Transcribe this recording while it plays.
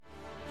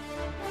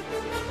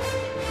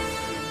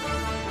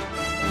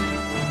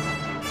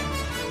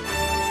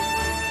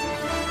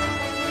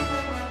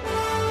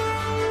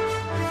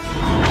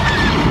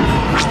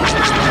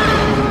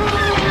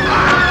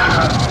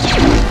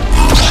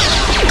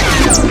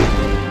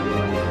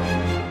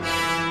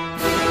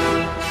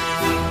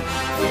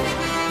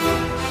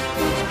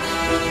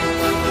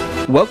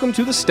Welcome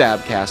to the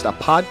Stabcast, a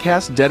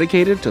podcast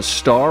dedicated to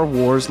Star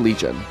Wars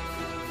Legion.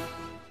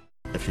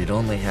 If you'd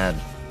only had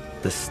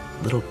this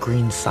little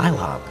green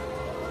Psylocke,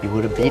 you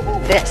would have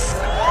beaten this.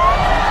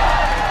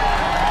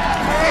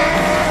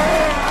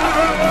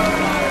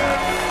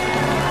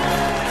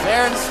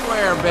 Fair and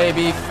square,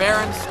 baby. Fair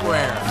and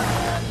square.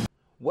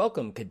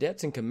 Welcome,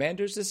 cadets and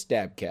commanders to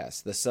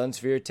Stabcast, the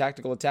Sunsphere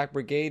Tactical Attack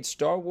Brigade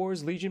Star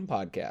Wars Legion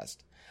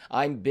podcast.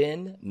 I'm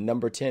Ben,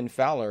 number 10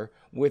 Fowler,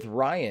 with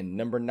Ryan,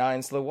 number 9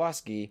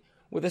 Slowoski,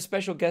 with a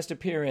special guest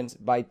appearance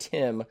by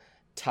Tim,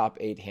 top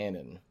 8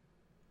 Hannon.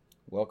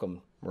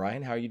 Welcome,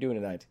 Ryan. How are you doing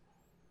tonight?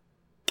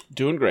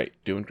 Doing great.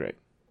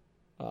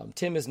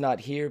 Tim is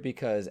not here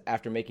because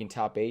after making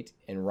top 8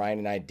 and Ryan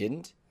and I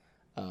didn't,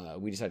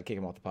 we decided to kick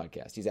him off the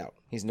podcast. He's out.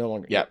 He's no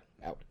longer out.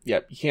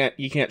 Yep.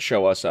 You can't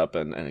show us up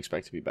and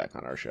expect to be back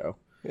on our show.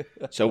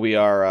 So we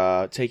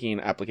are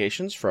taking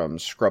applications from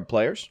Scrub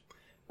players.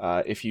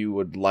 If you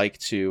would like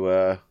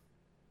to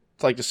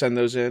send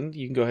those in,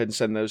 you can go ahead and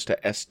send those to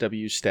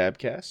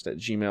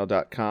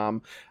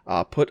swstabcast@gmail.com.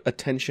 Put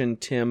attention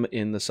Tim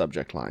in the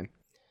subject line.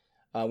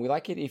 We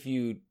like it if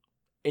you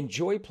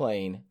enjoy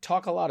playing,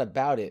 talk a lot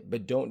about it,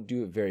 but don't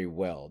do it very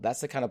well.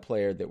 That's the kind of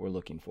player that we're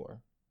looking for.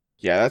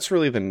 Yeah, that's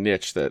really the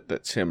niche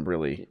that Tim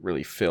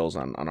really fills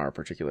on our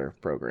particular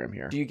program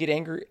here. Do you get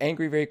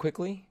angry very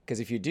quickly?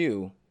 Because if you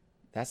do,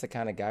 that's the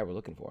kind of guy we're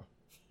looking for.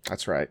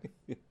 That's right.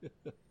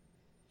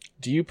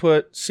 Do you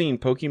put seeing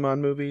Pokemon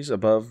movies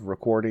above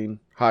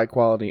recording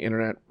high-quality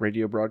internet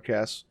radio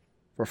broadcasts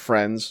for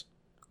friends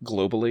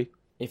globally?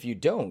 If you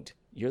don't,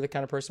 you're the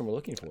kind of person we're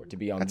looking for to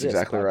be on That's this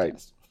exactly podcast.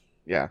 Right.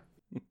 Yeah.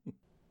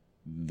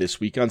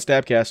 This week on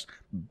Stabcast,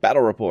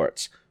 battle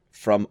reports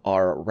from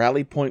our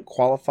Rally Point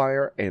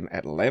qualifier in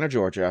Atlanta,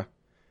 Georgia,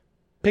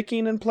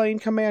 picking and playing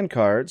command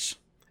cards,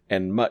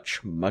 and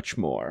much, much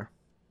more.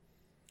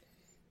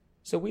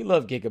 So we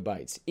love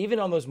Gigabytes, even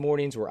on those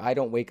mornings where I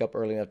don't wake up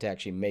early enough to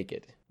actually make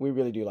it. We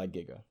really do like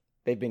Giga.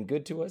 They've been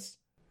good to us.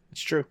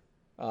 It's true.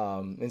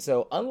 And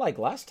so, unlike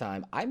last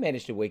time, I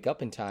managed to wake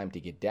up in time to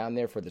get down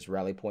there for this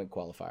Rally Point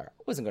qualifier.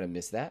 I wasn't going to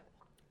miss that.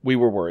 We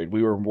were worried.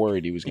 We were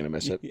worried he was going to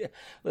miss it. Yeah.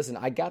 Listen,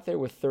 I got there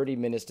with 30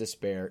 minutes to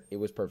spare. It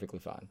was perfectly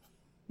fine.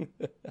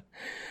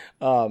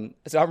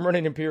 So I'm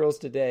running Imperials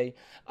today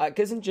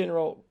because in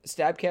general,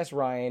 Stabcast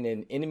Ryan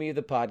and enemy of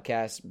the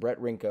podcast,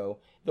 Brett Rinko,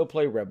 they'll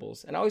play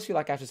Rebels. And I always feel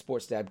like I have to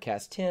support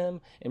Stabcast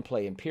Tim and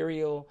play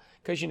Imperial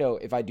because,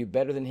 if I do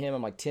better than him,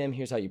 I'm like, Tim,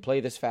 here's how you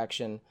play this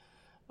faction.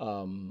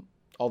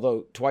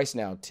 Although twice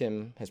now,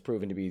 Tim has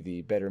proven to be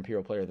the better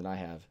Imperial player than I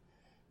have.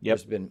 Yep.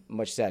 There's been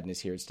much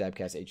sadness here at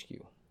Stabcast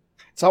HQ.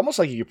 It's almost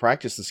like you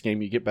practice this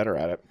game, you get better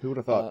at it. Who would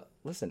have thought?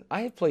 Listen,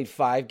 I have played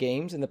 5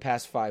 games in the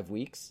past 5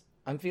 weeks.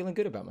 I'm feeling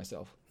good about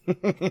myself.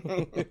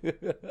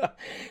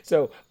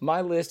 So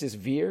my list is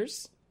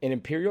Veers, an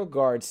Imperial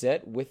Guard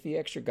set with the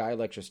extra guy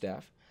lecture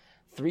staff,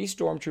 3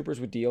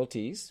 Stormtroopers with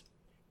DLTs,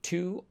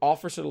 2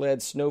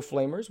 officer-led Snow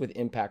Flamers with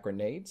impact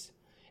grenades,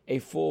 a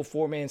full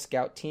 4-man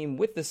scout team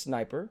with the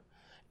sniper,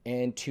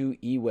 and 2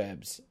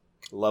 E-Webs.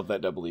 Love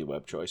that double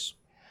E-Web choice.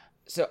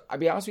 So I'll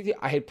be honest with you,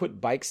 I had put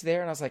bikes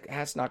there, and I was like,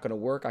 that's not going to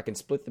work. I can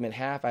split them in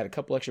half. I had a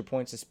couple extra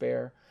points to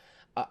spare.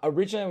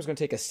 Originally, I was going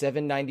to take a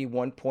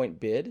 791-point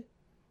bid.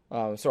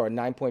 A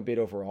 9-point bid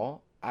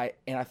overall. I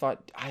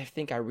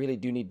think I really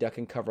do need duck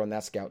and cover on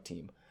that scout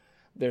team.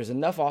 There's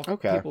enough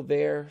people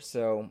there,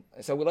 so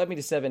it led me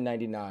to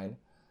 799,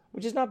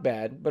 which is not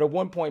bad. But a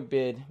 1-point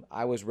bid,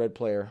 I was red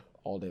player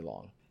all day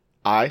long.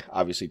 I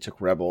obviously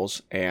took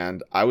Rebels,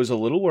 and I was a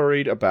little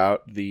worried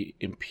about the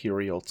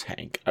Imperial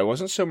tank. I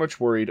wasn't so much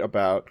worried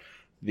about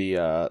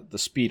the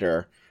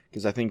speeder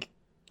because I think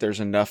there's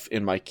enough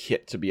in my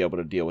kit to be able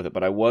to deal with it.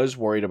 But I was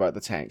worried about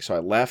the tank, so I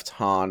left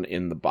Han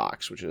in the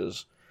box, which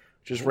is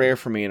rare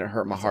for me, and it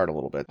hurt my heart a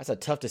little bit. That's a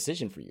tough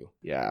decision for you.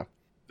 Yeah.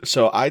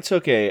 So I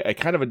took a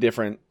kind of a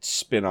different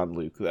spin on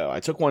Luke, though. I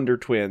took Wonder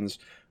Twins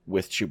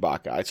with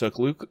Chewbacca. I took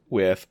Luke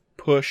with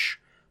Push,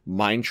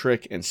 Mind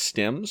Trick, and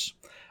Stims.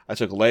 I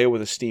took Leia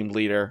with Esteemed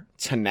Leader,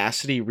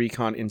 Tenacity,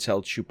 Recon,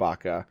 Intel,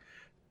 Chewbacca.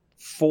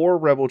 4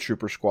 Rebel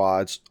Trooper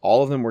squads.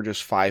 All of them were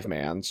just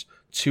 5-mans.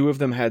 2 of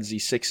them had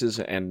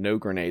Z6s and no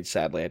grenades,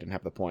 sadly. I didn't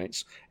have the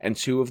points. And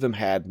 2 of them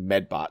had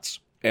medbots.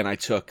 And I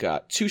took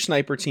 2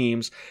 sniper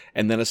teams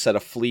and then a set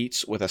of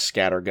fleets with a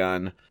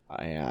scattergun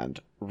and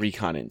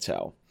recon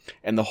intel.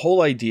 And the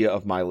whole idea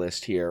of my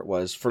list here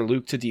was for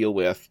Luke to deal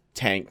with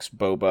tanks,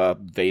 Boba,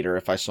 Vader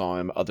if I saw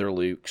him, other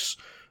Lukes,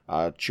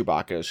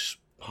 Chewbacca's,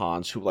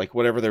 Hans, who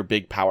whatever their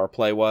big power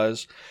play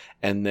was.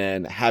 And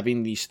then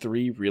having these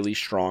 3 really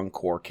strong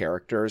core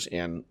characters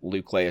in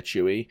Luke, Leia,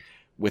 Chewie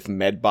with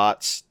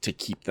medbots to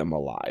keep them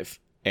alive.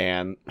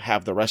 And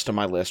have the rest of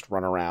my list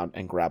run around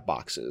and grab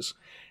boxes.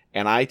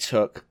 And I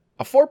took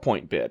a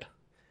 4-point bid,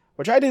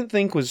 which I didn't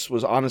think was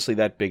honestly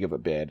that big of a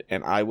bid.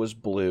 And I was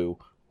blue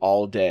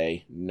all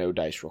day, no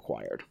dice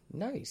required.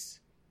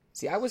 Nice.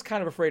 See, I was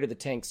kind of afraid of the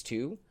tanks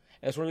too.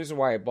 And that's one reason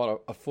why I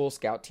bought a full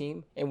scout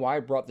team and why I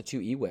brought the 2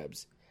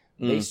 E-Webs.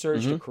 They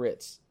surged to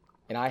crits.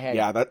 And I had...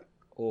 Yeah, that...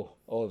 Oh,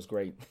 it was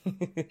great.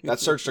 That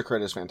surge to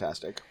crit is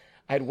fantastic.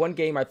 I had one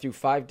game I threw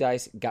 5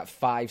 dice, got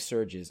 5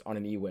 surges on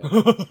an E-Web.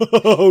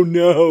 Oh,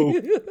 no.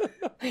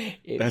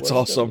 That's was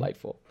awesome.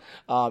 Delightful.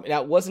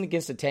 Now, it wasn't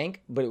against a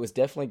tank, but it was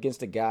definitely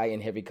against a guy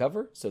in heavy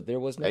cover, so there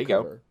was no There you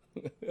cover.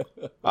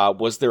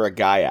 Was there a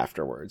guy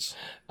afterwards?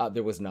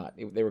 There was not.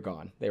 They were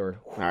gone. They were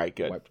All right,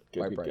 good. wiped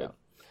Good. right out.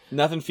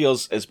 Nothing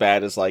feels as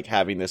bad as like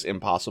having this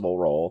impossible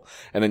roll,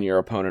 and then your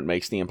opponent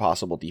makes the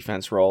impossible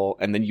defense roll,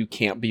 and then you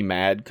can't be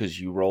mad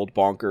because you rolled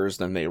bonkers,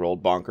 then they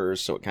rolled bonkers,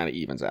 so it kind of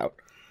evens out.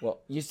 Well,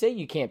 you say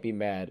you can't be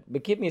mad,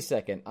 but give me a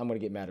second. I'm going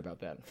to get mad about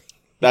that.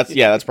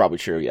 That's probably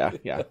true. Yeah.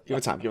 Give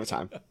it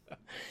time.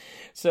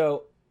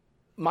 So,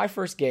 my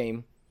first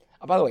game.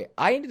 By the way,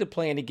 I ended up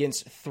playing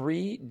against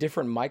 3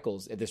 different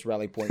Michaels at this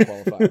Rally Point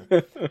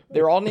qualifier.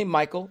 They're all named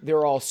Michael.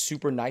 They're all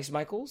super nice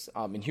Michaels,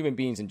 and human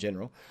beings in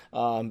general.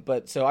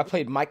 But so I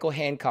played Michael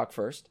Hancock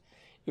first.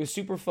 It was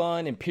super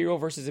fun. Imperial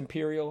versus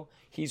Imperial.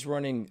 He's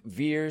running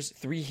Veers,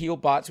 3 heal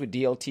bots with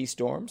DLT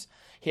storms.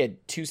 He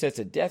had 2 sets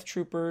of Death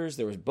Troopers.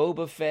 There was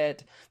Boba Fett.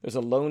 There was a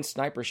lone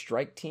sniper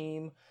strike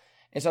team.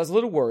 And so I was a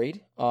little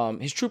worried.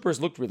 His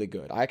troopers looked really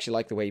good. I actually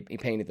liked the way he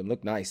painted them.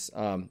 Looked nice.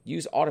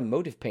 Used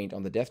automotive paint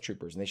on the Death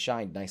Troopers, and they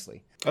shined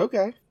nicely.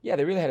 Okay. Yeah,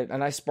 they really had a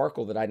nice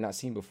sparkle that I had not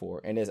seen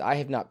before. And as I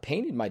have not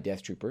painted my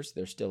Death Troopers,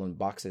 they're still in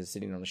boxes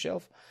sitting on a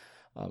shelf.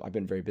 I've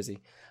been very busy.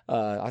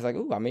 I was like,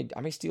 ooh, I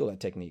may steal that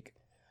technique.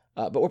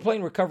 But we're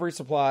playing recovery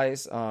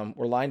supplies.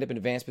 We're lined up in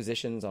advanced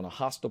positions on a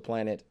hostile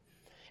planet.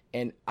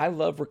 And I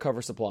love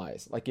recover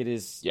supplies. Like it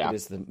is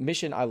the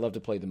mission I love to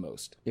play the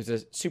most. It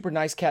was a super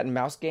nice cat and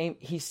mouse game.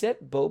 He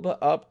set Boba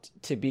up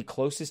to be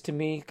closest to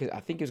me because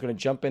I think he was going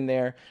to jump in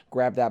there,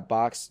 grab that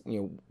box,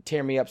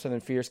 tear me up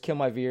Southern Fierce, kill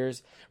my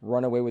Veers,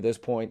 run away with those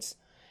points.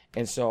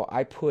 And so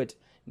I put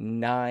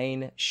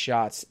 9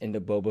 shots into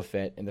Boba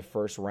Fett in the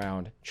first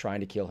round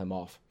trying to kill him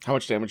off. How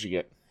much damage did you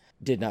get?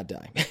 Did not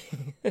die.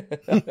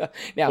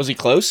 Now, was he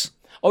close?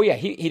 Oh yeah,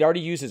 he'd already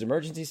used his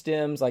emergency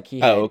stims. Like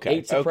he had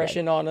 8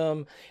 suppression on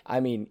him.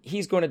 I mean,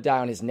 he's going to die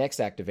on his next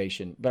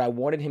activation, but I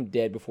wanted him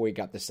dead before he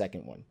got the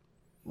second one.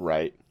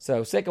 Right.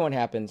 So second one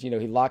happens. He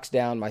locks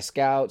down my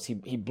scouts.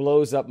 He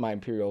blows up my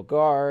Imperial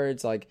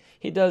guards. Like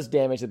he does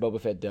damage that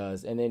Boba Fett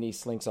does, and then he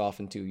slinks off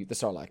into the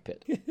Sarlacc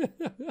pit.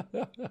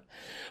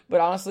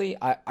 But honestly,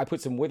 I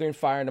put some Withering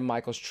Fire into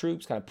Michael's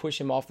troops, kind of push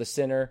him off the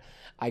center.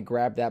 I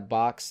grabbed that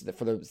box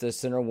for the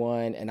center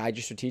one, and I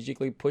just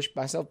strategically pushed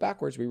myself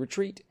backwards. We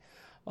retreat.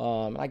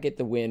 I get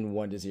the win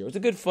 1-0. It's a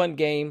good, fun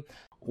game.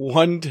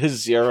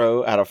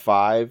 1-0 out of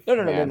 5.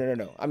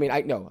 No. I mean,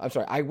 I'm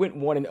sorry. I went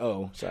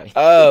 1-0. Sorry.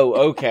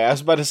 Oh, okay. I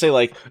was about to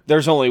say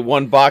there's only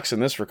one box in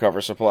this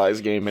recover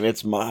supplies game, and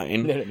it's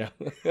mine.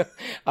 No.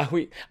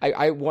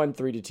 I won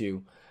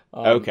 3-2.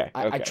 Okay.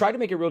 I tried to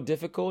make it real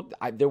difficult.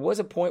 There was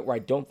a point where I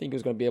don't think he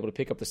was going to be able to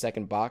pick up the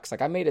second box.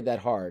 Like I made it that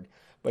hard,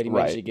 but he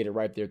managed to get it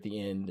right there at the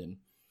end, and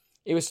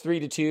it was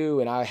 3-2.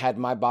 And I had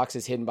my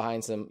boxes hidden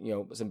behind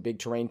some big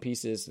terrain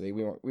pieces. So we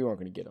weren't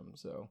going to get them.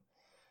 So.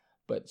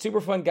 But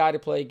super fun guy to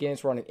play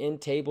against. We're on an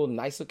end table,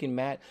 nice looking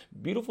mat,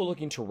 beautiful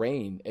looking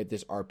terrain at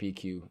this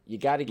RPQ. You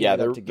got to give it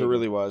up to Giga. There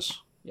really was.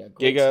 Yeah,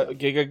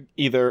 Giga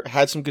either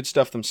had some good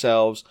stuff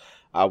themselves.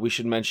 We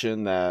should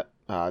mention that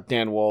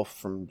Dan Wolf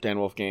from Dan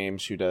Wolf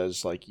Games, who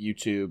does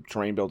YouTube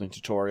terrain building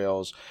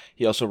tutorials.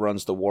 He also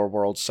runs the War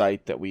World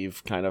site that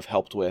we've kind of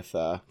helped with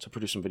to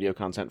produce some video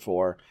content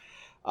for.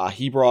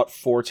 He brought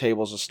 4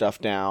 tables of stuff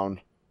down.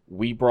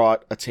 We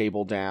brought a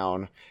table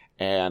down.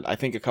 And I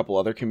think a couple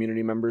other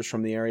community members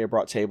from the area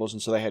brought tables, and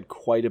so they had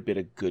quite a bit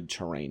of good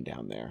terrain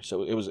down there.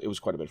 So it was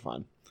quite a bit of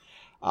fun.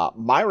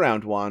 My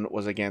round 1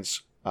 was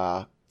against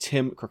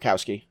Tim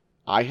Krakowski.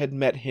 I had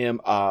met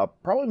him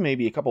probably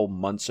maybe a couple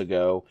months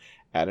ago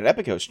at an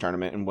Epicos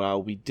tournament, and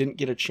while we didn't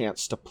get a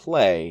chance to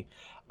play,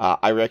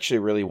 I actually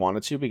really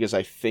wanted to because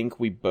I think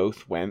we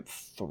both went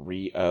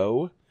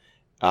 3-0,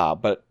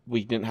 but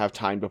we didn't have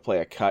time to play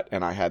a cut,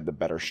 and I had the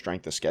better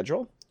strength of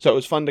schedule. So it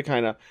was fun to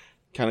kind of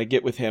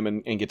get with him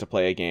and get to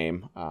play a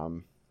game.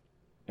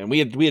 And we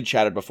had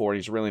chatted before, and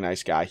he's a really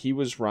nice guy. He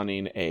was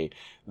running a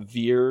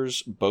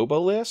Veers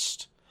Boba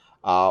list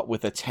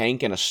with a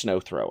tank and a snow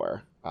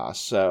thrower.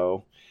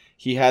 So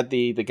he had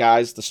the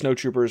guys, the snow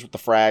troopers with the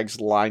frags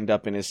lined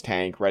up in his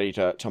tank, ready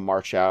to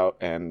march out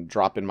and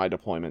drop in my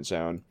deployment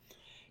zone.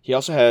 He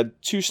also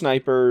had 2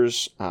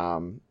 snipers,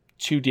 2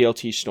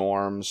 DLT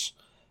storms,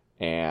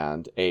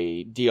 and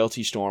a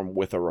DLT storm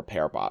with a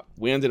repair bot.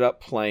 We ended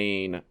up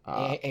playing...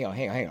 Hang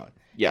on.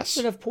 Yes.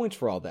 That's enough points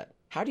for all that.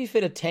 How do you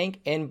fit a tank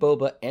and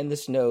Boba and the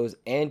Snows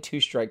and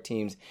 2 strike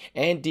teams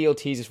and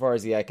DLTs as far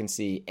as the eye can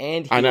see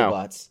and heal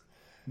bots?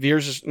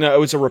 Veers is... No, it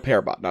was a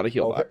repair bot, not a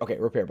heal bot. Okay,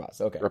 repair bots.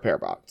 Okay. Repair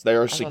bots. They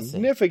are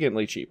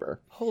significantly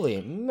cheaper.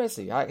 Holy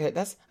messy. I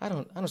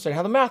don't understand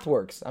how the math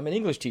works. I'm an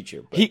English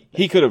teacher. But...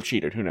 He could have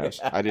cheated. Who knows?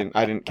 I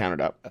didn't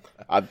count it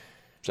up.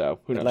 So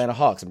who knows? Atlanta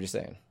Hawks, I'm just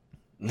saying.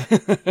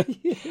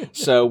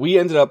 So we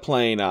ended up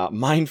playing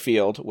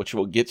Minefield, which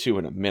we'll get to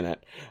in a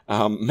minute,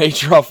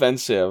 Major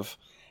Offensive,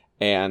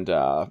 and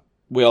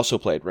we also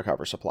played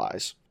Recover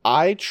Supplies.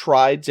 I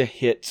tried to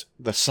hit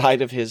the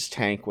side of his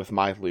tank with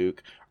my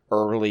Luke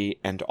early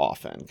and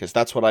often, because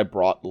that's what I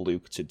brought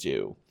Luke to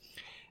do.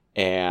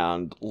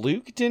 And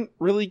Luke didn't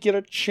really get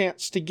a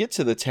chance to get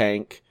to the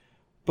tank,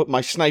 but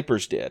my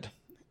snipers did.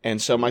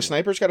 And so my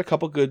snipers got a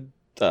couple good,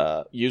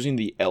 using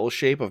the L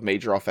shape of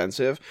major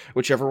offensive.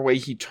 Whichever way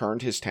he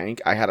turned his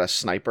tank, I had a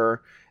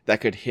sniper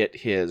that could hit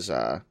his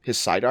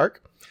side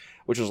arc,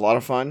 which was a lot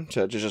of fun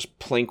to just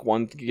plink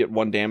one, get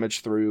one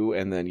damage through,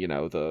 and then,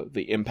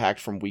 the impact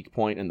from weak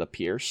point and the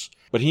pierce.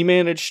 But he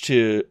managed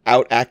to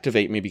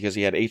out-activate me because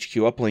he had HQ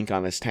uplink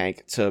on his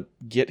tank to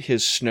get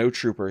his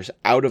snowtroopers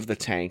out of the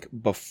tank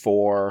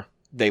before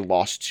they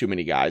lost too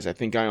many guys. I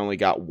think I only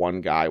got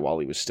one guy while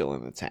he was still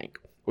in the tank,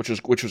 which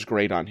was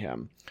great on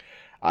him.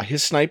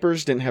 His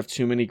snipers didn't have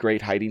too many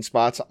great hiding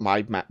spots.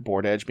 My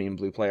board edge, being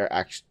blue player,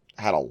 actually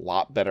had a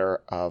lot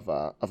better of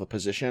a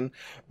position,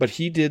 but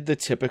he did the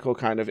typical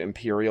kind of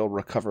Imperial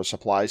recover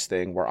supplies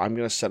thing where I'm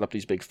going to set up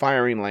these big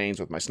firing lanes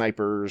with my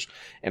snipers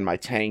and my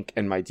tank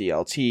and my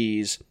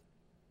DLTs,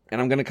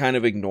 and I'm going to kind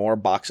of ignore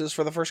boxes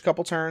for the first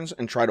couple turns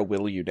and try to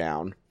whittle you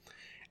down.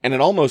 And it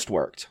almost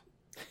worked.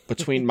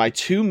 Between my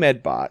two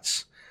med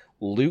bots,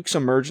 Luke's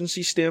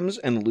emergency stims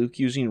and Luke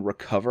using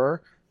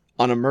recover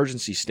on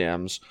emergency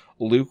stims,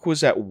 Luke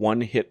was at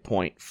 1 hit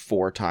point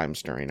 4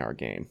 times during our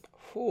game.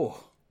 Whew.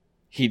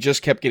 He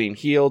just kept getting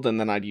healed, and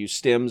then I'd use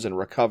stims and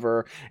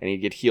recover, and he'd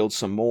get healed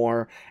some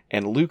more,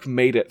 and Luke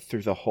made it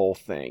through the whole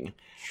thing.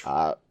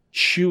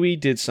 Chewie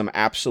did some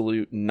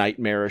absolute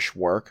nightmarish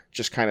work,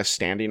 just kind of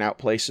standing out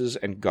places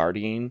and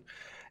guarding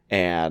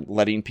and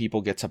letting people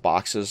get to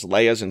boxes.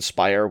 Leia's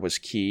Inspire was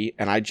key,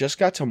 and I just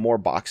got to more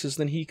boxes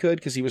than he could,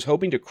 because he was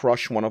hoping to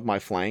crush one of my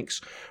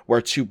flanks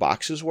where 2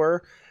 boxes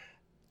were,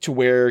 to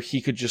where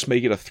he could just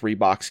make it a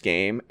 3-box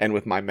game, and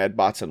with my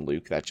medbots and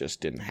Luke, that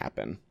just didn't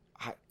happen.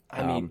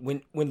 I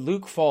mean, when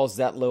Luke falls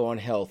that low on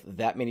health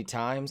that many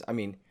times, I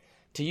mean,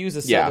 to use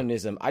a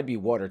Southernism, I'd be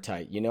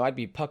watertight. I'd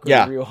be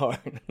puckering real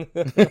hard.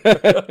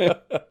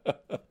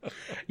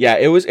 Yeah,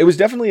 it was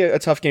definitely a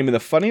tough game, and the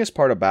funniest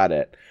part about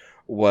it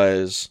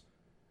was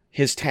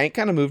his tank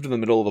kind of moved to the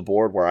middle of the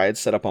board where I had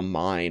set up a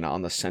mine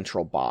on the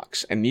central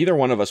box, and neither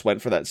one of us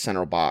went for that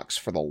central box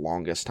for the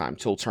longest time,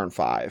 till turn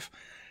 5.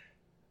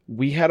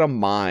 We had a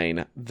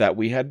mine that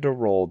we had to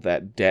roll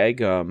that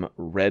daggum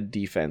red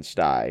defense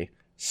die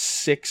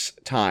 6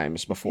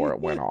 times before it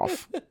went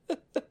off.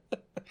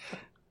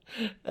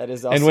 That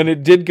is awesome. And when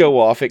it did go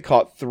off, it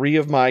caught 3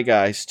 of my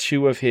guys,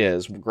 2 of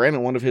his. Granted,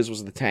 one of his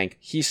was the tank.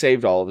 He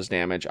saved all of his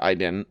damage. I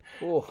didn't.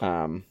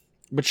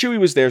 But Chewie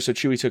was there, so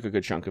Chewie took a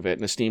good chunk of it.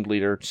 And Esteemed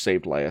Leader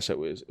saved Leia,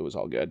 so it was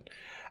all good.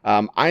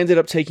 I ended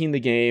up taking the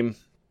game.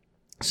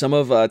 Some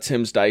of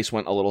Tim's dice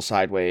went a little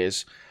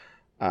sideways,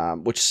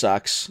 which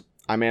sucks.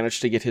 I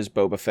managed to get his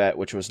Boba Fett,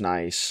 which was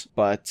nice.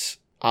 But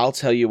I'll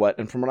tell you what,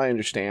 and from what I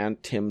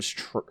understand, Tim's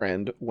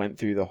trend went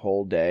through the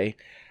whole day.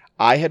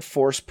 I had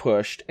force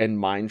pushed and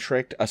mind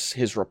tricked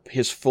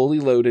his fully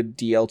loaded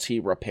DLT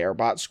repair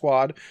bot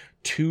squad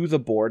to the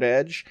board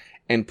edge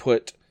and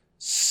put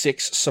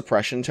 6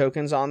 suppression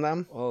tokens on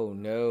them. Oh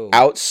no!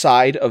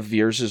 Outside of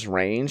Veers'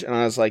 range, and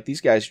I was like,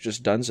 these guys are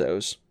just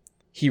dunzos.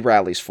 He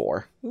rallies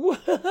 4.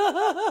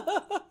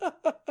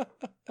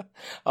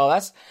 Oh,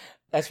 that's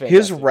fantastic.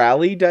 His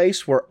rally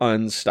dice were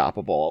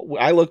unstoppable.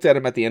 I looked at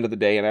him at the end of the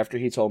day, and after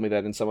he told me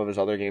that in some of his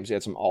other games he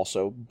had some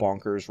also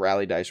bonkers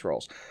rally dice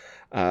rolls.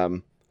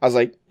 I was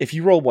like, if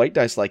you roll white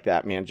dice like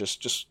that, man,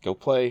 just go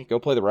play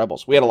the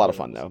Rebels. We had a lot of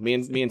fun though. Me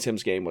and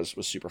Tim's game was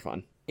super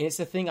fun. And it's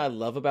the thing I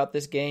love about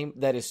this game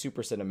that is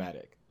super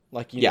cinematic.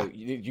 Like you know,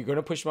 you're going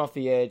to push them off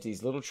the edge.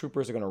 These little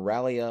troopers are going to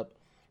rally up,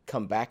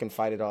 come back and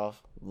fight it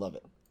off. Love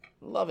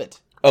it.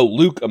 Oh,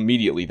 Luke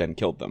immediately then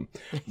killed them,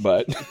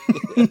 but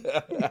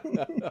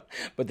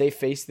but they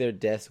faced their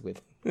deaths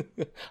with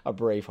a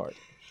brave heart.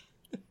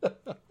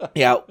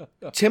 Yeah,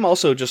 Tim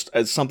also, just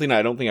as something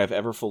I don't think I've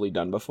ever fully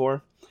done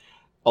before,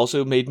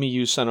 also made me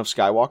use Son of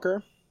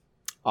Skywalker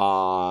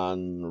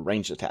on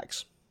ranged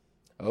attacks.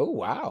 Oh,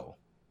 wow.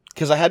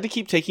 Because I had to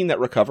keep taking that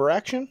recover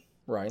action.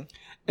 Right.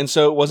 And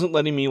so it wasn't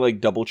letting me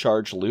like double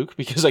charge Luke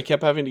because I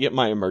kept having to get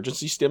my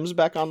emergency stims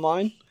back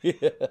online.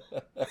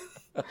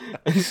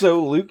 And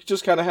so Luke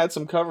just kind of had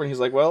some cover and he's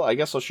like, well, I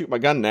guess I'll shoot my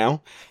gun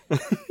now.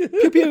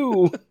 Pew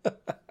pew.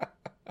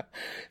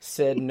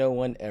 Said no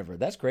one ever.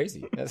 That's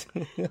crazy.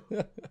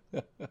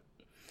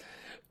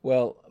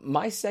 Well,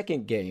 my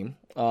second game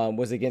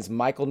was against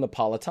Michael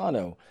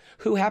Napolitano,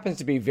 who happens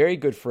to be very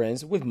good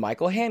friends with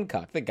Michael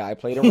Hancock, the guy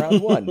played in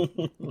round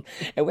 1.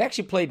 And we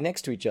actually played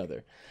next to each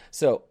other.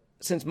 So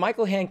since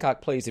Michael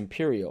Hancock plays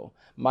Imperial,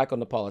 Michael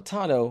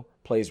Napolitano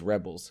plays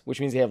Rebels, which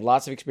means they have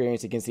lots of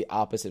experience against the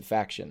opposite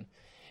faction.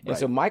 And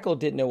so Michael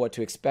didn't know what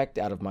to expect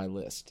out of my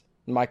list.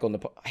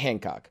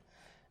 Hancock.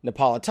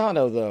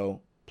 Napolitano, though,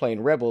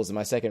 playing Rebels in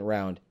my second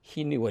round,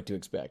 he knew what to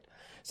expect.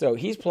 So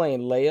he's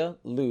playing Leia,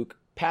 Luke,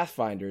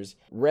 Pathfinders,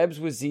 Rebs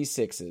with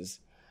Z6s,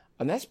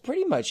 and that's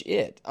pretty much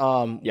it.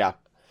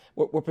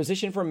 We're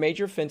positioned for a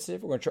major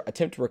offensive. We're going to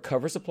attempt to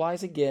recover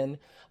supplies again.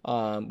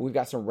 We've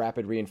got some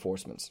rapid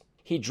reinforcements.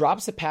 He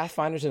drops the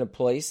Pathfinders in a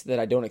place that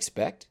I don't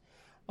expect.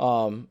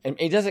 And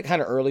he does it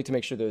kind of early to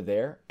make sure they're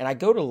there. And I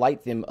go to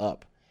light them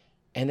up,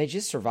 and they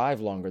just survive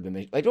longer than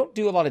they don't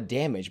do a lot of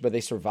damage, but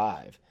they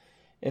survive.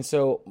 And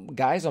so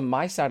guys on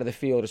my side of the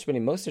field are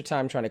spending most of their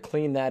time trying to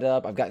clean that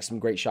up. I've got some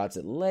great shots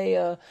at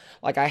Leia.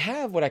 Like, I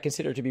have what I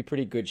consider to be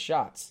pretty good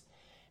shots.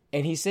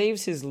 And he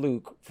saves his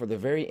Luke for the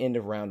very end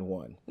of round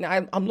 1.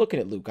 Now, I'm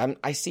looking at Luke.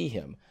 I see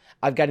him.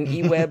 I've got an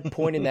E-Web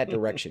pointing that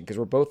direction because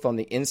we're both on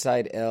the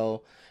inside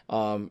L,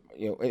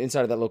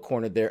 inside of that little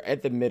corner there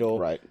at the middle.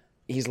 Right.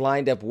 He's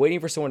lined up waiting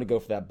for someone to go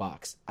for that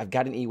box. I've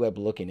got an E-Web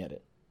looking at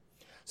it.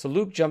 So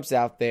Luke jumps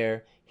out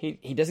there.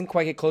 He doesn't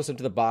quite get close up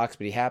to the box,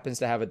 but he happens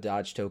to have a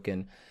dodge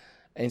token.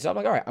 And so I'm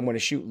like, all right, I'm going to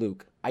shoot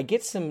Luke. I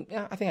get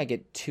I think I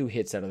get 2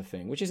 hits out of the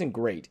thing, which isn't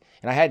great.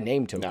 And I had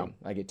name token. No.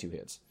 I get 2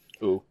 hits.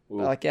 Ooh.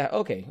 Like, yeah,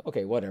 okay,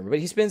 whatever. But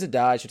he spins a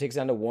dodge. He takes it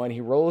down to 1.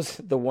 He rolls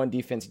the 1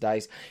 defense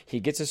dice. He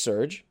gets a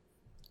surge.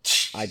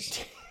 I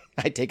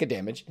take a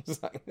damage.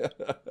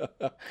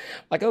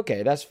 Like,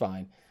 okay, that's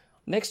fine.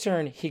 Next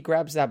turn, he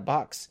grabs that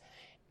box,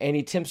 and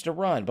he attempts to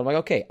run. But I'm like,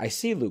 okay, I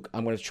see Luke.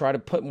 I'm going to try to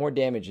put more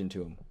damage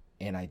into him.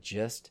 And I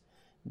just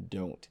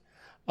don't.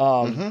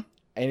 And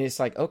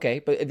it's like, okay.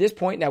 But at this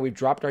point, now we've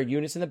dropped our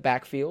units in the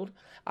backfield.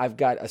 I've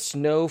got a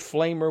snow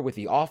flamer with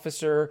the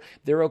officer.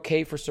 They're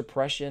okay for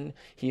suppression.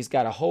 He's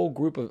got a whole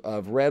group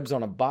of Rebs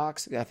on a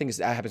box. I think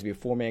that happens to be a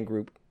 4-man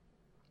group.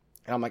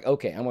 And I'm like,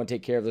 okay, I'm going to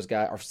take care of those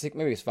guys. Or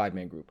maybe it's a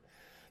 5-man group.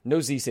 No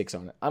Z6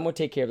 on it. I'm going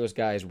to take care of those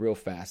guys real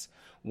fast.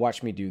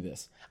 Watch me do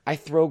this. I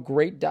throw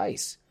great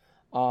dice.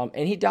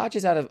 And he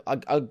dodges out of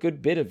a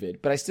good bit of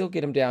it. But I still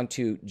get him down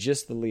to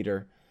just the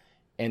leader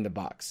and the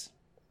box.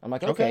 I'm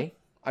like, okay.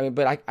 I mean,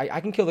 but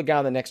I can kill the guy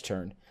on the next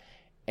turn.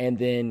 And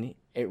then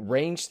at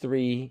range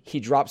 3, he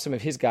drops some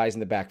of his guys in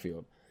the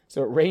backfield.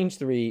 So at range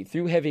 3,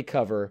 through heavy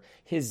cover,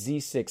 his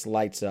Z6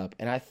 lights up.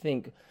 And I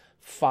think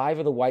 5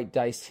 of the white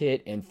dice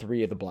hit and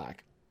 3 of the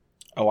black.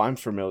 Oh, I'm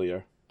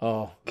familiar.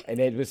 Oh,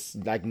 and it was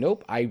like,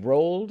 nope. I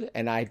rolled,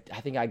 and I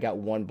think I got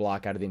 1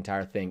 block out of the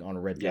entire thing on a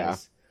red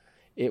dice.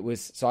 It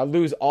was, so I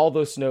lose all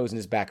those snows in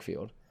his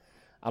backfield.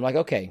 I'm like,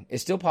 okay,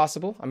 it's still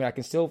possible. I mean,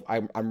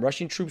 I'm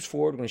rushing troops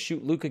forward. I'm going to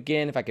shoot Luke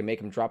again if I can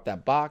make him drop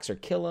that box or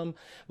kill him.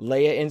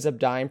 Leia ends up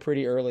dying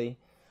pretty early.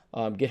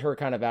 Get her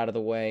kind of out of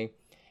the way.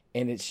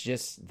 And it's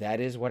just, that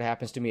is what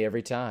happens to me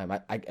every time.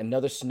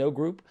 Another snow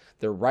group,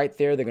 they're right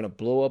there. They're going to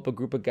blow up a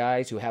group of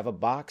guys who have a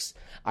box.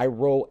 I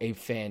roll a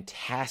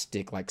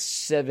fantastic,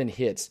 7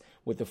 hits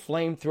with the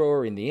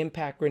flamethrower and the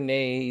impact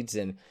grenades,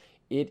 and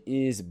it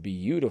is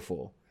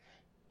beautiful.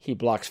 He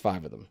blocks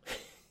 5 of them.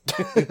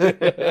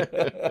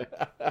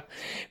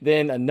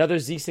 Then another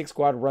Z6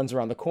 squad runs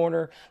around the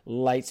corner,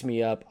 lights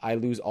me up. I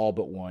lose all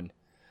but 1.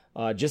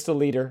 Just the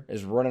leader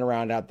is running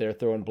around out there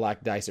throwing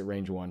black dice at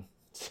range 1.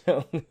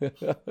 So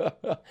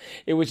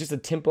it was just a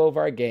tempo of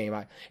our game.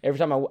 Every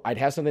time I'd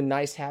have something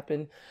nice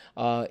happen,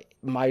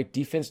 my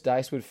defense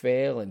dice would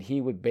fail and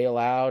he would bail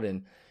out,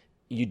 and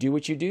you do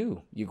what you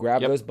do. You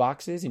grab those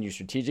boxes and you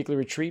strategically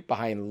retreat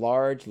behind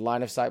large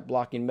line of sight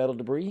blocking metal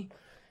debris.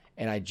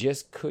 And I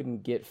just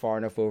couldn't get far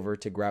enough over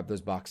to grab those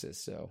boxes.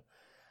 So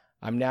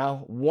I'm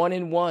now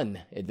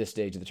 1-1 at this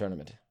stage of the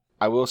tournament.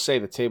 I will say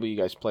the table you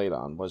guys played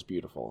on was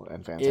beautiful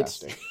and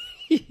fantastic.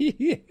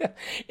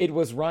 It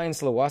was Ryan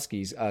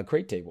Slowoski's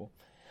crate table.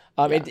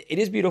 It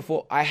is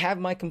beautiful. I have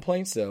my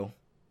complaints, though.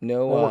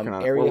 No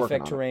area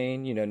effect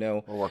terrain,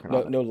 no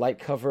light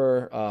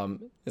cover.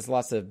 There's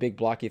lots of big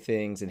blocky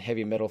things and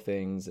heavy metal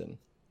things. And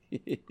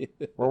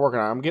we're working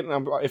on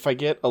it. If I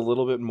get a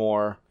little bit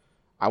more,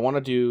 I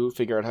want to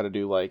figure out how to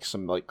do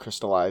some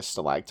crystallized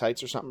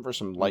stalactites or something for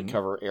some light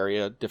cover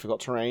area, difficult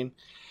terrain.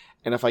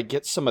 And if I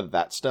get some of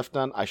that stuff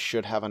done, I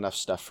should have enough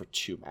stuff for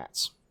 2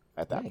 mats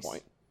at that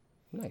point.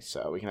 Nice.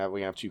 So we can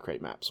have 2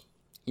 crate maps.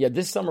 Yeah,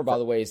 this summer, by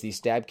the way, is the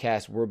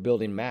Stabcast. We're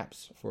building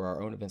maps for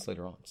our own events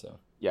later on. So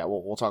yeah,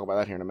 we'll talk about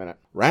that here in a minute.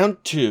 Round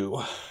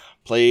 2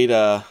 played.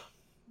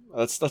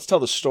 Let's tell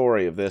the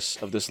story of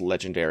this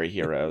legendary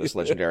hero, this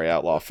legendary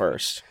outlaw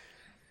first.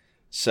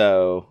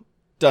 So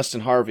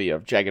Dustin Harvey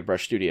of Jagged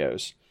Brush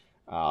Studios,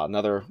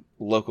 another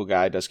local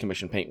guy, does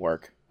commission paint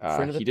work.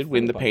 He did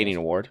win the painting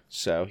award,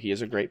 so he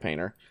is a great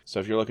painter. So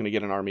if you're looking to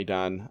get an army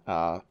done,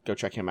 go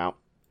check him out.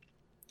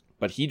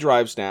 But he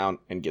drives down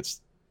and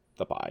gets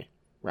the bye,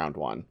 round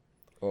 1.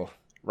 Oh.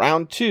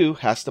 Round 2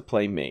 has to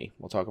play me.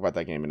 We'll talk about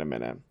that game in a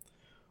minute.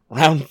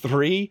 Round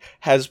 3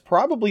 has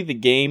probably the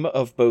game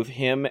of both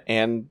him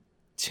and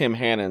Tim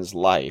Hannon's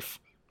life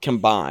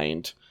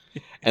combined.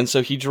 And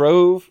so he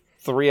drove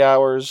 3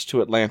 hours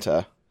to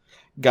Atlanta,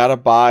 got a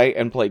bye,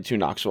 and played 2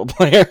 Knoxville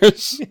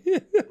players.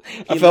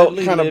 I felt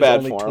kind of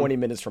bad for him. 20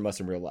 minutes from us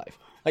in real life.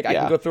 I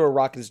can go through a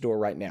rock at his door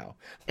right now.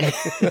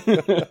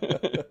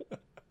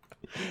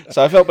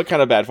 So I felt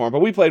kind of bad for him,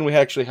 but we played and we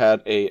actually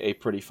had a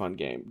pretty fun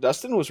game.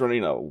 Dustin was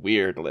running a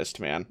weird list,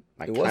 man.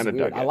 It was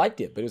weird. I liked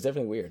it, but it was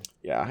definitely weird.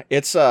 Yeah,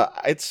 it's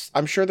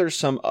I'm sure there's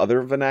some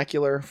other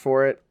vernacular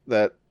for it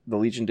that the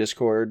Legion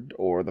Discord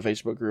or the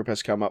Facebook group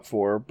has come up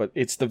for, but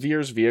it's the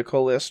Veers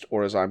vehicle list,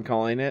 or as I'm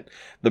calling it,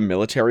 the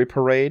military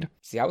parade.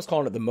 See, I was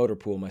calling it the motor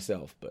pool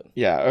myself, but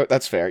Yeah,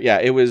 that's fair. Yeah,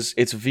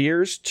 it's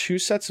Veers, 2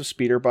 sets of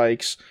speeder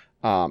bikes,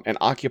 an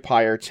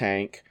occupier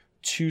tank,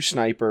 2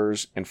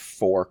 snipers, and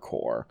 4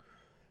 core.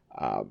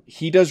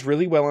 He does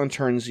really well on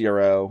turn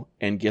 0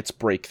 and gets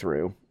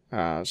breakthrough.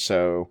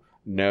 So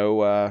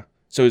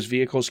his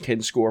vehicles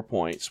can score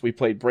points. We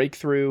played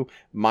breakthrough,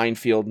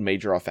 minefield,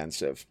 major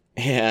offensive.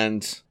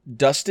 And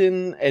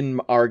Dustin and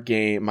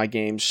my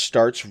game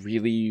starts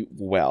really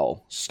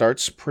well.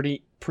 Starts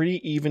pretty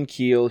even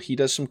keel. He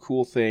does some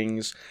cool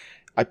things.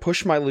 I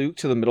push my Luke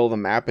to the middle of the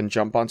map and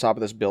jump on top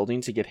of this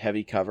building to get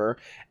heavy cover.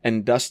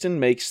 And Dustin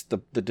makes the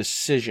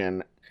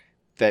decision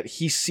that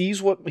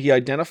he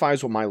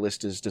identifies what my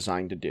list is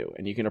designed to do.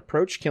 And you can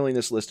approach killing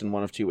this list in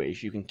one of 2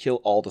 ways. You can kill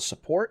all the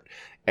support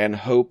and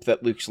hope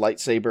that Luke's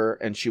lightsaber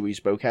and Chewie's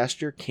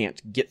bowcaster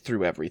can't get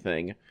through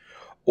everything.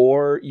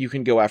 Or you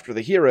can go after the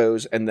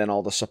heroes and then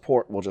all the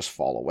support will just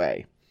fall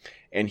away.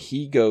 And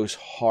he goes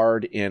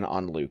hard in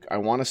on Luke. I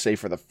want to say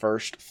for the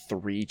first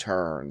 3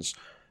 turns,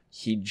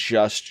 he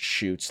just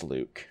shoots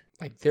Luke.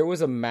 like there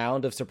was a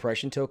mound of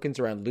suppression tokens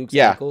around Luke's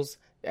ankles.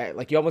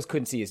 Like you almost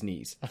couldn't see his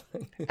knees.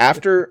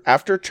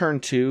 After turn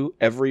 2,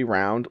 every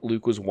round,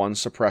 Luke was 1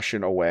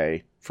 suppression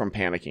away from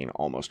panicking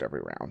almost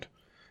every round.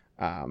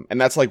 And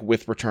that's like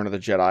with Return of the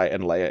Jedi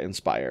and Leia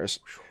Inspires.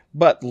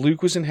 But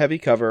Luke was in heavy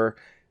cover.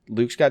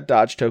 Luke's got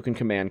dodge token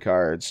command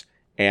cards.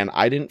 And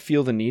I didn't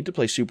feel the need to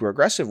play super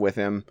aggressive with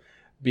him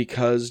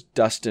because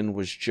Dustin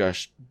was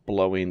just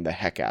blowing the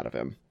heck out of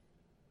him.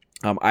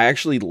 I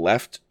actually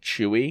left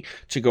Chewie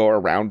to go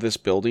around this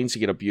building to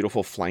get a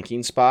beautiful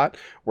flanking spot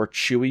where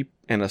Chewie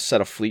and a set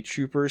of fleet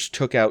troopers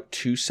took out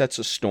 2 sets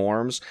of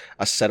storms,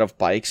 a set of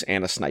bikes,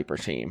 and a sniper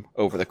team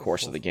over the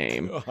course of the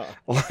game.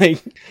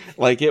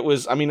 Like it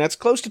was, I mean, that's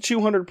close to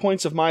 200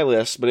 points of my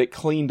list, but it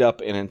cleaned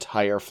up an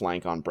entire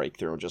flank on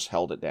breakthrough and just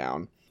held it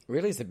down.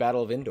 Really, it's the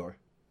Battle of Endor.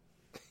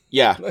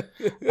 Yeah.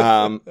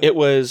 It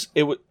was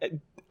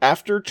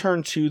after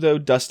turn 2, though,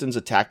 Dustin's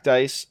attack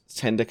dice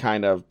tend to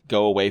kind of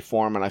go away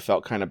for him, and I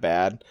felt kind of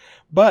bad.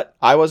 But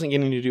I wasn't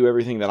getting to do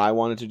everything that I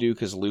wanted to do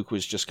because Luke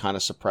was just kind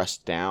of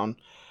suppressed down.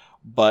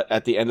 But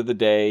at the end of the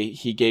day,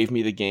 he gave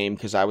me the game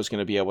because I was going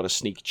to be able to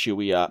sneak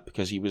Chewie up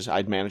because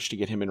I'd managed to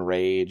get him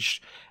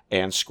enraged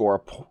and score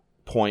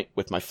a point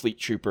with my fleet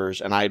troopers,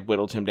 and I had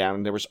whittled him down,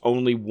 and there was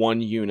only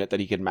 1 unit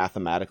that he could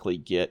mathematically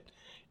get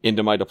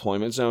into my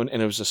deployment zone,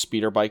 and it was a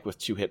speeder bike with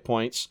 2 hit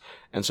points,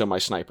 and so my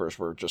snipers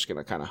were just going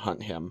to kind of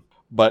hunt him.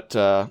 But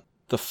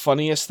the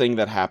funniest thing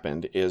that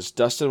happened is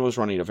Dustin was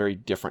running a very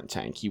different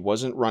tank. He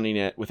wasn't running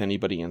it with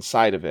anybody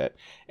inside of it,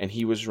 and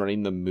he was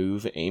running the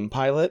Move Aim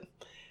Pilot,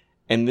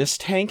 and this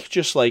tank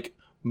just like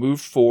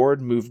moved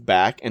forward, moved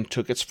back, and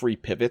took its free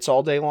pivots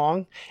all day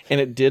long,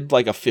 and it did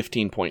like a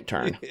 15-point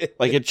turn.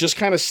 Like it just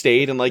kind of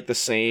stayed in like the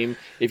same,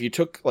 if you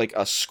took like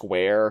a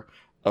square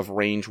of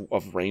range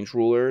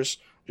rulers,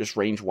 just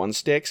range 1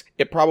 sticks,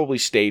 it probably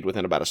stayed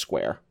within about a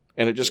square.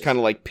 And it just kind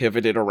of like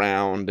pivoted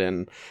around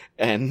and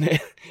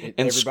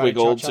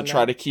squiggled to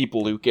try to keep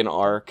Luke in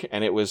arc,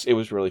 and it was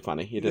really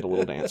funny. He did a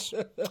little dance.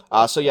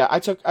 So yeah, I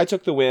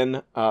took the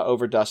win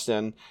over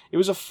Dustin. It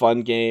was a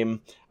fun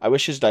game. I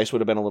wish his dice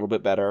would have been a little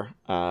bit better.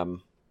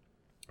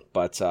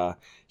 But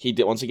he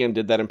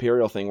did that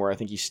Imperial thing where I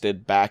think he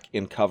stood back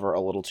in cover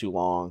a little too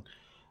long.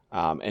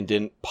 And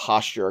didn't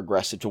posture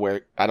aggressive to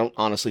where I don't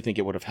honestly think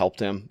it would have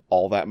helped him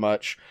all that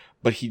much,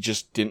 but he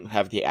just didn't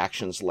have the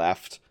actions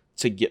left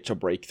to get to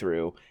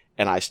breakthrough,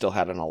 and I still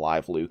had an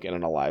alive Luke and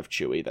an alive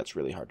Chewie. That's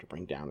really hard to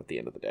bring down at the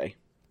end of the day.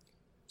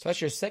 So that's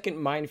your second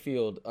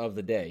minefield of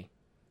the day.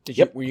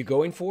 Were you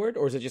going for it,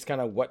 or is it just kind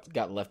of what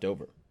got left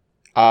over?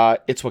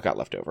 It's what got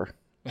left over.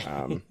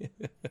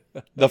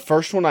 The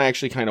first one I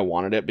actually kind of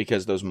wanted it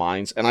because those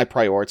mines, and I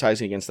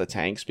prioritized against the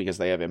tanks because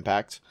they have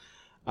impact.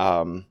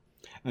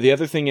 The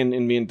other thing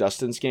in me and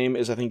Dustin's game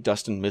is I think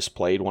Dustin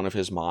misplayed one of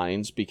his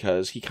mines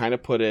because he kind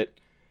of put it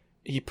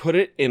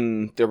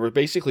in, there were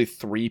basically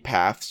 3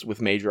 paths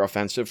with major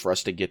offensive for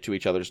us to get to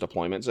each other's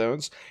deployment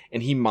zones,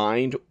 and he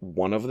mined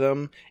one of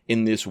them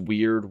in this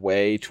weird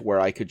way to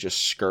where I could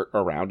just skirt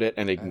around it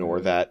and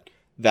ignore that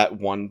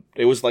one.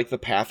 It was like the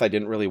path I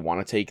didn't really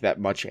want to take that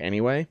much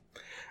anyway.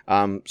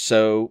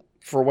 So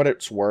for what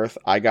it's worth,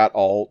 I got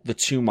all the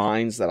 2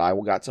 mines that I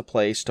got to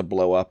place to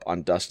blow up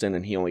on Dustin,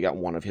 and he only got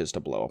 1 of his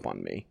to blow up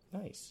on me.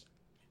 Nice.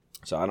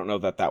 So I don't know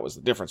that was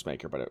the difference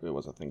maker, but it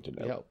was a thing to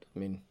do. It helped. I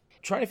mean,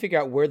 trying to figure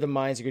out where the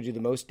mines are going to do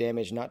the most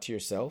damage, not to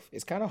yourself,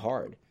 is kind of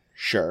hard.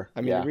 Sure.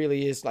 I mean, It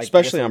really is, like,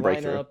 especially on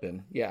breakthrough.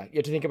 And you have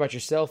to think about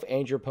yourself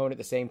and your opponent at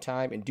the same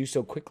time and do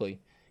so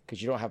quickly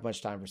because you don't have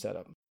much time for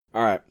setup.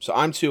 All right. So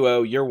I'm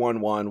 2-0. You're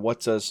 1-1.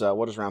 What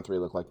does round 3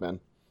 look like,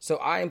 Ben? So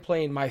I am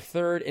playing my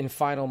third and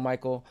final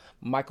Michael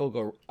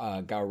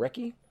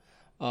Gaurecki.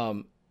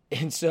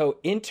 And so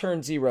in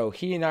turn 0,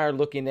 he and I are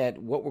looking at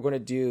what we're going to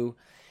do.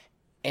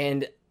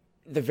 And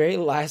the very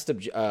last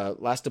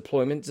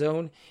deployment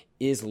zone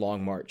is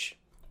Long March.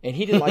 And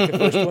he didn't like the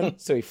first one,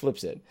 so he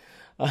flips it.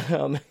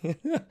 Um,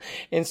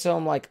 and so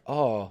I'm like,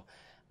 oh,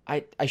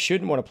 I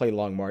shouldn't want to play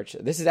Long March.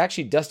 This is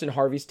actually Dustin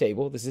Harvey's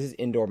table. This is his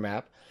indoor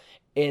map.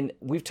 And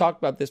we've talked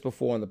about this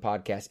before on the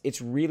podcast.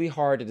 It's really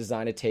hard to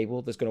design a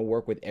table that's going to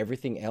work with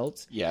everything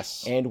else.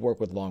 Yes. And work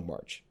with Long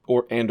March.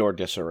 Or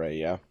Disarray,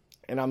 yeah.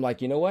 And I'm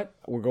like, you know what?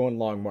 We're going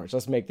Long March.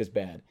 Let's make this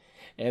bad.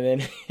 And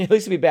then at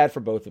least it'll be bad for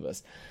both of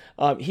us.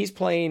 He's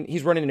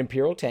running an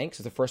Imperial tank.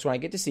 So it's the first one I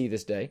get to see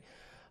this day.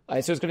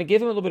 So it's going to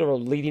give him a little bit of a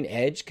leading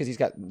edge because he's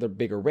got the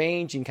bigger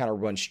range. He can kind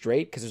of run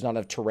straight because there's not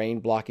enough terrain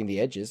blocking the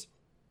edges,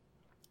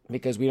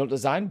 because we don't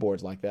design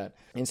boards like that.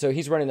 And so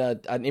he's running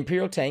an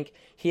Imperial tank.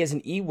 He has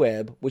an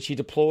E-Web, which he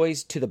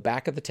deploys to the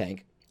back of the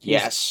tank.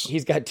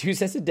 He's got 2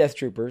 sets of Death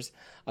Troopers,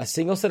 a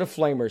single set of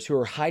Flamers who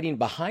are hiding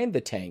behind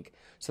the tank.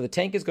 So the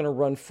tank is going to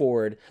run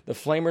forward. The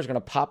Flamers are going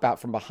to pop out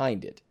from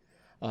behind it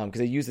because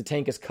they use the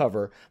tank as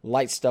cover.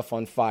 Light stuff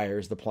on fire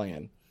is the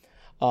plan.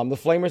 The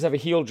Flamers have a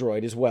heal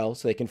droid as well,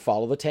 so they can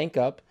follow the tank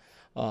up,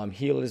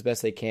 heal it as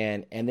best they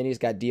can. And then he's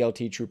got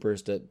DLT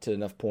troopers to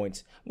enough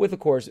points with, of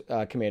course,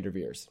 Commander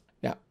Veers.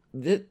 Now,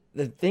 the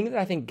thing that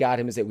I think got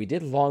him is that we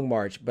did Long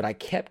March, but I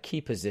kept key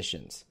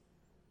positions.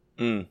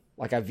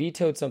 Like I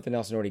vetoed something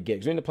else in order to get,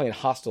 because we ended up playing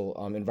hostile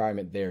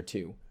environment there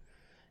too.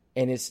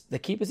 And it's the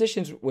key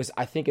positions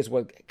I think is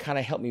what kind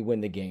of helped me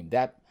win the game.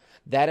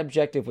 That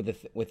objective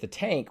with the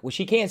tank, which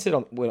he can sit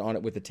on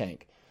it with the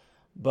tank,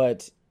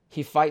 but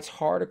he fights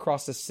hard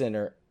across the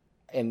center,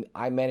 and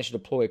I managed to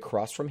deploy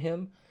across from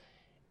him,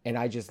 and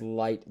I just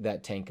light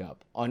that tank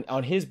up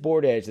on his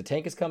board edge. The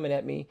tank is coming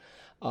at me.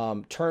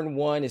 Turn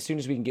 1, as soon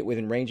as we can get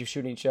within range of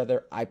shooting each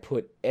other, I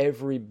put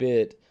every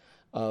bit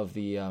of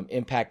the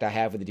impact I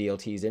have with the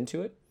DLTs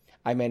into it.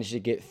 I managed to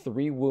get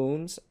 3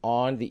 wounds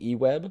on the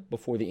E-Web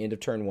before the end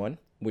of turn 1,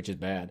 which is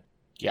bad.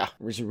 Yeah.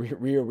 Which is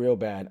real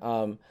bad.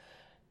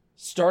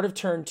 Start of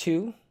turn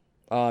 2,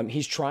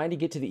 he's trying to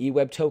get to the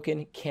E-Web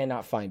token,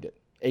 cannot find it.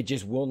 It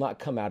just will not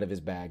come out of his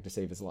bag to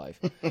save his life.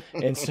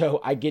 And so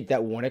I get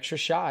that 1 extra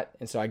shot,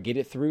 and so I get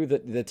it through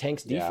the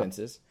tank's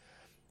defenses.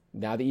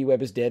 Now the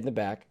E-Web is dead in the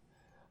back.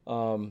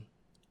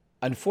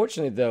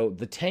 Unfortunately, though,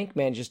 the tank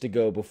manages to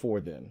go before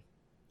then.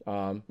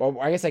 Well,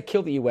 I guess I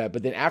killed the E-Web,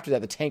 but then after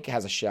that, the tank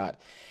has a shot,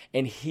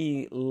 and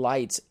he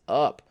lights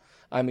up.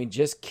 I mean,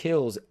 just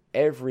kills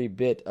every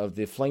bit of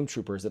the flame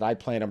troopers that I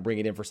planned on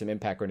bringing in for some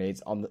impact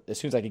grenades as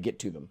soon as I could get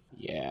to them.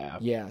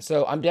 Yeah.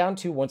 So I'm down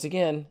to, once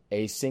again,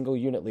 a single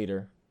unit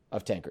leader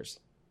of tankers,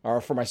 or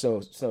for my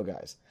snow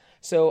guys.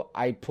 So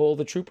I pull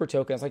the trooper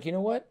token. I was like, you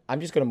know what? I'm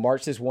just going to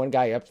march this one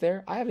guy up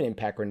there. I have an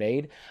impact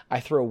grenade.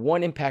 I throw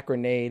 1 impact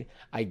grenade.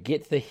 I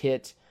get the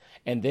hit,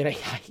 and then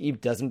he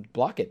doesn't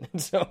block it.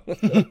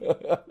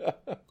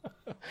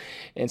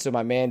 And so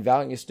my man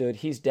Valiant stood.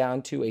 He's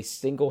down to a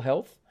single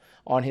health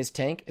on his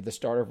tank at the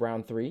start of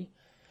round 3.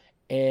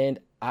 And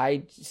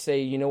I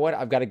say, you know what?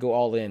 I've got to go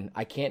all in.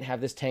 I can't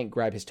have this tank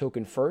grab his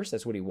token first.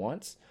 That's what he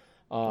wants.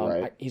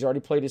 Right. He's already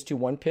played his 2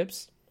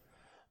 1-pips.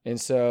 And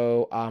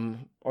so,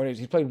 or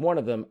he's played 1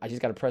 of them. I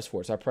just got to press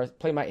for it. So I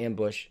play my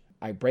ambush.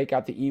 I break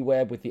out the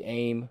E-Web with the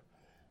aim.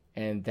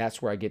 And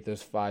that's where I get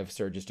those 5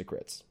 surges to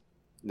crits.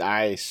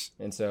 Nice.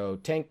 And so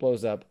tank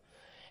blows up.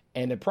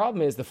 And the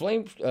problem is the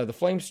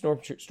flame snow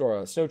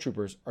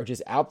troopers are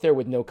just out there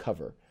with no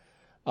cover.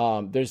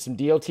 There's some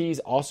DLTs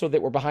also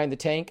that were behind the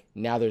tank.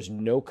 Now there's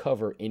no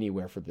cover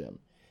anywhere for them.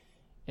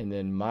 And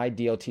then my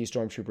DLT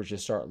stormtroopers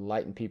just start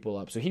lighting people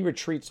up. So he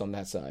retreats on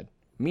that side.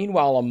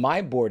 Meanwhile, on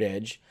my board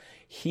edge,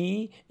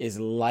 he is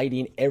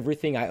lighting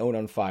everything I own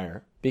on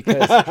fire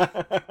because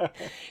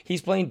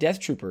he's playing Death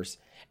Troopers.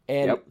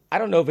 And I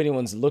don't know if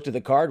anyone's looked at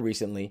the card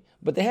recently,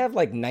 but they have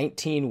like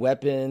 19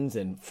 weapons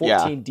and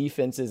 14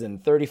 defenses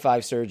and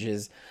 35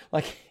 surges.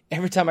 Like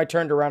every time I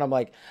turned around, I'm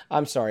like,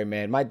 I'm sorry,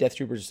 man, my Death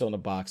Troopers are still in a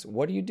box.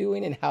 What are you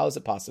doing and how is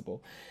it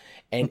possible?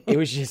 And it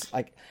was just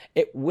like,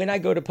 when I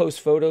go to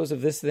post photos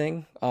of this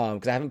thing,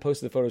 because I haven't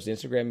posted the photos to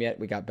Instagram yet.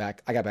 I got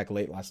back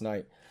late last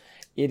night.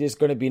 It is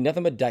going to be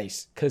nothing but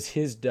dice because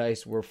his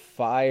dice were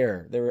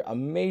fire. They were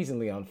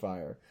amazingly on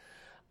fire.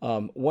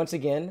 Once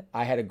again,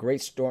 I had a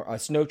great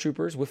snow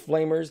troopers with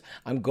flamers.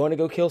 I'm going to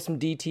go kill some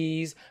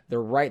DTs. They're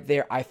right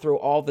there. I throw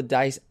all the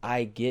dice.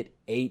 I get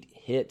 8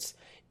 hits.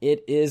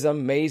 It is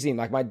amazing.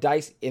 Like my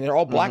dice, and they're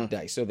all black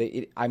dice, so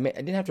I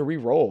didn't have to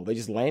re-roll. They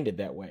just landed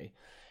that way,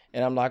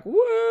 and I'm like,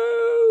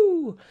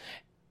 woo!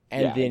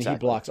 And then he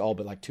blocks all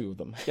but like 2 of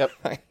them. Yep.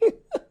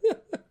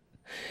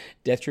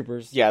 Death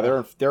Troopers. Yeah,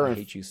 I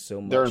hate you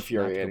so much. They're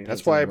infuriating.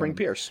 That's why I bring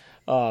Pierce.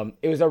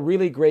 It was a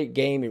really great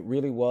game. It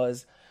really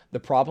was. The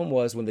problem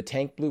was when the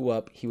tank blew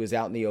up, he was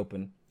out in the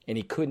open and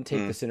he couldn't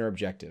take the center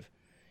objective.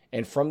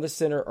 And from the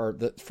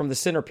center, from the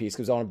centerpiece,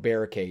 because it was on a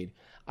barricade,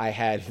 I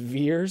had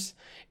Veers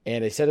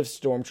and a set of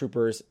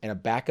stormtroopers and a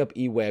backup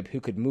E-Web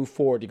who could move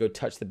forward to go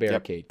touch the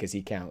barricade because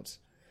he counts.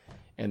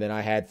 And then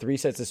I had 3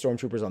 sets of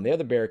stormtroopers on the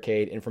other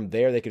barricade, and from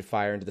there they could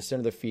fire into the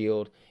center of the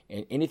field,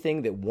 and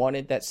anything that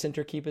wanted that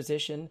center key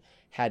position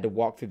had to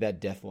walk through that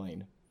death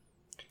lane.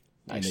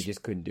 Nice. And they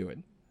just couldn't do it.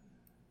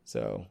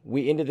 So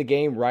we ended the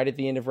game right at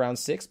the end of round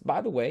 6.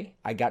 By the way,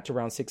 I got to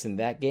round 6 in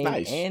that game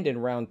and in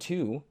round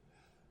 2.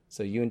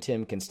 So you and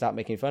Tim can stop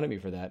making fun of me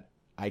for that.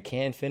 I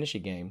can finish a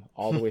game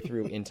all the way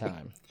through in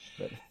time.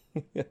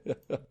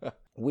 But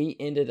we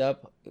ended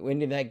up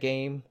winning that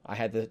game. I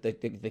had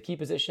the key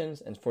positions,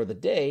 and for the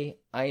day,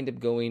 I ended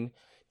up going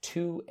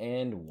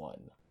 2-1.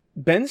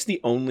 Ben's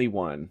the only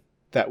one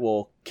that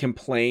will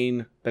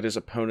complain that his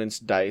opponent's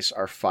dice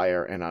are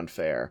fire and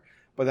unfair,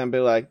 but then be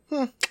like,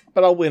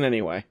 but I'll win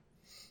anyway.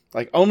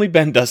 Like, only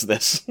Ben does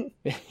this.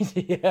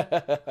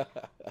 Yeah.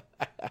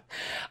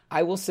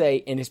 I will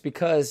say, and it's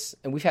because,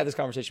 and we've had this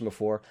conversation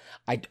before,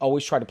 I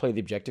always try to play the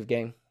objective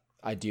game.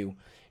 I do.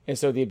 And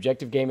so the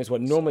objective game is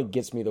what normally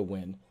gets me the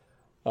win.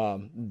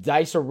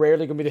 Dice are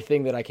rarely going to be the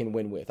thing that I can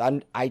win with.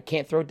 I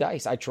can't throw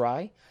dice. I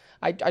try.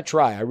 I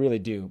try. I really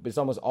do. But it's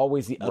almost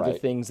always the other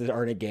things that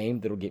are in a game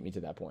that'll get me to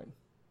that point.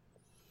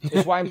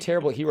 It's why I'm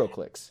terrible at hero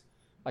clicks.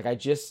 Like, I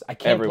can't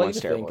Everyone's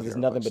play the thing because it's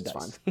nothing but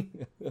dice.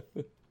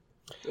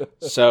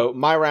 So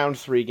my round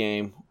 3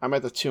 game, I'm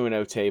at the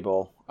 2-0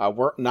 table.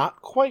 We're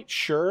not quite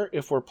sure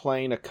if we're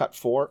playing a cut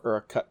 4 or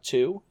a cut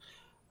 2,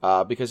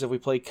 because if we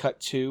play cut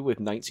 2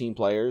 with 19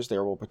 players,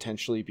 there will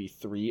potentially be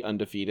 3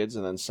 undefeateds,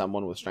 and then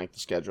someone with strength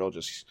of schedule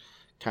just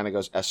kind of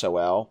goes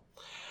SOL.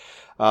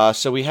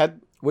 So we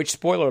had, which,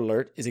 spoiler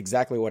alert, is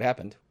exactly what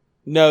happened.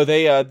 No,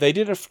 they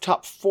did a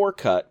top 4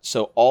 cut,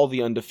 so all the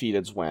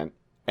undefeateds went.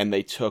 And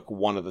they took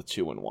one of the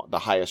 2-1, the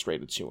highest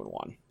rated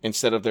 2-1,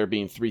 instead of there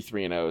being 3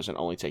 3-0s and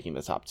only taking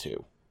the top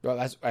 2. Well,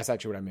 that's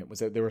actually what I meant. Was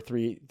that there were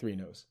 3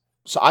 no's.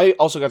 So I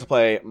also got to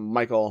play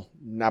Michael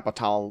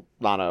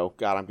Napolitano.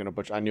 God, I'm gonna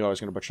butcher. I knew I was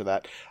gonna butcher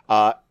that.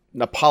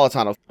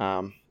 Napolitano.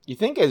 You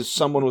think as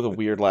someone with a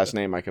weird last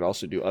name, I could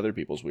also do other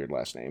people's weird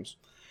last names.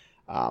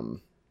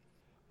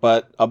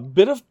 But a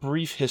bit of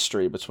brief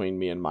history between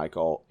me and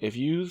Michael. If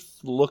you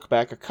look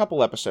back a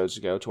couple episodes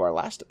ago to our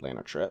last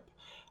Atlanta trip,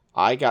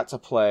 I got to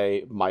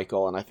play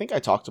Michael, and I think I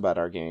talked about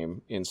our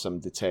game in some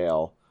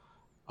detail,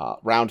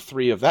 round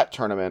 3 of that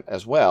tournament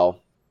as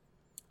well.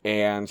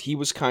 And he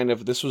was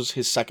this was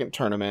his second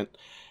tournament,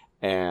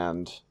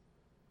 and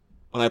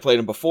when I played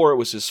him before, it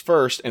was his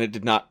first, and it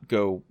did not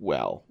go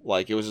well.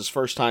 Like, it was his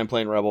first time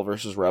playing Rebel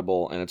versus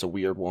Rebel, and it's a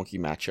weird, wonky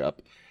matchup,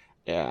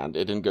 and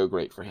it didn't go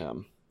great for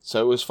him.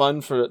 So it was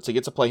fun to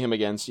get to play him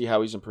again, see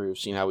how he's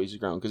improved, see how he's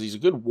grown, because he's a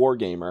good war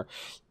gamer.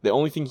 The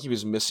only thing he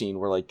was missing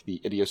were like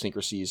the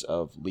idiosyncrasies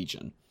of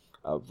Legion,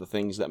 of the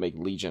things that make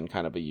Legion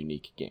kind of a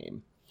unique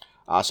game.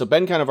 So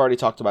Ben kind of already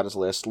talked about his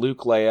list.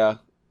 Luke,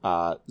 Leia,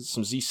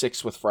 some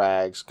Z6 with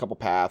frags, a couple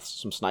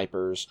paths, some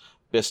snipers.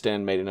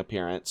 Biston made an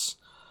appearance.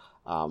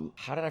 How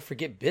did I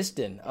forget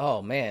Biston?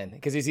 Oh, man,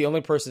 because he's the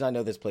only person I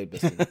know that's played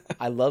Biston.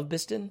 I love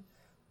Biston,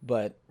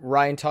 but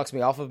Ryan talks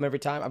me off of him every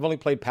time. I've only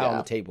played PAL on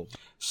the table.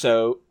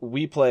 So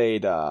we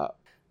played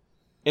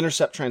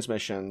intercept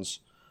transmissions,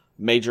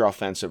 major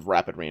offensive,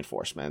 rapid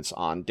reinforcements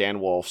on Dan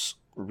Wolf's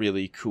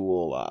really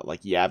cool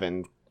like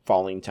Yavin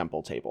Falling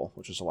Temple table,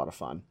 which was a lot of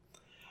fun.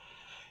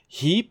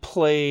 He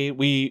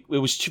played,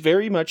 it was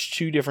very much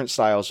 2 different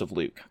styles of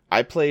Luke.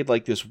 I played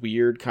like this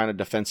weird kind of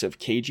defensive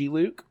cagey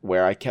Luke,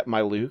 where I kept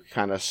my Luke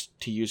kind of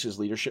to use his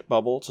leadership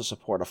bubble to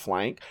support a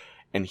flank,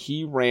 and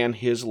he ran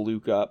his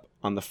Luke up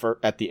on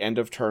at the end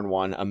of turn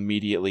 1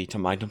 immediately to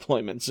my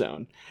deployment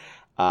zone.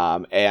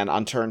 And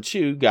on turn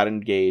 2, got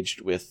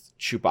engaged with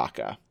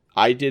Chewbacca.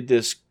 I did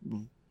this,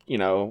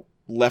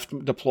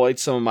 deployed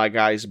some of my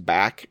guys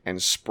back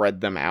and spread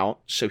them out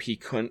so he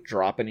couldn't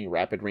drop any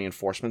rapid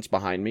reinforcements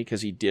behind me,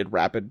 because he did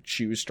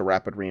choose to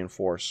rapid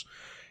reinforce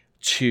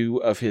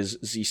 2 of his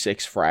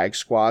Z6 frag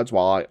squads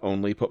while I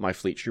only put my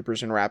fleet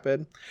troopers in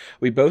rapid.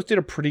 We both did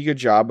a pretty good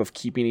job of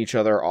keeping each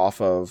other off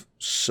of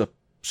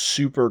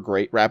super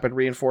great rapid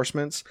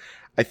reinforcements.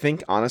 I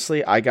think,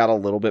 honestly, I got a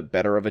little bit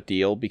better of a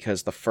deal,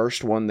 because the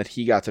first one that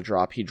he got to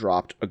drop, he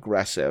dropped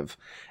aggressive.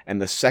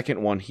 And the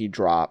second one he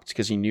dropped,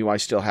 because he knew I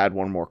still had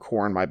one more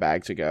core in my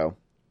bag to go,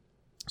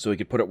 so he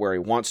could put it where he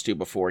wants to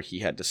before he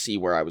had to see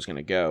where I was going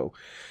to go.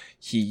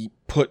 He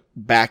put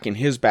back in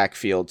his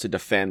backfield to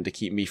defend to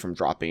keep me from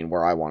dropping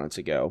where I wanted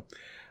to go.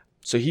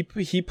 So he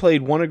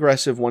played 1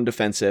 aggressive, 1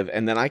 defensive,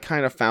 and then I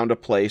kind of found a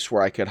place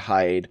where I could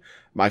hide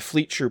my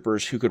fleet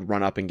troopers who could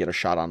run up and get a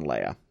shot on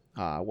Leia.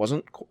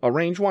 Wasn't a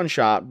range 1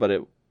 shot, but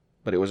it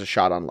was a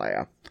shot on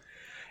Leia.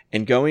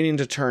 And going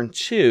into turn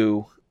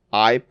 2,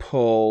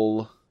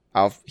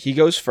 he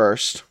goes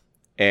first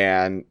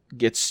and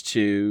gets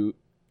to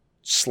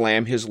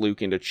slam his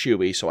Luke into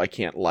Chewie, so I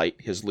can't light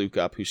his Luke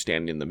up, who's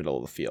standing in the middle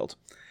of the field.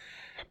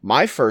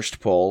 My first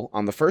pull,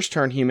 on the first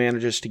turn, he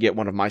manages to get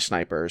one of my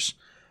snipers.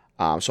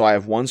 So I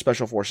have 1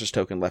 Special Forces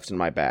token left in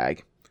my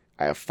bag.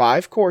 I have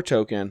 5 core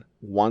token,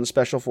 1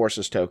 Special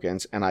Forces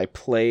tokens, and I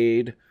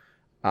played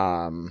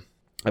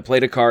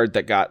a card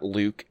that got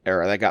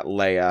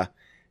Leia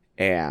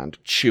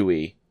and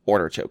Chewie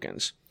order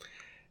tokens.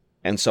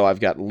 And so I've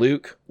got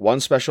Luke, 1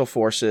 Special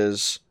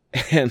Forces,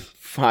 and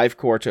 5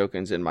 core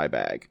tokens in my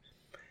bag.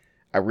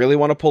 I really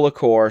want to pull a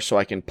core so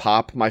I can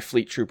pop my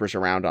fleet troopers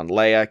around on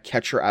Leia,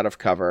 catch her out of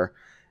cover,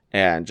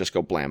 and just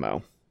go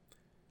blammo.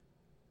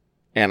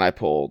 And I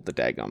pulled the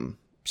daggum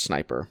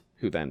sniper,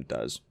 who then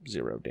does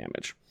 0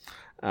 damage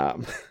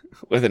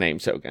with an aim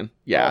token.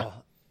 Yeah.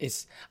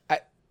 It's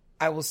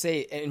I will say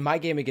in my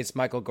game against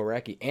Michael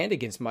Gorecki and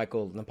against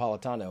Michael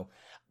Napolitano,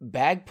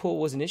 bag pull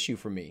was an issue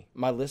for me.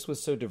 My list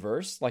was so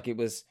diverse, like it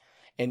was,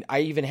 and I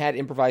even had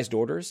improvised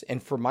orders.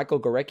 And for Michael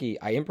Gorecki,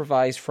 I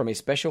improvised from a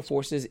special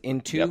forces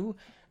into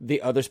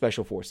the other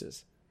special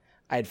forces.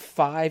 I had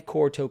 5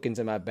 core tokens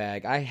in my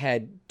bag. I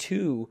had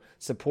 2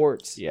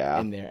 supports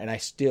in there, and I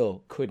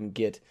still couldn't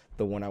get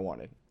the one I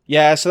wanted.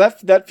 Yeah, so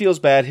that feels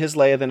bad. His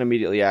Leia then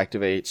immediately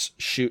activates,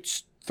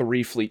 shoots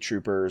 3 fleet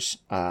troopers.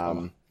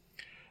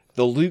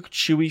 The Luke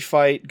Chewie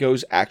fight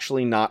goes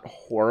actually not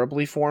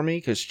horribly for me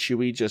because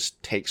Chewie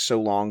just takes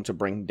so long to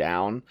bring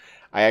down.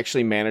 I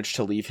actually managed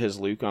to leave his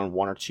Luke on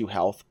 1 or 2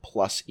 health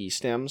plus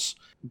E-Stims,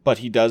 but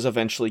he does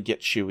eventually get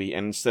Chewie,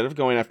 and instead of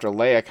going after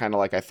Leia kind of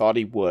like I thought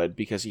he would,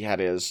 because he had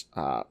his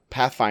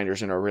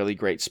Pathfinders in a really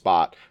great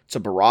spot to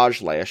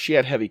barrage Leia, she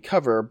had heavy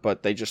cover,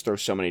 but they just throw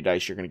so many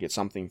dice you're going to get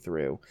something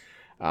through.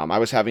 I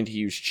was having to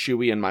use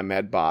Chewie and my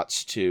med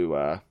bots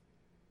to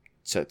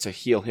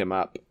heal him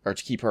up, or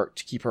to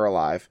keep her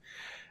alive.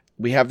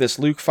 We have this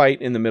Luke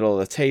fight in the middle of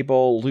the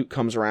table. Luke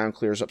comes around,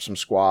 clears up some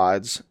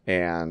squads,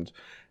 and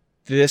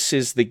this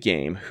is the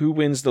game. Who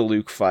wins the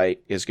Luke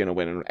fight is going to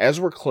win. And as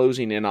we're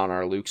closing in on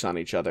our Lukes on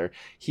each other,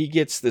 he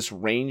gets this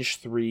range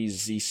 3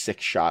 Z6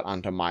 shot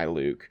onto my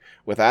Luke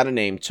without a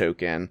name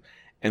token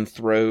and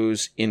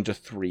throws into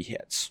 3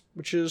 hits,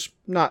 which is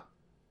not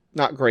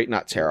great,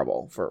 not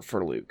terrible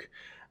for Luke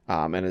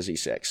and a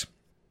Z6.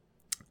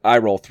 I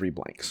roll 3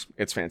 blanks.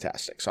 It's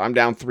fantastic. So I'm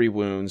down 3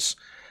 wounds.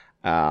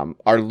 Our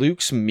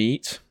Lukes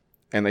meet,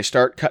 and they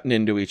start cutting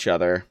into each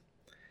other.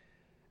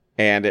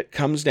 And it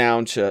comes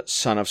down to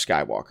Son of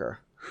Skywalker.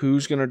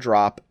 Who's going to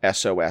drop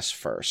SOS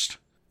first?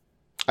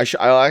 I should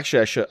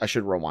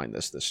rewind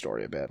this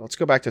story a bit. Let's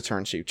go back to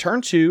turn 2.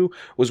 Turn 2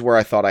 was where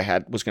I thought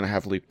was going to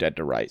have Luke dead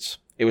to rights.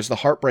 It was the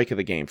heartbreak of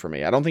the game for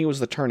me. I don't think it was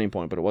the turning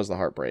point, but it was the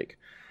heartbreak.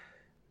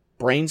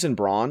 Brains and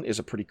Brawn is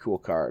a pretty cool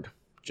card,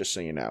 just so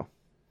you know.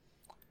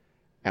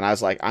 And I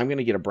was like, I'm going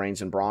to get a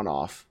Brains and Brawn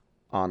off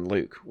on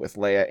Luke with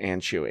Leia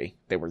and Chewie.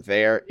 They were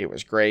there. It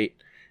was great.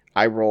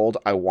 I rolled,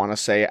 I want to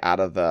say, out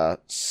of the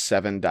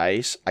 7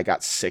 dice, I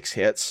got 6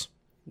 hits.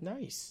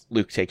 Nice.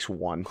 Luke takes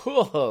 1.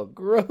 Oh,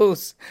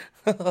 gross.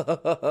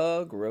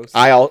 Gross.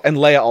 And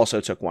Leia also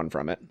took 1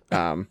 from it.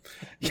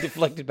 He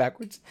deflected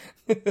backwards?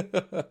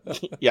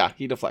 Yeah,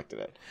 he deflected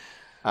it.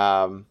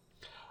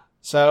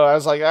 So I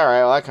was like, all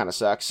right, well, that kind of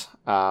sucks.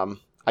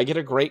 I get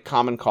a great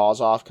Common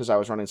Cause off because I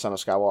was running Son of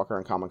Skywalker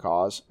and Common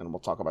Cause, and we'll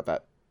talk about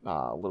that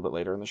a little bit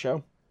later in the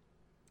show.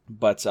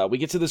 But we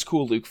get to this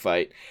cool Luke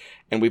fight,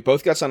 and we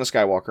both got Son of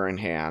Skywalker in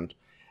hand,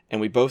 and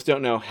we both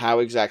don't know how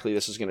exactly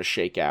this is going to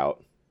shake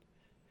out.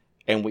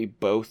 And we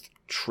both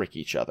trick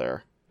each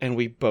other, and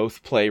we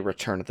both play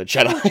Return of the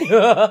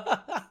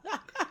Jedi.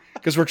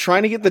 Because we're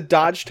trying to get the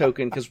dodge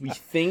token, because we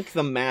think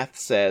the math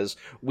says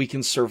we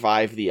can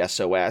survive the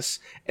SOS,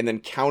 and then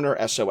counter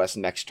SOS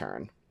next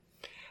turn.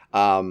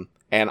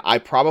 And I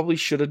probably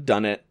should have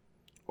done it,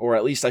 or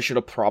at least I should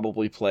have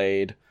probably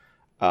played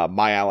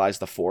My Allies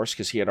the Force,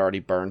 because he had already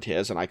burned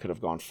his, and I could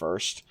have gone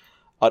first.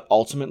 It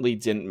ultimately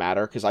didn't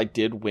matter, because I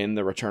did win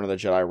the Return of the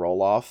Jedi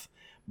roll-off.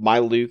 My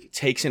Luke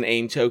takes an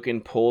aim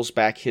token, pulls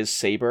back his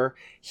saber.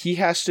 He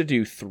has to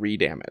do 3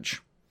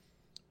 damage.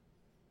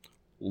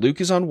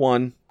 Luke is on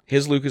 1.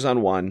 His Luke is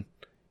on 1.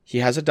 He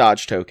has a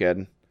dodge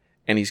token,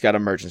 and he's got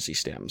emergency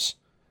stims.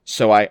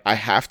 So I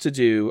have to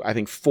do, I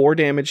think, 4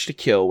 damage to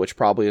kill, which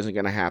probably isn't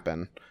going to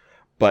happen,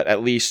 but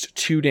at least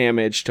 2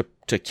 damage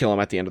to kill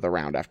him at the end of the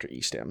round after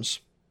E-Stims.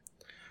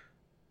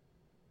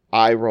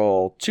 I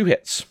roll 2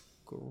 hits.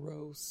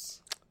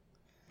 Gross.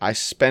 I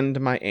spend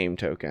my aim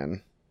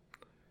token.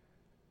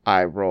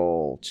 I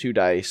roll 2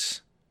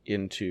 dice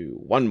into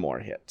 1 more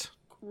hit.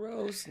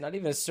 Gross. Not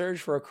even a surge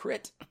for a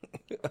crit.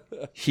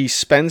 He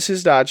spends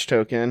his dodge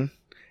token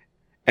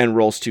and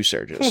rolls 2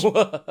 surges.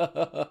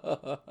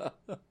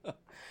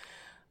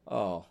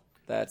 Oh,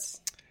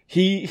 that's...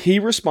 He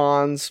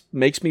responds,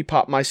 makes me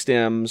pop my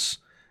stims,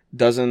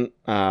 doesn't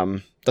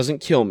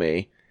kill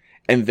me,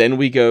 and then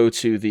we go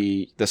to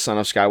the Son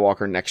of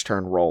Skywalker next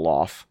turn roll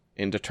off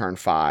into turn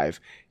 5.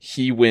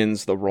 He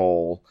wins the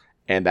roll,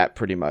 and that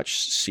pretty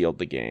much sealed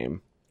the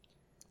game.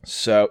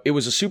 So it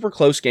was a super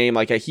close game.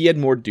 Like, he had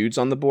more dudes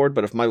on the board,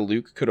 but if my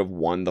Luke could have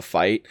won the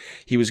fight,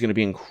 he was going to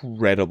be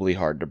incredibly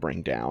hard to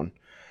bring down.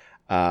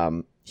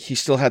 He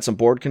still had some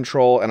board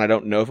control, and I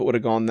don't know if it would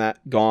have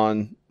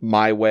gone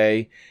my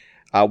way.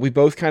 We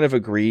both kind of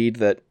agreed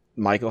that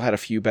Michael had a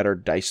few better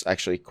dice,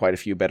 actually quite a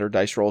few better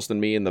dice rolls than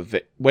me.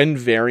 And when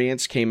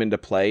variance came into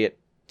play, it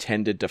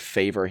tended to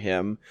favor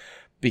him,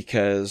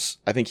 because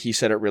I think he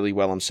said it really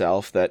well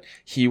himself, that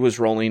he was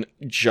rolling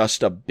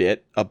just a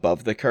bit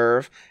above the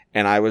curve,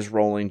 and I was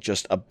rolling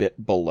just a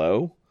bit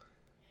below.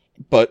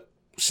 But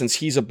since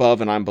he's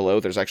above and I'm below,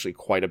 there's actually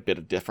quite a bit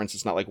of difference.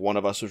 It's not like one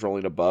of us was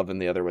rolling above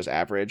and the other was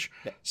average.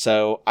 Yeah.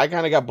 So I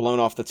kind of got blown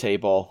off the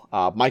table.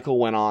 Michael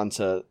went on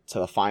to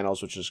the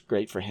finals, which is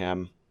great for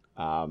him.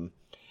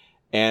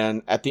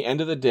 And at the end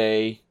of the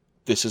day,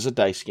 this is a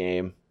dice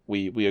game.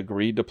 We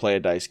agreed to play a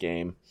dice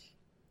game.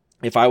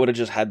 If I would have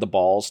just had the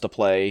balls to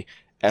play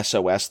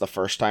SOS the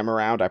first time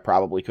around, I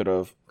probably could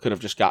have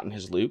just gotten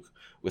his Luke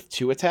with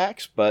 2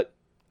 attacks, but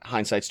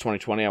hindsight's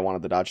 2020. I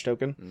wanted the dodge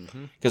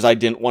token because I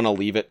didn't want to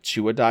leave it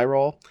to a die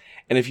roll.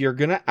 And if you're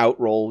gonna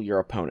outroll your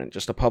opponent,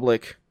 just a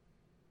public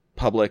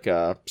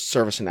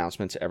service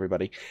announcement to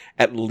everybody,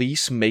 at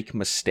least make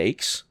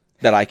mistakes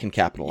that I can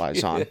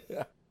capitalize on.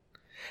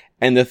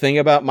 And the thing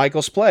about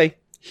Michael's play,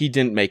 he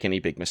didn't make any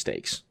big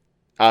mistakes.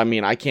 I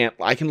mean, I can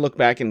look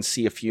back and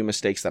see a few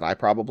mistakes that I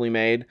probably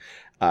made.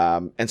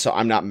 And so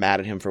I'm not mad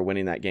at him for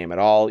winning that game at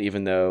all,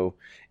 even though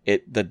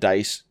the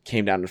dice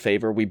came down in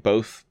favor. We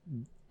both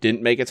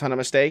didn't make a ton of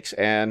mistakes,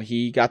 and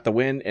he got the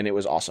win, and it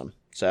was awesome.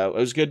 So it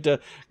was good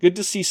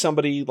to see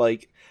somebody,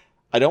 like,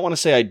 I don't want to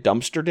say I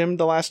dumpstered him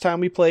the last time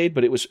we played,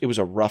 but it was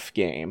a rough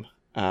game.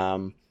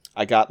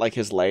 I got like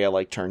his Leia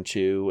like turn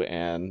 2,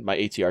 and my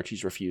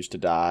ATRTs refused to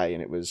die,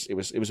 and it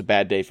was a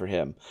bad day for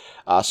him.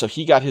 So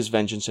he got his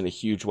vengeance in a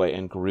huge way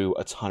and grew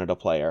a ton of the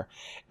player.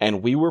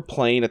 And we were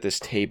playing at this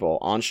table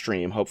on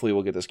stream. Hopefully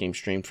we'll get this game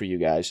streamed for you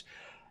guys,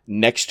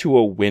 next to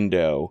a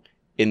window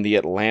in the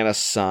Atlanta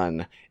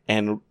sun,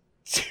 and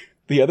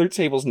the other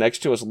tables next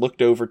to us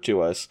looked over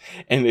to us,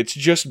 and it's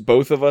just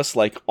both of us,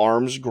 like,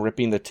 arms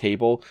gripping the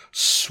table,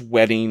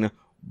 sweating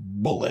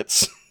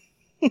bullets.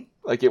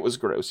 Like, it was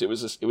gross. It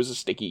was a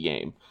sticky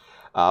game,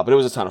 but it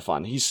was a ton of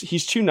fun.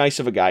 He's too nice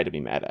of a guy to be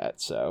mad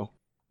at. So,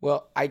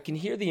 well, I can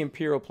hear the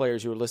Imperial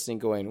players who are listening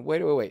going,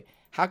 wait.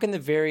 How can the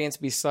variance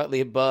be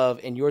slightly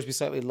above and yours be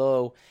slightly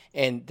low?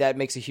 And that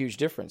makes a huge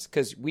difference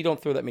because we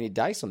don't throw that many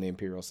dice on the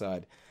Imperial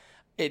side.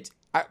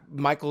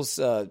 Michael's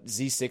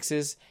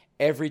Z6s.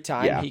 Every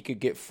time he could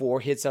get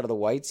 4 hits out of the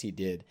whites, he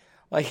did.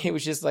 Like, it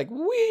was just like,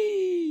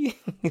 whee!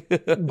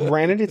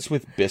 Granted, it's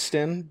with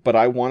Biston, but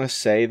I want to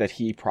say that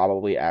he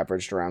probably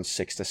averaged around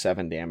 6 to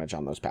 7 damage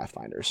on those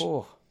Pathfinders.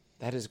 Oh,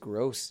 that is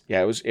gross.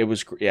 Yeah, it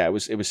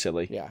was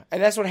silly. Yeah,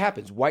 and that's what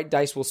happens. White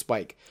dice will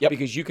spike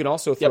because you can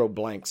also throw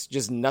blanks.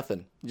 Just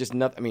nothing.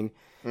 I mean,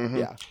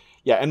 yeah.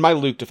 Yeah, and my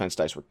Luke defense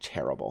dice were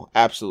terrible.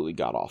 Absolutely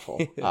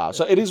god-awful.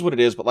 So it is what it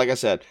is, but like I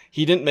said,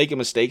 he didn't make a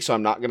mistake, so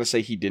I'm not going to say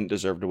he didn't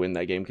deserve to win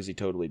that game, because he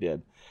totally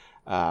did.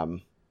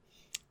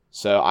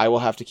 So I will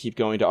have to keep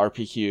going to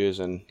RPQs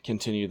and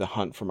continue the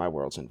hunt for my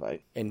World's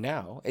Invite. And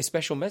now, a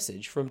special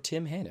message from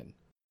Tim Hannon.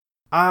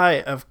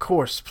 I, of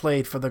course,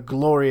 played for the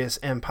glorious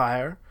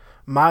Empire.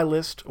 My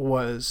list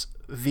was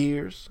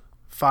Veers,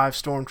 5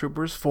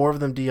 Stormtroopers, 4 of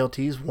them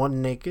DLTs,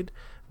 1 naked,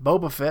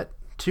 Boba Fett,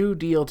 2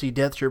 DLT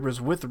Death Troopers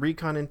with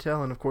recon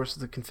intel, and of course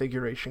the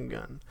configuration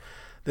gun.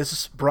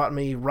 This brought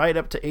me right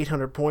up to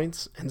 800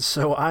 points, and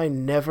so I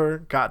never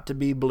got to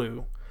be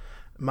blue.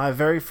 My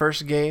very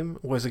first game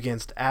was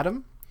against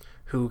Adam,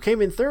 who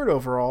came in 3rd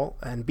overall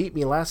and beat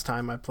me last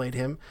time I played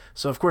him,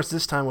 so of course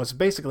this time was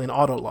basically an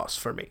auto loss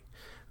for me.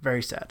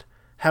 Very sad.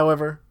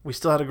 However, we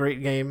still had a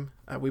great game.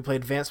 We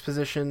played advanced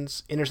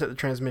positions, intercepted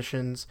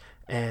transmissions,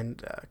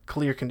 and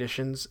clear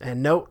conditions.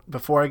 And note,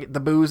 before I get the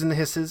boos and the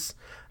hisses,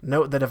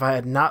 note that if I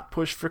had not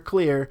pushed for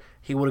clear,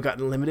 he would have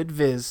gotten limited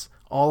viz.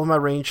 All of my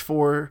range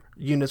 4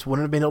 units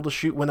wouldn't have been able to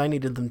shoot when I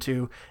needed them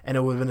to, and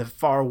it would have been a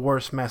far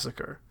worse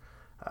massacre.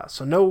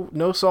 So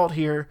no salt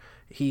here.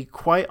 He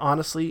quite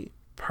honestly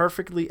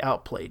perfectly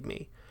outplayed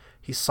me.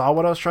 He saw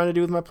what I was trying to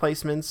do with my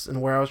placements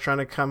and where I was trying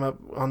to come up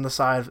on the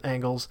side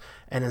angles,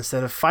 and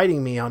instead of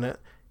fighting me on it,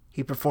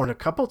 he performed a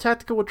couple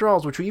tactical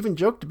withdrawals, which we even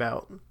joked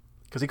about,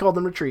 because he called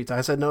them retreats. I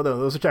said, no,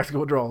 those are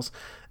tactical withdrawals.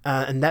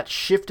 And that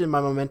shifted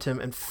my momentum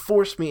and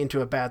forced me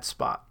into a bad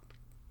spot.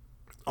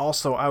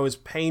 Also, I was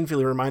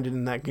painfully reminded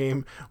in that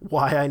game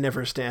why I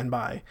never stand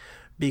by,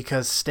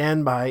 because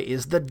standby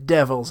is the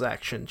devil's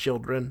action,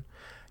 children.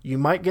 You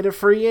might get a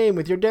free aim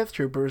with your Death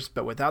Troopers,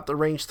 but without the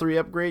range 3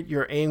 upgrade,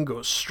 your aim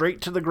goes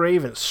straight to the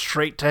grave and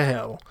straight to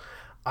hell.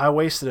 I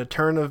wasted a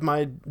turn of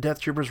my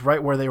Death Troopers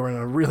right where they were in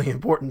a really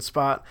important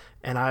spot,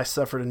 and I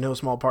suffered in no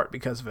small part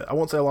because of it. I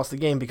won't say I lost the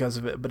game because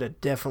of it, but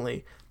it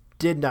definitely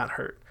did not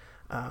hurt.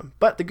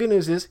 But the good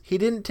news is, he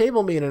didn't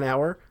table me in an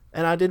hour,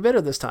 and I did better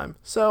this time.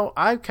 So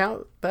I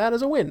count that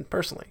as a win,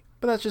 personally.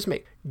 But that's just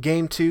me.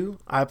 Game 2,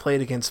 I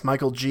played against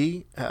Michael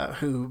G.,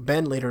 who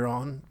Ben later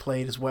on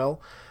played as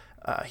well.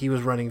 He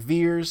was running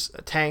Veers,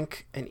 a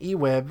tank, an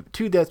E-Web,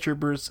 2 Death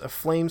Troopers, a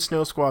Flame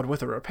Snow Squad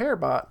with a repair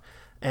bot,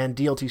 and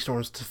DLT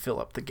Storms to fill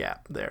up the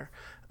gap there.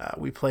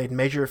 We played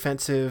major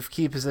offensive,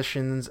 key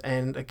positions,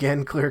 and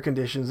again, clear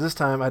conditions. This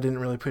time I didn't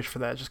really push for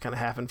that, just kind of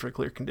happened for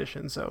clear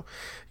conditions, so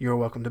you're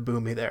welcome to boo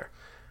me there.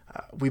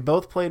 We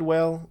both played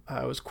well.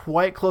 It was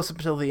quite close up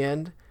until the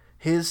end.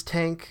 His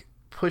tank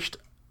pushed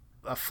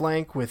a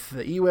flank with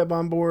the E-Web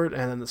on board,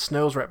 and then the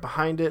Snows right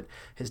behind it.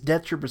 His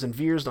Death Troopers and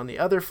Veers on the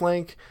other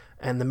flank,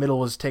 and the middle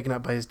was taken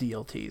up by his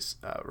DLTs.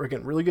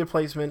 Again, really good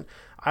placement.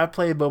 I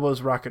played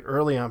Bobo's rocket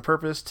early on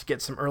purpose to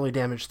get some early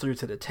damage through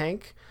to the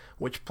tank,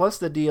 which plus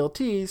the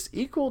DLTs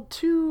equaled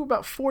to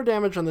about 4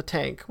 damage on the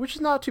tank, which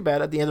is not too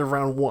bad at the end of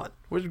round 1,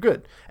 which is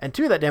good. And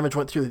 2 of that damage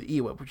went through the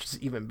E-Web, which is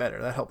even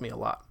better. That helped me a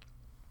lot.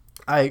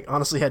 I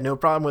honestly had no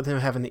problem with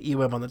him having the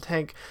E-Web on the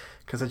tank,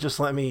 because it just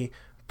let me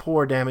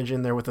pour damage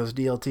in there with those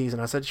DLTs,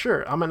 and I said,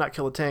 sure, I might not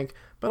kill a tank,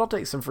 but I'll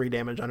take some free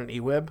damage on an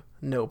E-Web,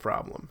 no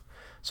problem.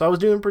 So I was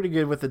doing pretty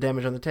good with the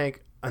damage on the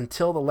tank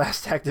until the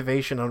last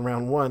activation on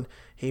round 1.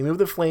 He moved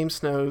the flame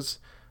snows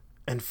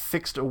and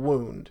fixed a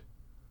wound.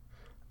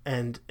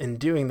 And in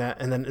doing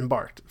that, and then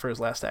embarked for his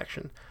last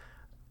action.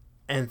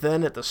 And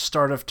then at the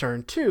start of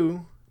turn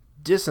 2,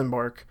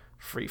 disembark,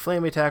 free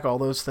flame attack, all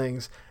those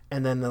things.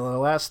 And then the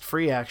last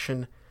free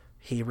action,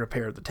 he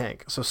repaired the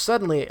tank. So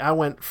suddenly I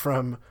went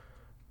from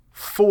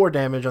 4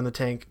 damage on the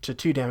tank to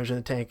 2 damage on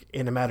the tank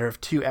in a matter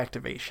of 2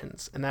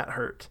 activations. And that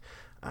hurt.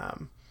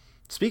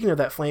 Speaking of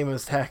that flame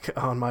attack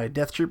on my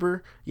Death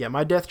Trooper, yeah,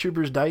 my Death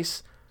Trooper's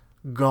dice,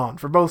 gone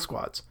for both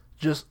squads.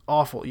 Just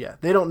awful, yeah.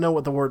 They don't know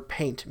what the word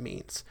paint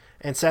means.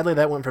 And sadly,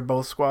 that went for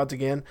both squads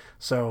again.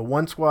 So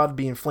one squad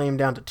being flamed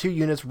down to 2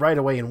 units right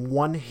away in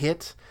 1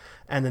 hit,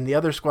 and then the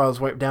other squad was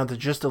wiped down to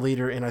just a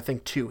leader in, I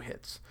think, 2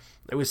 hits.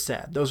 It was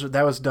sad.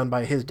 That was done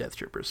by his Death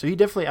Troopers. So he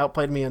definitely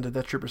outplayed me on the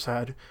Death Trooper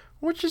side,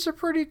 which is a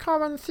pretty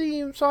common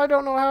theme, so I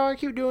don't know how I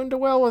keep doing too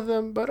well with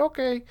them, but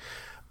okay.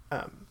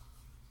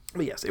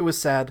 But yes, it was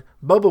sad.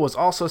 Boba was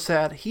also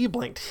sad. He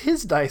blanked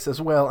his dice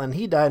as well, and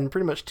he died in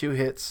pretty much 2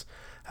 hits.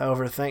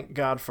 However, thank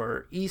God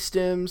for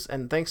E-Stims,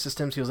 and thanks to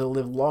Stims, he was able to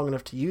live long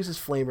enough to use his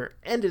flamer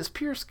and his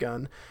Pierce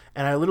gun,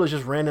 and I literally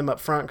just ran him up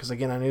front, because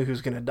again, I knew he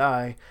was going to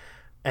die,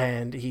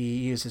 and he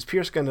used his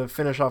Pierce gun to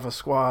finish off a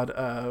squad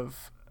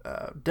of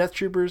Death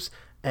Troopers,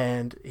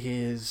 and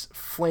his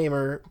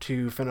flamer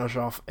to finish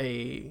off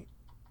a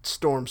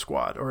Storm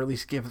squad, or at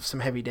least give some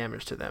heavy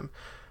damage to them.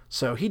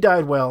 So he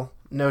died well,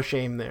 no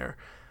shame there.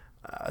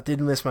 I did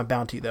miss my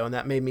bounty, though, and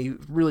that made me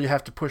really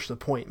have to push the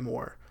point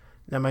more.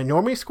 Now, my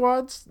normie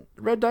squads,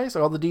 red dice,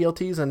 all the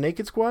DLTs on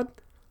Naked Squad,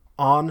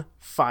 on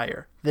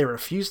fire. They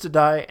refused to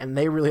die, and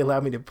they really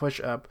allowed me to push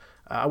up.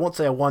 I won't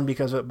say I won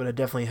because of it, but it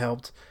definitely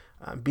helped.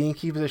 Being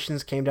key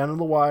positions came down to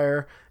the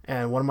wire,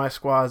 and one of my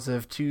squads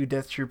of 2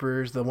 Death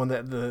Troopers, the one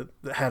that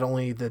had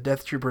only the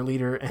Death Trooper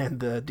leader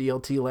and the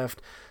DLT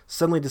left,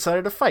 suddenly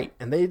decided to fight.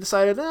 And they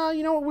decided,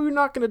 you know what, we're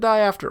not going to die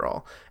after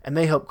all. And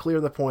they helped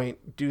clear the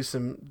point, do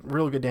some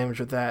real good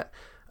damage with that,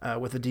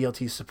 with the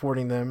DLT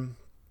supporting them.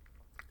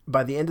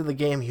 By the end of the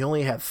game, he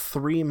only had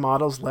 3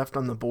 models left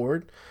on the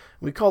board.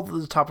 We called it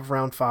the top of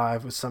round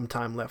 5 with some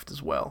time left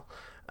as well.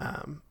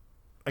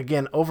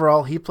 Again,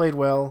 overall, he played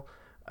well.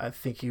 I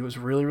think he was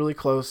really, really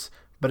close.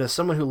 But as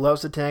someone who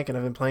loves the tank, and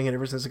I've been playing it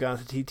ever since I got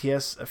into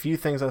TTS, a few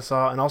things I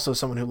saw, and also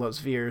someone who loves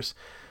Veers,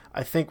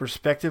 I think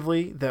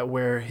respectively that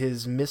where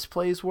his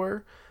misplays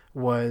were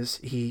was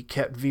he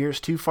kept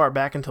Veers too far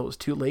back until it was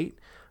too late,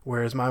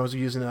 whereas mine was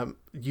using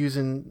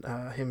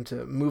him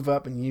to move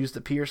up and use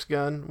the Pierce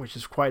gun, which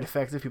is quite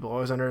effective. People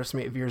always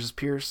underestimate Veers'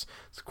 Pierce.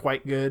 It's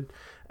quite good.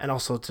 And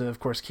also to, of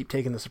course, keep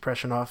taking the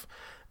suppression off.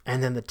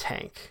 And then the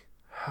tank.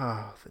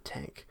 Oh, the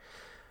tank.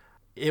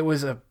 It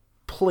was a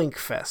plink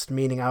fest,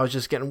 meaning I was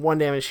just getting 1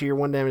 damage here,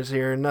 1 damage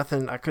here,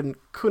 nothing. I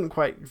couldn't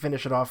quite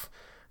finish it off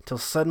until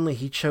suddenly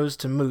he chose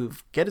to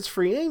move, get his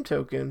free aim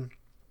token.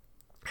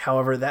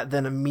 However, that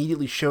then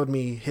immediately showed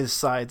me his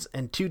sides,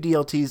 and 2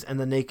 DLTs and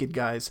the naked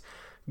guys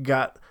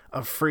got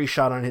a free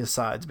shot on his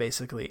sides,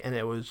 basically, and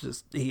it was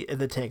just,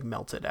 the tank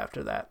melted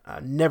after that.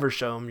 Never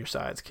show him your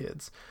sides,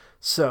 kids.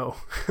 So,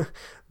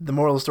 the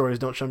moral of the story is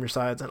don't show him your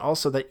sides, and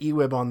also that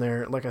E-Web on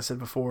there, like I said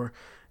before,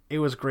 it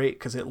was great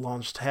because it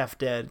launched half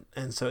dead,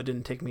 and so it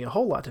didn't take me a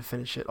whole lot to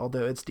finish it,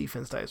 although its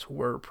defense dice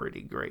were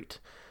pretty great.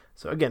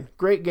 So again,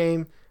 great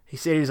game. He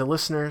said he's a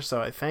listener,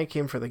 so I thank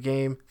him for the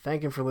game.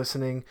 Thank him for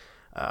listening.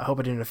 I hope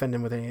I didn't offend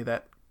him with any of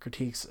that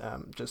critiques.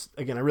 Just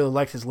again, I really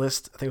liked his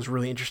list. I think it was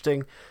really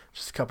interesting.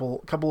 Just a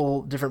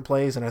couple different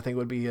plays, and I think it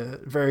would be a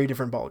very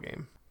different ball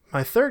game.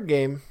 My third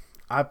game,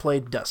 I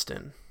played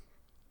Dustin.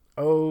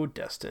 Oh,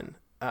 Dustin.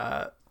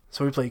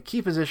 So we played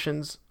key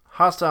positions,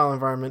 hostile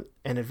environment,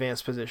 and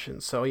advanced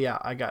positions. So yeah,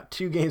 I got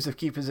 2 games of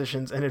key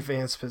positions and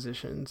advanced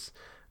positions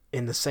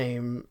in the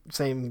same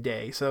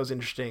day. So that was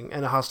interesting,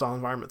 and a hostile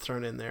environment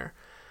thrown in there.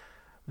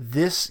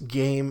 This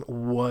game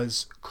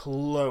was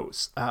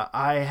close.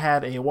 I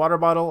had a water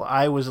bottle.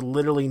 I was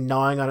literally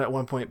gnawing on it at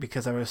one point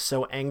because I was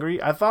so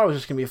angry. I thought it was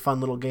just going to be a fun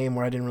little game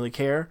where I didn't really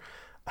care.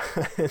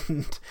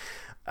 And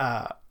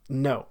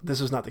no,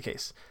 this was not the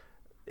case.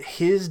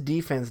 His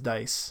defense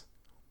dice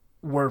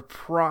were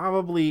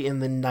probably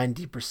in the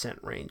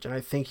 90% range, and I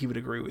think he would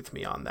agree with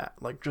me on that.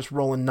 Like, just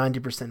rolling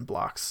 90%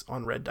 blocks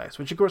on red dice,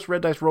 which, of course,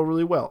 red dice roll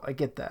really well. I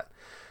get that.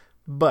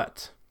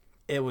 But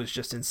it was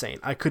just insane.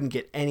 I couldn't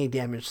get any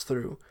damage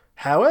through.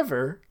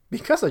 However,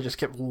 because I just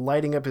kept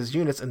lighting up his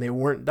units and they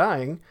weren't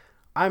dying,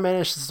 I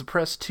managed to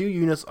suppress 2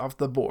 units off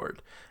the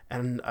board.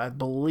 And I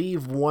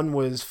believe one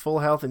was full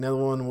health and the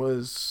other one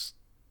was,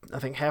 I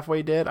think,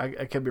 halfway dead.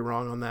 I could be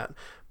wrong on that.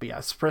 But yeah,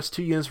 I suppressed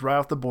 2 units right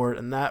off the board,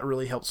 and that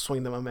really helped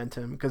swing the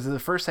momentum, because the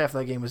first half of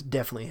that game was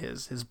definitely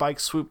his. His bike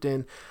swooped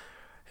in.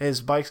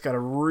 His bike's got a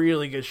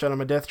really good shot on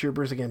my Death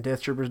Troopers. Again,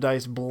 Death Troopers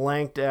dice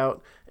blanked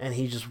out, and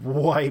he just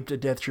wiped a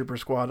Death Trooper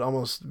squad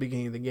almost at the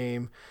beginning of the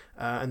game.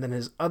 And then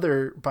his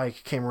other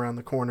bike came around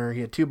the corner. He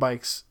had 2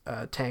 bikes,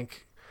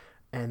 tank,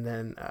 and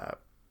then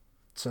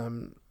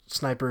some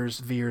snipers,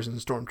 Veers, and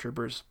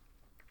stormtroopers.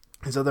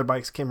 His other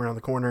bikes came around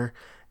the corner,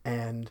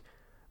 and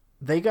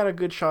they got a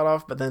good shot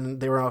off, but then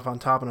they were off on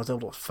top, and I was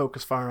able to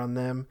focus fire on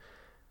them.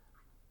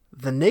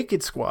 The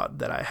naked squad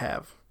that I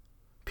have,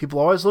 people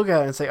always look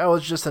at it and say, oh,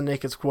 it's just a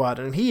naked squad.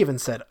 And he even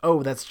said,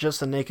 oh, that's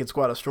just a naked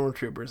squad of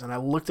stormtroopers. And I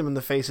looked him in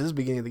the face at the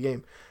beginning of the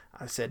game.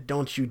 I said,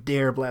 don't you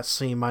dare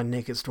blaspheme my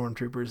naked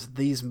stormtroopers.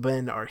 These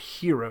men are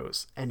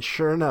heroes. And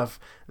sure enough,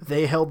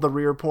 they held the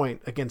rear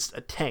point against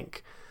a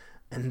tank.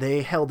 And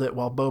they held it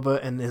while Boba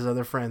and his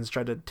other friends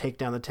tried to take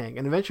down the tank.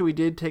 And eventually we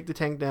did take the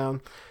tank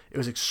down. It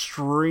was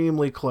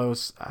extremely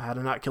close. Had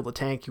I not killed the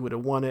tank, he would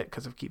have won it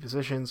because of key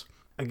positions.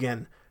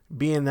 Again,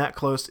 being that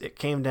close, it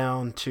came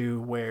down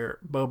to where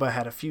Boba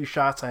had a few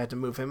shots. I had to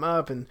move him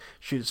up and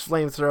shoot his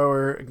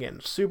flamethrower. Again,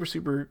 super,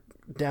 super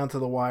down to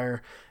the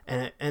wire.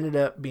 And it ended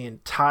up being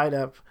tied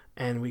up,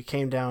 and we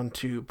came down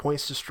to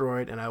points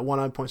destroyed, and I won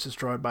on points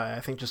destroyed by, I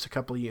think, just a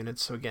couple of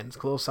units. So again, it's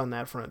close on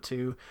that front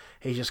too.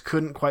 He just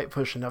couldn't quite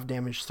push enough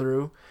damage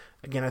through.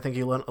 Again, I think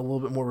he went a little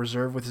bit more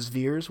reserve with his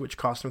Veers, which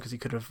cost him because he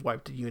could have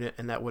wiped a unit,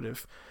 and that would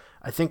have,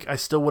 I think I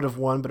still would have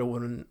won, but it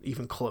would have been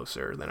even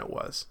closer than it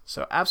was.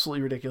 So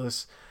absolutely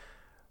ridiculous.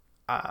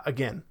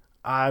 Again,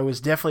 I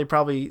was definitely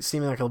probably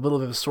seeming like a little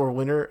bit of a sore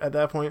winner at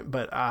that point,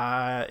 but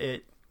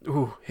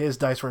his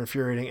dice were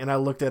infuriating, and I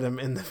looked at him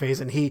in the face,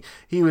 and he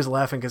was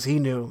laughing because he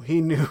knew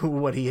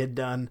what he had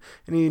done,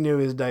 and he knew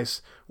his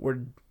dice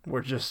were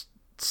just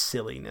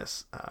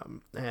silliness,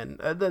 and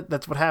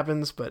that's what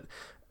happens, but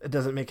it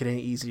doesn't make it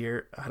any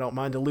easier. I don't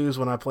mind to lose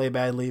when I play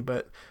badly,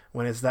 but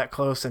when it's that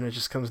close and it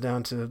just comes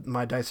down to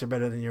my dice are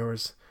better than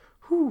yours,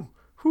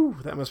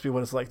 that must be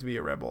what it's like to be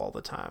a rebel all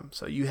the time.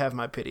 So you have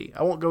my pity.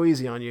 I won't go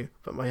easy on you,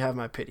 but I have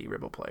my pity,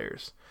 rebel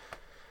players.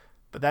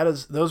 But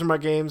those are my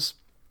games.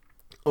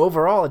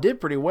 Overall, I did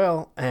pretty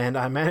well, and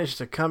I managed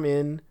to come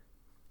in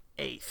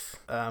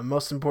 8th.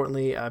 Most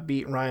importantly, I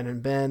beat Ryan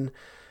and Ben,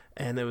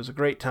 and it was a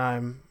great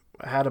time.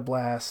 I had a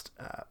blast.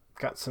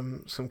 Got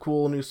some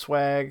cool new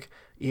swag,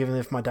 even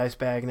if my dice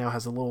bag now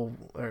has my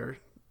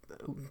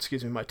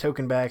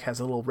token bag has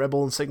a little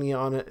rebel insignia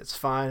on it. It's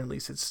fine. At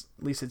least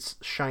it's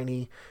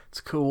shiny.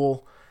 It's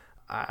cool.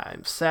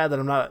 I'm sad that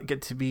I'm not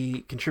get to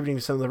be contributing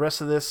to some of the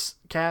rest of this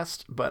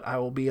cast, but I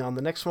will be on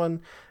the next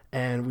one,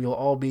 and we will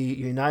all be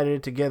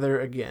united together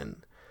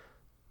again.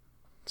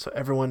 So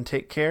everyone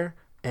take care,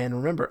 and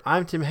remember,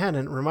 I'm Tim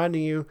Hannon,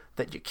 reminding you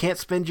that you can't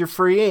spend your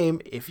free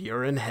aim if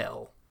you're in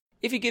hell.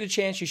 If you get a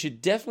chance, you should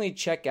definitely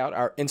check out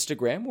our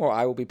Instagram, where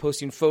I will be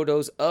posting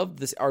photos of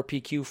this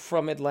RPQ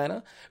from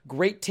Atlanta.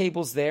 Great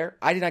tables there.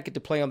 I did not get to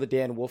play on the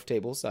Dan Wolf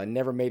tables. I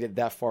never made it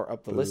that far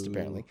up the list,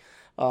 apparently.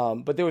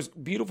 But there was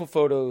beautiful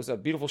photos,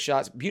 beautiful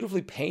shots,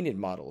 beautifully painted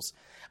models.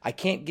 I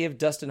can't give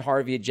Dustin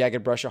Harvey at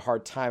Jagged Brush a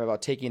hard time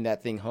about taking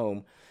that thing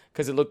home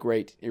because it looked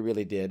great. It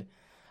really did.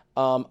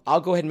 I'll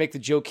go ahead and make the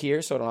joke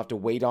here so I don't have to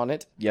wait on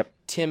it. Yep.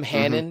 Tim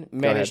Hannon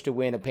managed to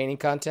win a painting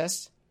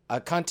contest. A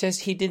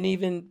contest he didn't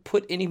even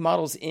put any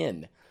models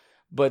in,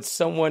 but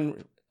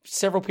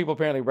several people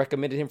apparently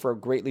recommended him for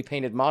greatly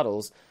painted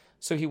models,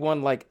 so he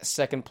won like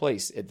second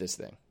place at this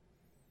thing.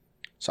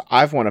 So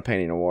I've won a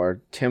painting award.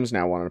 Tim's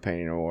now won a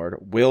painting award.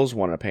 Will's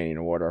won a painting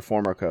award, our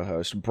former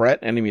co-host. Brett,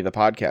 Enemy of the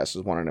Podcast,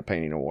 has won a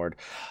painting award.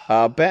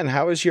 Ben,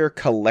 how is your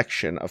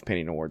collection of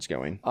painting awards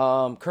going?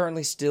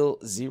 Currently still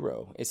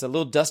 0. It's a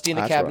little dusty in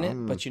the cabinet,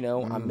 but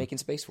I'm making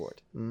space for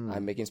it.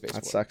 I'm making space for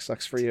it. That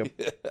sucks for you.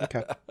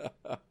 Okay.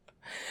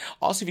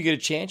 Also, if you get a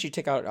chance, you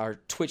check out our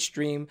Twitch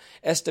stream,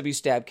 SW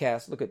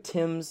Stabcast. Look at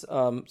Tim's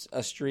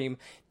stream,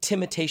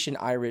 Timitation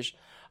Irish.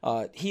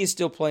 He is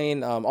still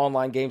playing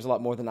online games a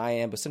lot more than I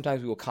am, but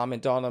sometimes we will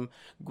comment on them.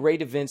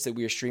 Great events that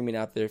we are streaming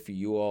out there for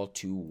you all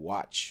to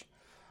watch.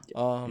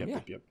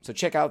 Yep. So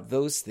check out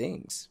those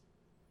things.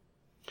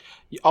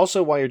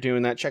 Also, while you're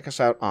doing that, check us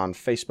out on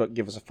Facebook.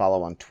 Give us a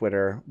follow on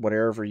Twitter.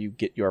 Wherever you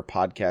get your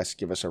podcasts,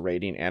 give us a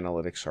rating.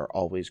 Analytics are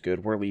always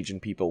good. We're Legion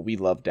people. We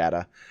love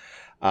data.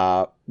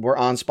 We're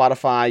on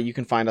Spotify. You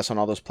can find us on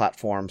all those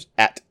platforms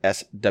at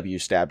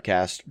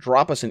SWStabcast.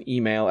 Drop us an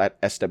email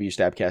at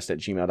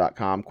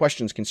swstabcast@gmail.com.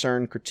 Questions,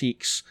 concern,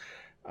 critiques,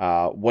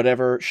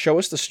 whatever. Show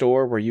us the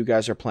store where you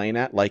guys are playing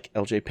at, like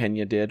LJ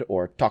Pena did,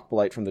 or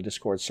Talkpolite from the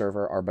Discord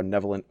server, our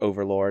benevolent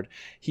overlord.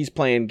 He's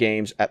playing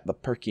games at the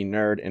Perky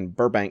Nerd in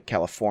Burbank,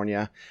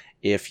 California.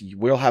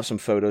 We'll have some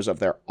photos of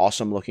their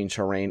awesome looking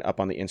terrain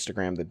up on the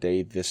Instagram the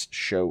day this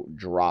show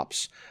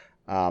drops.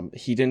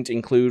 He didn't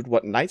include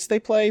what nights they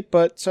play,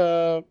 but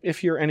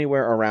if you're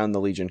anywhere around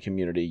the Legion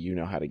community, you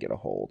know how to get a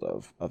hold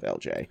of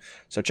LJ.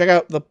 So check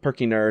out the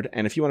Perky Nerd,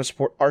 and if you want to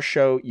support our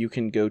show, you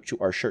can go to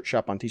our shirt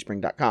shop on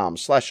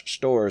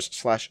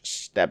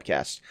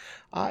teespring.com/stores/stabcast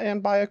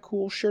and buy a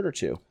cool shirt or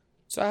two.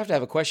 So I have to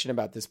have a question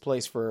about this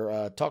place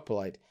for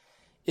Talkpolite.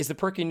 Is the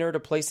Perky Nerd a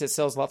place that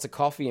sells lots of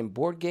coffee and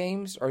board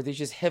games, or are they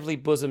just heavily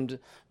bosomed,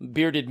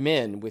 bearded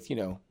men with,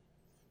 who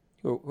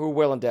are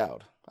well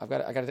endowed? I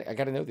got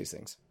to know these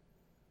things.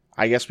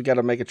 I guess we got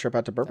to make a trip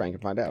out to Burbank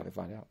and find out.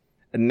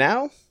 And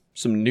now,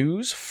 some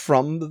news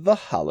from the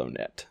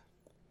HoloNet.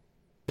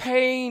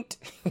 Paint!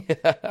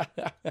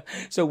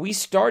 So we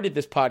started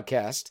this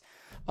podcast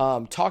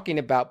talking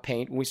about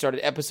paint. When we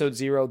started episode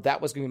 0, that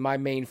was going to be my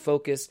main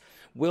focus.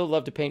 Will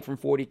loved to paint from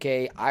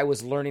 40K. I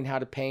was learning how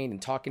to paint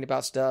and talking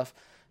about stuff.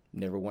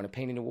 Never won a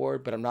painting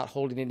award, but I'm not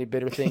holding any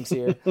bitter things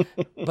here.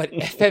 But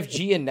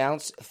FFG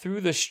announced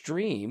through the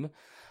stream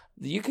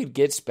that you could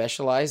get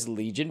Specialized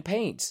Legion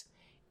paints.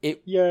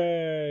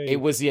 Yay!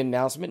 It was the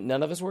announcement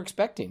none of us were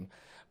expecting.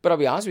 But I'll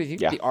be honest with you,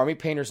 Yeah. the Army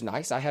Painter's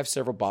nice. I have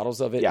several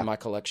bottles of it Yeah. in my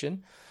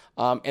collection.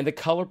 And the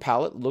color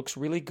palette looks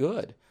really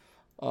good.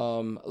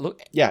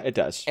 Look, Yeah, it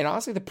does. and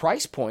honestly, the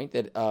price point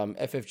that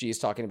FFG is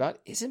talking about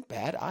isn't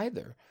bad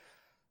either.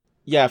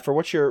 Yeah, for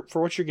what you're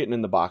getting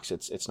in the box,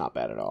 it's not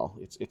bad at all.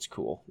 It's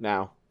cool.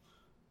 Now,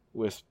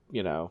 with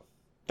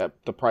that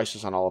the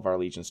prices on all of our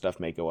Legion stuff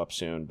may go up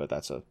soon, but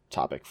that's a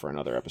topic for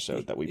another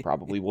episode that we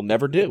probably will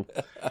never do.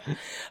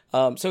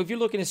 So if you're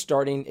looking at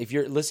starting, if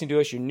you're listening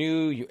to us, you're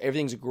new,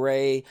 everything's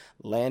gray,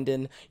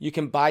 Landon, you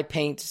can buy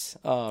paints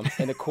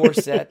in a core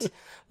set.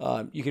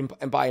 You can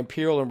buy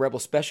Imperial and Rebel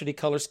specialty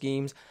color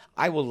schemes.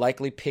 I will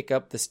likely pick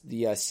up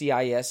the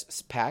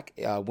CIS pack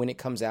when it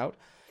comes out,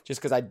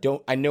 just because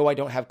I know I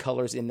don't have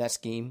colors in that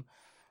scheme.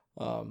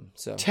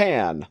 So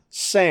Tan,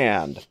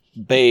 sand,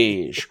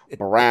 beige,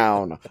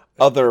 brown,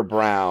 other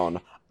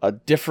brown, a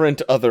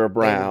different other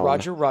brown,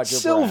 And Roger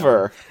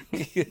silver.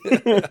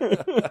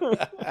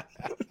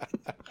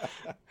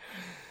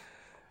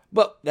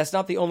 But that's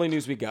not the only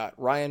news we got.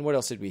 Ryan, what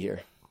else did we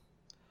hear?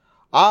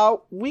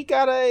 We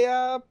got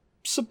a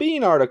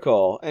Sabine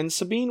article, and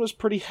Sabine was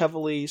pretty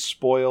heavily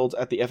spoiled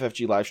at the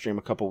FFG livestream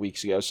a couple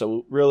weeks ago,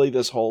 so really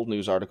this whole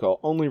news article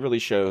only really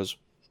shows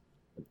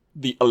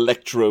the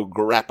Electro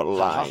Grapple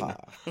line.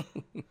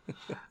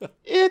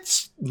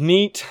 It's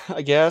neat,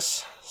 I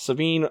guess.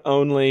 Sabine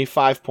only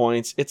 5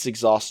 points. It's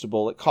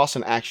exhaustible. It costs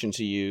an action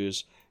to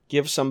use.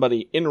 Give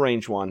somebody in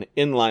range 1,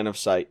 in line of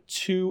sight,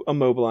 2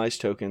 immobilized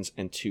tokens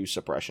and 2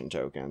 suppression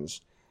tokens.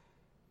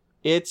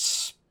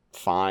 It's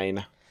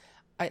fine,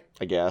 I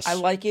guess. I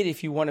like it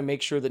if you want to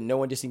make sure that no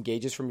one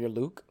disengages from your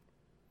Luke.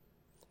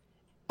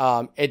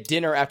 At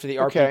dinner after the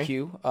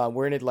RPQ,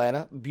 we're in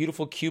Atlanta.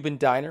 Beautiful Cuban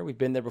diner. We've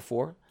been there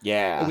before.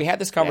 Yeah. And we had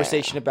this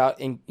conversation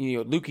about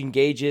Luke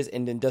engages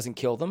and then doesn't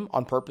kill them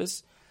on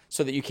purpose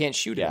so that you can't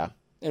shoot him.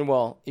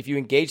 And if you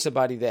engage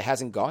somebody that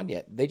hasn't gone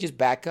yet, they just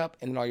back up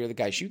and then all your other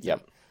guys shoot them.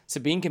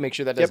 Sabine can make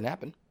sure that doesn't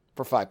happen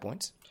for 5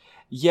 points.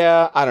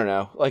 Yeah, I don't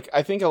know.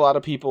 I think a lot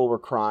of people were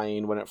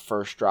crying when it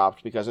first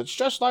dropped because it's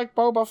just like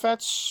Boba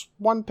Fett's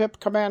 1-pip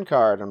command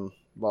card. And,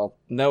 well,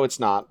 no, it's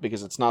not,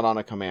 because it's not on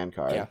a command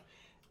card. Yeah.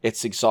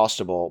 It's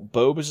exhaustible.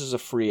 Boba's is a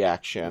free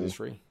action. It's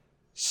free.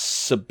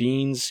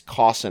 Sabine's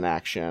costs an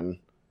action.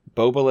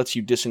 Boba lets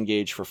you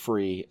disengage for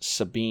free.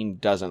 Sabine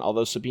doesn't,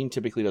 although Sabine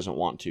typically doesn't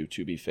want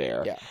to be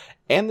fair. Yeah.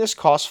 And this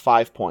costs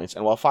 5 points.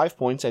 And while 5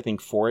 points, I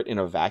think, for it in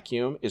a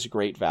vacuum is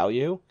great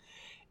value,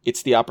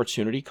 it's the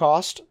opportunity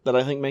cost that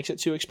I think makes it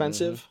too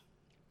expensive.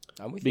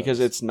 I'm with Because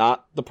those. it's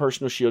not the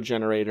personal shield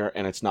generator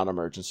and it's not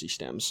emergency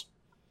stims.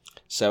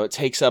 So it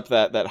takes up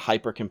that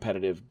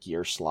hyper-competitive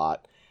gear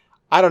slot.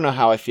 I don't know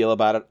how I feel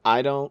about it.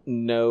 I don't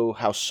know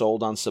how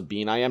sold on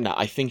Sabine I am now.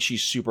 I think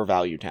she's super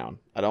value town.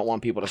 I don't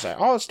want people to say,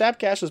 oh,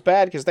 Stabcast is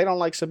bad because they don't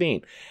like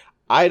Sabine.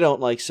 I don't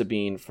like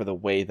Sabine for the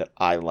way that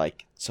I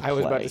like to play. I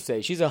was about to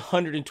say, she's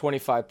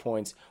 125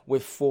 points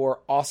with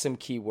 4 awesome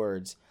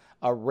keywords.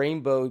 A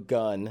rainbow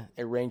gun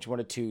at range 1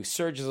 or 2,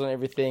 surges on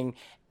everything,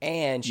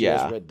 and she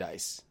has red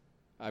dice.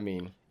 I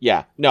mean...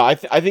 Yeah. No, I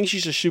think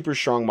she's a super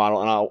strong model,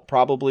 and I'll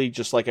probably,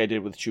 just like I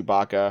did with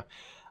Chewbacca,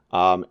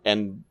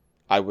 and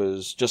I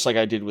was, just like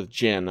I did with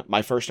Jyn,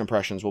 my first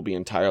impressions will be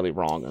entirely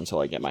wrong until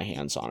I get my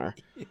hands on her.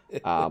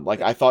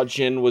 I thought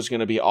Jyn was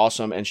going to be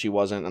awesome, and she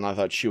wasn't, and I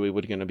thought Chewie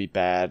was going to be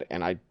bad,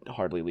 and I'd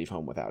hardly leave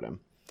home without him.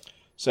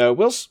 So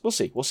we'll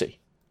see.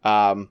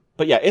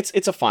 But yeah,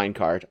 it's a fine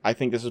card. I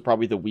think this is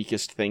probably the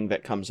weakest thing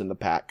that comes in the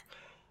pack.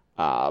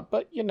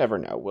 But you never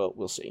know.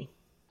 We'll see.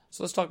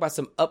 So let's talk about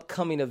some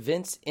upcoming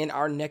events in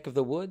our neck of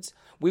the woods.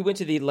 We went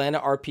to the Atlanta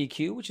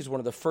RPQ, which is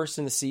one of the first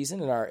in the season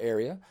in our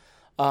area.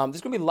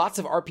 There's going to be lots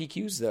of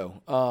RPQs,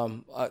 though.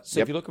 So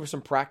if you're looking for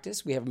some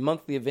practice, we have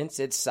monthly events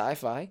at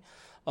Sci-Fi.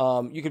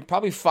 You can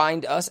probably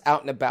find us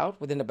out and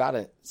about within about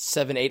a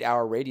 7-8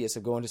 hour radius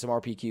of going to some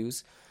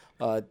RPQs.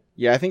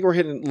 Yeah, I think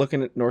we're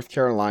looking at North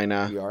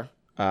Carolina. We are.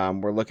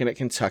 We're looking at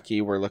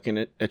Kentucky. We're looking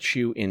at a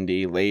Chew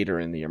Indy later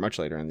in the year, much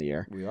later in the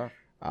year. We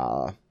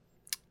are.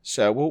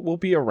 So we'll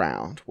be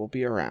around. We'll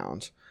be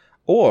around.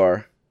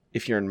 Or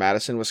if you're in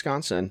Madison,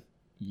 Wisconsin,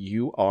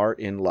 you are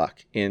in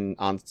luck.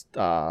 On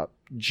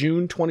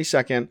June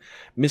 22nd,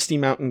 Misty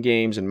Mountain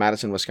Games in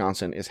Madison,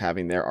 Wisconsin is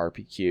having their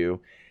RPQ.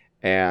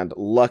 And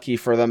lucky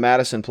for the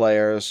Madison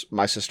players,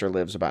 my sister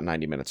lives about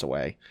 90 minutes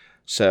away.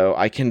 So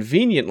I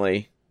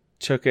conveniently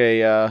took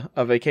a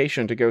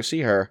vacation to go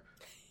see her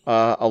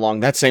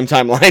along that same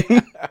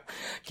timeline.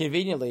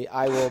 Conveniently,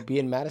 I will be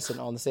in Madison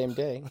on the same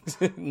day.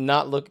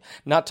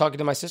 not talking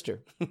to my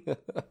sister.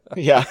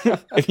 Yeah.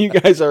 If you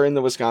guys are in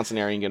the Wisconsin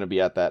area and going to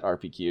be at that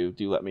RPQ,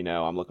 do let me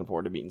know. I'm looking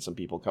forward to meeting some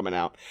people coming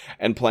out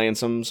and playing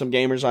some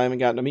gamers I haven't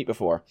gotten to meet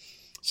before.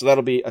 So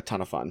that'll be a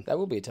ton of fun. That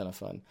will be a ton of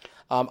fun.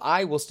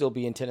 I will still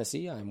be in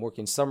Tennessee. I'm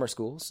working summer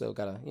school, so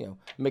gotta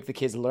make the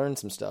kids learn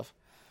some stuff.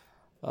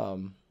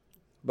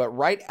 But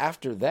right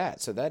after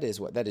that, so that is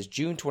what? That is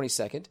June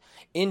 22nd.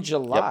 In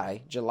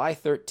July, July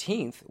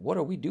 13th, what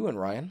are we doing,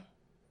 Ryan?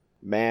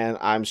 Man,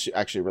 I'm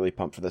actually really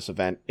pumped for this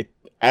event.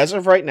 As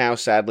of right now,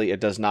 sadly, it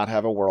does not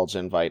have a Worlds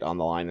invite on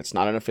the line. It's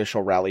not an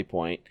official Rally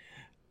Point.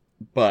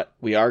 But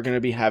we are going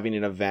to be having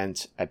an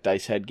event at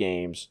Dice Head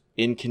Games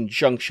in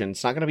conjunction.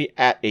 It's not going to be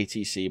at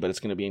ATC, but it's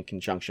going to be in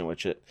conjunction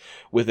with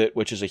it,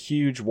 which is a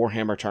huge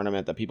Warhammer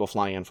tournament that people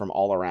fly in from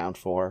all around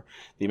for.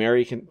 The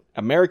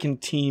American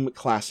Team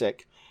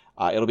Classic.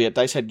 It'll be at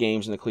Dice Head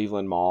Games in the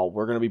Cleveland Mall.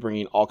 We're going to be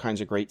bringing all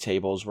kinds of great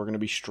tables. We're going to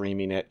be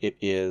streaming it. It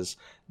is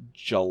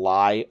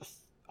July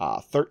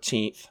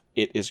 13th.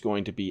 It is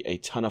going to be a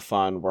ton of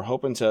fun. We're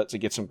hoping to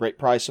get some great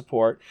prize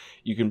support.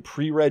 You can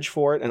pre-reg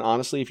for it, and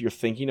honestly, if you're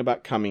thinking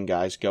about coming,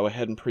 guys, go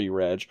ahead and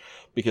pre-reg,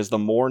 because the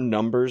more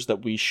numbers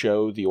that we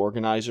show the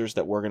organizers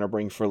that we're going to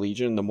bring for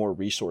Legion, the more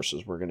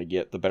resources we're going to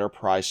get, the better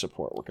prize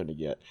support we're going to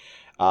get.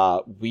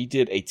 We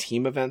did a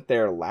team event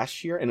there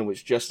last year, and it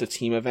was just a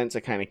team event to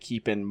kind of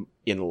keep in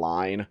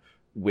line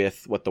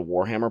with what the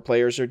Warhammer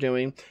players are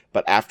doing.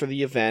 But after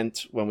the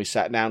event, when we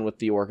sat down with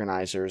the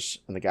organizers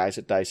and the guys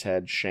at Dice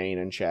Head, Shane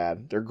and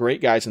Chad, they're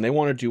great guys and they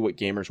want to do what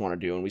gamers want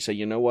to do. And we say,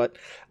 you know what?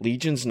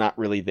 Legion's not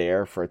really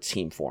there for a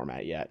team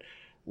format yet.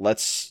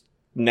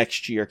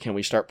 Next year, can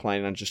we start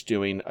planning on just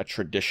doing a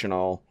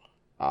traditional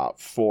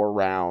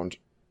 4-round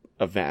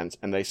event?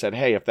 And they said,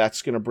 hey, if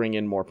that's going to bring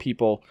in more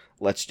people,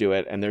 let's do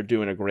it. And they're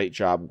doing a great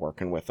job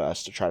working with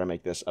us to try to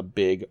make this a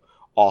big,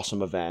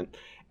 awesome event.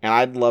 And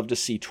I'd love to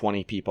see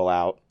 20 people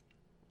out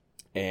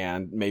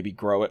and maybe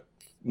grow it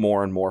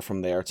more and more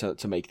from there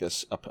to make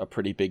this a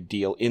pretty big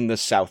deal in the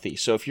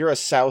Southeast. So if you're a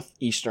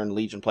Southeastern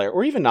Legion player,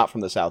 or even not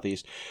from the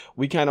Southeast,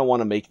 we kind of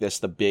want to make this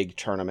the big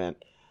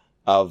tournament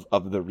of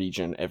the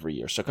region every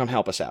year. So come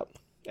help us out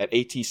at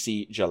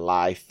ATC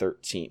July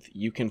 13th.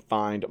 You can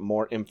find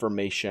more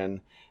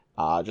information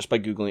just by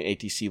Googling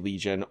ATC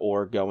Legion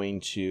or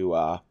going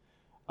to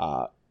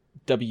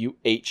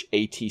whatc.org.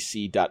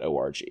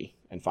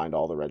 and find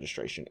all the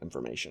registration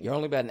information. You're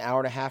only about an hour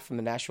and a half from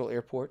the Nashville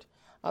airport,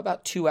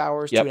 about 2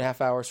 hours,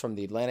 2.5 hours from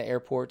the Atlanta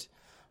airport.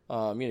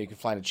 You can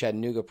fly to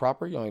Chattanooga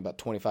proper. You're only about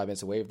 25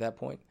 minutes away at that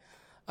point.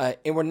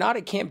 And we're not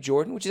at Camp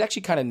Jordan, which is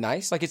actually kind of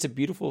nice. Like, it's a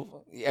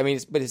beautiful, the air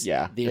conditioning's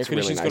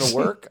really going nice. to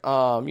work.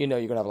 You're going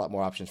to have a lot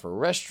more options for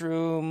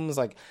restrooms,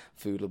 like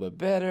food a little bit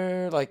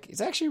better. Like,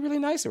 it's actually really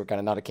nice that we're kind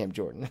of not at Camp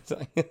Jordan.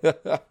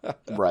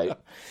 Right.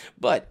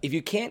 But if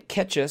you can't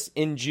catch us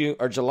in June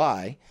or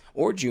July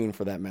or June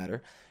for that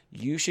matter,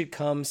 you should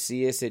come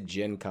see us at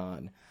Gen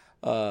Con.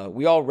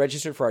 We all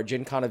registered for our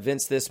Gen Con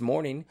events this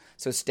morning,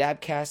 so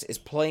Stabcast is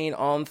playing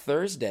on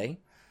Thursday.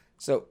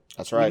 So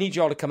that's right. We need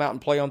y'all to come out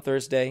and play on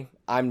Thursday.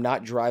 I'm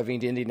not driving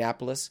to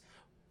Indianapolis,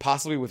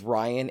 possibly with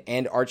Ryan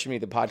and Archie,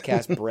 the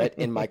podcast, Brett,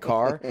 in my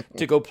car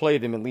to go play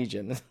them in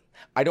Legion.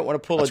 I don't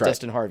want to pull a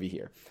Dustin Harvey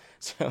here,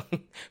 so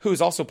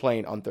who's also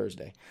playing on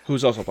Thursday.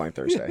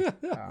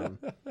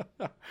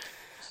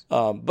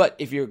 But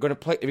if you're going to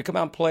play, if you come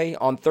out and play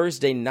on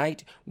Thursday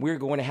night, we're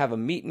going to have a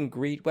meet and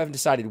greet. We haven't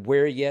decided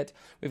where yet.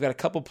 We've got a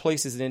couple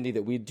places in Indy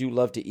that we do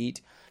love to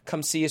eat.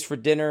 Come see us for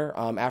dinner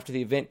after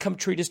the event. Come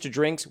treat us to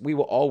drinks. We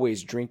will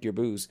always drink your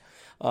booze.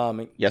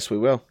 Yes, we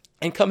will.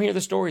 And come hear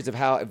the stories of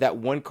how, if that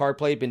one card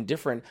play had been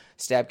different,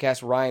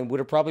 Stabcast Ryan would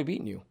have probably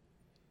beaten you.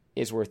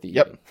 It's worth the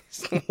eating.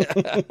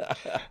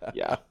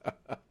 Yeah.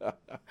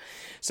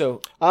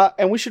 So,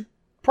 and we should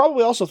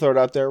probably also throw it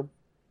out there.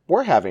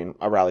 We're having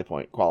a Rally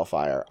Point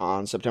qualifier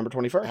on September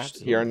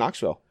 21st here in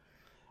Knoxville.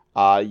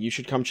 You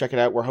should come check it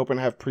out. We're hoping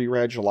to have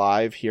pre-reg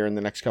live here in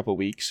the next couple of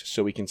weeks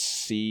so we can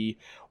see.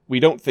 We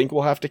don't think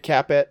we'll have to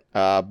cap it,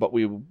 but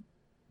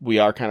we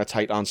are kind of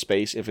tight on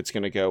space if it's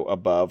going to go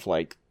above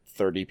like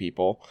 30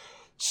 people.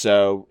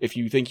 So if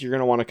you think you're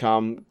going to want to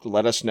come,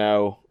 let us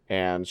know,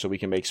 and so we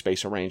can make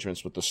space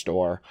arrangements with the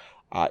store.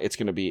 It's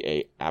going to be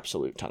a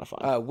absolute ton of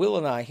fun. Will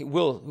and I,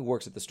 Will, who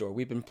works at the store,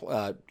 we've been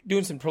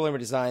doing some preliminary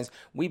designs.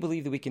 We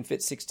believe that we can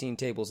fit 16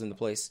 tables in the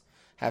place,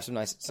 have some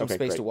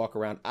space to walk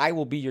around. I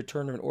will be your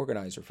tournament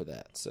organizer for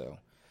that. So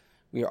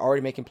we are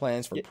already making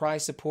plans for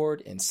prize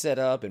support and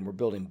setup, and we're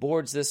building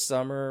boards this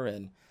summer.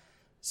 And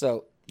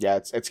so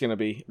it's going to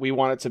be. We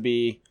want it to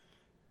be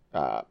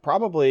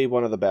probably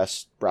one of the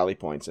best rally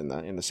points in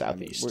the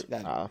Southeast.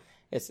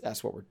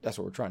 That's what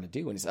we're trying to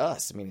do, and it's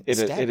us. I mean,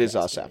 it is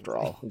us after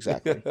all.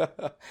 Exactly.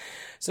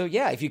 So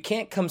if you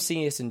can't come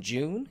see us in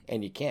June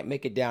and you can't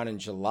make it down in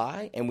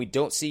July, and we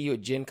don't see you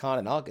at Gen Con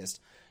in August,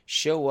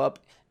 show up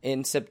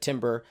in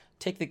September.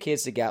 Take the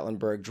kids to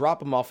Gatlinburg, drop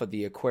them off at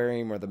the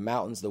aquarium or the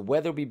mountains. The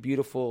weather will be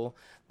beautiful.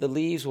 The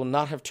leaves will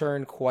not have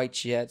turned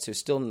quite yet, so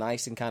still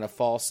nice and kind of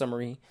fall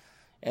summery.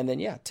 And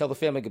then tell the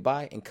family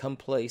goodbye and come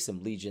play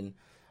some Legion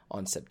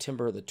on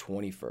September the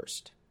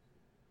 21st.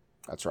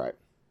 That's right.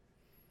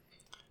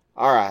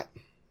 All right,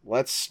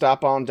 let's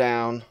stop on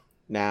down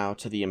now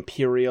to the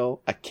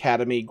Imperial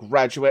Academy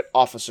Graduate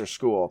Officer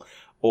School,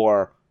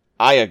 or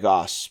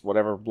IAGOS,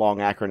 whatever long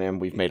acronym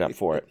we've made up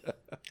for it.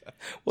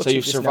 So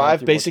you've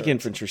survived basic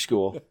infantry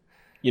school.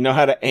 You know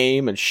how to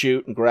aim and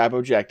shoot and grab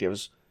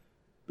objectives.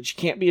 but you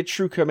can't be a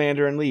true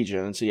commander in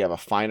Legion until you have a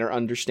finer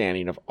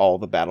understanding of all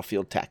the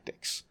battlefield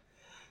tactics.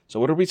 So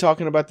what are we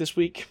talking about this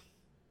week?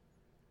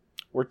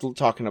 We're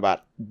talking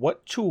about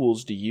what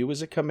tools do you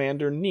as a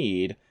commander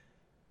need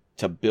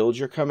to build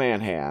your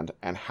command hand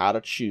and how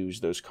to choose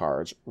those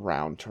cards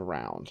round to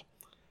round.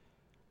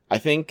 I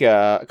think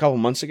a couple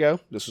months ago,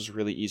 this was a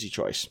really easy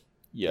choice.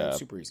 You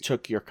super easy.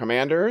 took your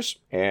commanders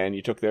and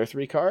you took their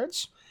 3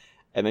 cards,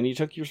 and then you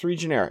took your 3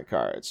 generic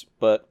cards.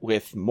 But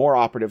with more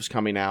operatives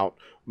coming out,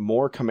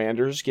 more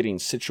commanders getting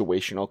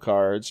situational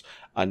cards,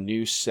 a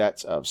new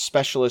set of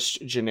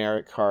specialist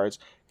generic cards,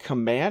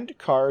 command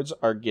cards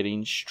are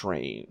getting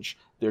strange.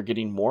 They're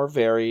getting more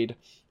varied,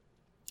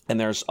 and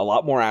there's a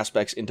lot more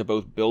aspects into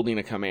both building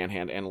a command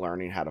hand and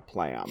learning how to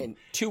play them. And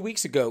 2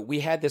 weeks ago, we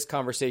had this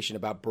conversation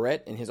about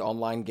Brett and his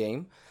online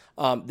game.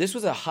 This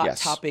was a hot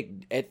topic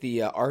at the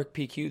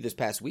RPQ this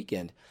past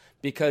weekend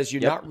because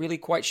you're not really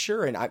quite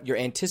sure, and you're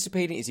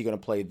anticipating, is he going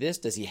to play this?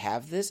 Does he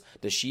have this?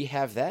 Does she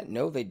have that?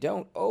 No, they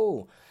don't.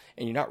 Oh,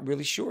 and you're not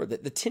really sure.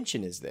 That the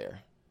tension is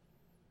there.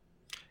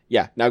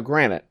 Yeah. Now,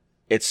 granted,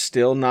 it's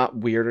still not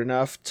weird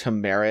enough to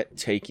merit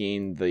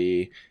taking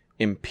the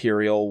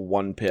Imperial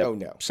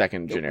 1-pip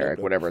second generic,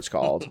 whatever it's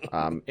called.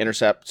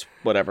 Intercept,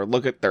 whatever.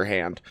 Look at their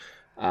hand.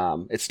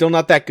 It's still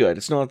not that good.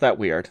 It's still not that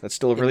weird. That's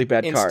still a really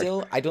bad card. And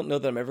still, I don't know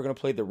that I'm ever going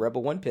to play the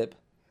Rebel 1-pip.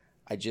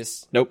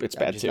 Nope, it's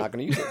bad I'm just too. not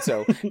going to use it.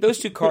 So those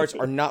 2 cards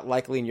are not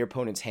likely in your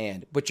opponent's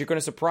hand, but you're going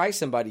to surprise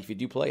somebody if you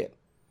do play it.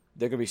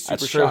 They're going to be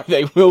super shocked.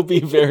 They will be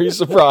very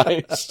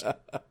surprised.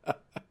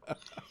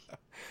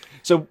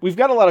 So we've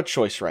got a lot of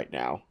choice right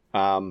now.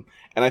 And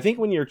I think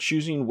when you're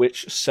choosing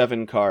which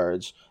 7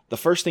 cards, the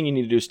first thing you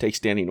need to do is take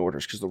standing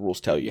orders because the rules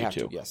tell you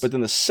to. Yes. But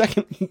then the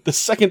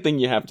second thing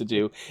you have to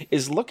do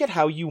is look at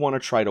how you want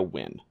to try to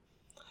win.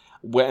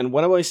 And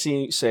what do I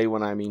say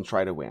when I mean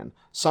try to win?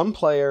 Some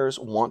players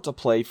want to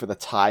play for the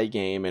tie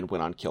game and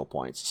win on kill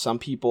points. Some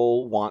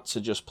people want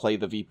to just play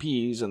the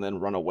VPs and then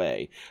run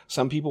away.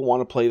 Some people want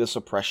to play the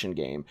suppression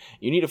game.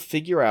 You need to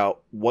figure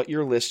out what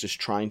your list is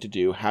trying to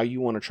do, how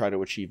you want to try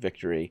to achieve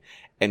victory,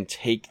 and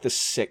take the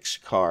 6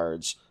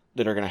 cards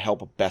that are going to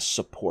help best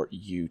support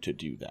you to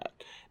do that.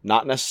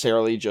 Not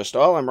necessarily just,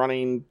 I'm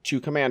running 2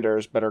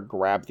 commanders, better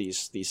grab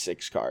these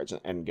 6 cards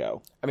and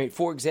go. I mean,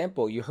 for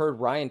example, you heard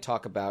Ryan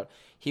talk about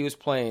he was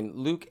playing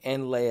Luke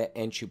and Leia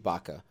and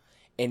Chewbacca,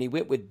 and he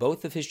went with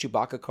both of his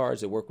Chewbacca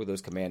cards that work with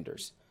those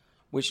commanders,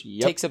 which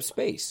takes up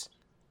space.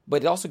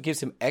 But it also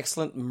gives him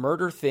excellent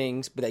murder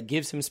things, but that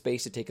gives him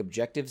space to take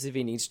objectives if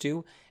he needs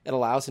to. It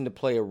allows him to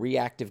play a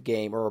reactive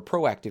game or a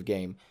proactive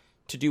game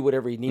to do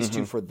whatever he needs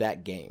to for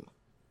that game.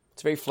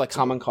 It's very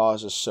flexible. Common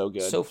Cause is so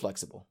good. So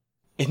flexible.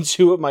 In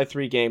 2 of my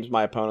 3 games,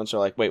 my opponents are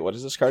like, wait, what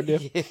does this card do?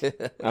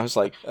 I was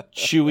like,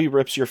 Chewie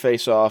rips your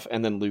face off,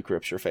 and then Luke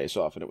rips your face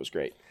off, and it was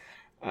great.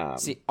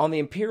 See, on the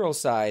Imperial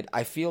side,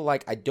 I feel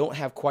like I don't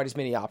have quite as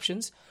many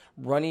options.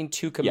 Running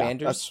 2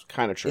 commanders that's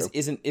kind of true.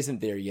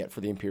 Isn't there yet for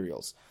the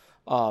Imperials.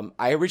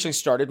 I originally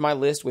started my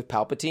list with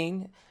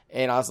Palpatine,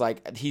 and I was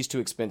like, he's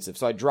too expensive.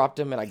 So I dropped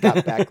him, and I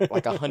got back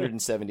like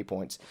 170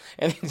 points.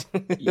 And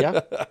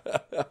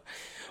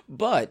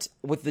But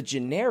with the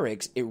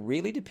generics, it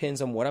really depends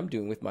on what I'm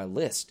doing with my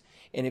list.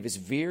 And if it's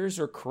Veers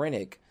or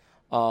Krennic,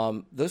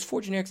 those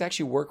 4 generics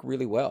actually work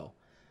really well.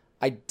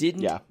 I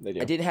didn't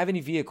have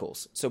any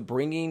vehicles, so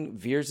bringing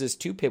Veers'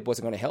 2-pip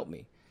wasn't going to help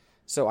me.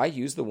 So I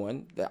used the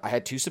one that I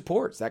had 2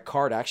 supports. That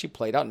card actually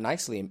played out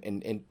nicely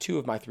in 2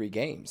 of my 3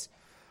 games.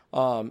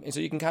 And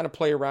so you can kind of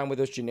play around with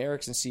those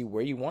generics and see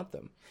where you want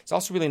them. It's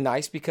also really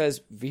nice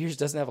because Veers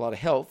doesn't have a lot of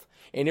health.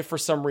 And if for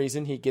some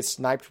reason he gets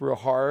sniped real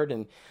hard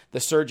and the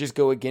surges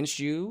go against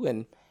you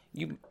and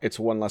it's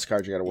one less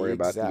card you got to worry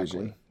about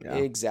using. Yeah.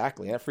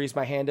 Exactly. That frees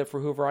my hand up for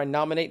whoever I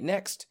nominate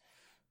next,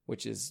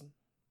 which is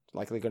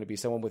likely going to be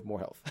someone with more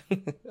health.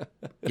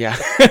 Yeah.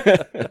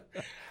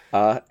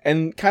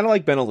 And kind of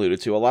like Ben alluded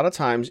to, a lot of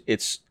times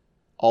it's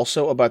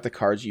also about the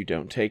cards you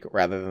don't take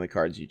rather than the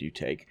cards you do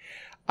take.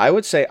 I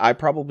would say I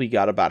probably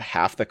got about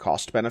half the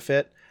cost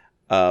benefit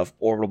of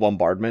Orbital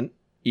Bombardment,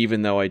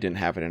 even though I didn't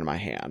have it in my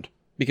hand.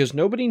 Because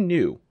nobody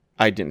knew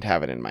I didn't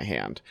have it in my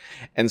hand.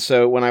 And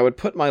so when I would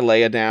put my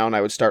Leia down,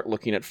 I would start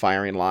looking at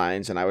firing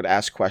lines, and I would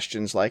ask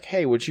questions like,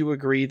 hey, would you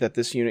agree that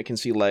this unit can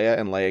see Leia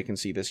and Leia can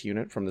see this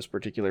unit from this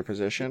particular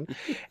position?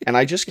 And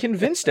I just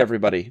convinced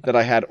everybody that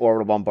I had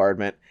Orbital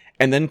Bombardment,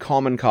 and then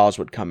Common Cause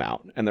would come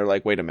out. And they're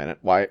like, wait a minute,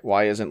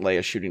 why isn't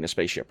Leia shooting a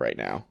spaceship right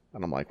now?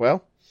 And I'm like,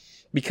 well,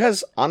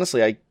 because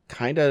honestly,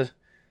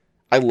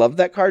 I love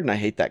that card and I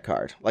hate that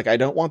card. Like, I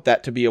don't want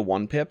that to be a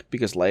 1-pip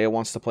because Leia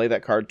wants to play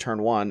that card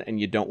turn 1 and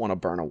you don't want to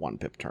burn a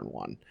 1-pip turn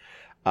 1.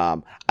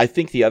 I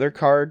think the other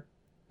card,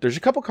 there's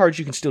a couple cards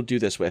you can still do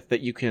this with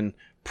that you can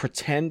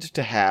pretend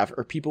to have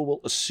or people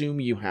will assume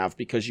you have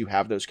because you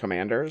have those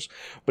commanders.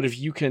 But if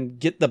you can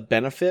get the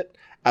benefit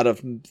out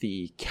of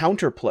the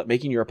counterplay,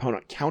 making your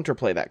opponent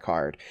counterplay that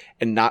card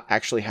and not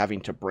actually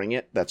having to bring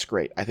it, that's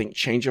great. I think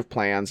Change of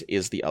Plans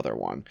is the other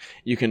one.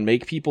 You can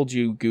make people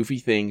do goofy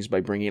things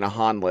by bringing a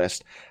Han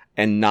list.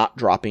 and not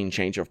dropping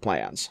change of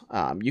plans.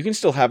 You can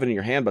still have it in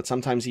your hand, but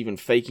sometimes even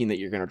faking that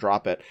you're going to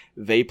drop it,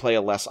 they play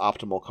a less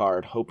optimal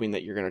card, hoping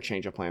that you're going to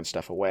change of plan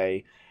stuff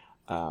away.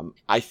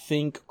 I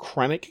think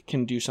Krennic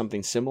can do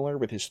something similar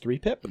with his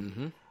 3-pip.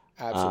 Mm-hmm.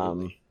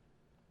 Absolutely.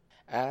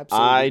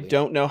 Absolutely. I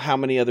don't know how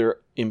many other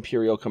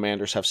Imperial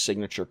commanders have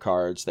signature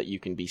cards that you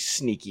can be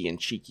sneaky and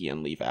cheeky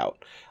and leave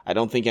out. I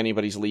don't think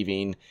anybody's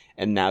leaving,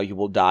 and now you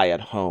will die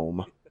at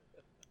home.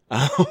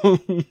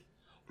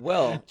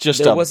 Well, just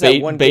there to was that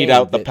one bait game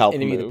out the that Palp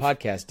Enemy move. of the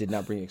Podcast did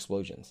not bring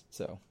explosions,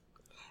 so...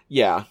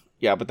 Yeah,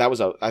 but that was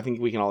I think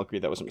we can all agree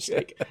that was a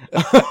mistake.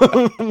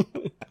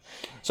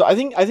 So I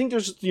think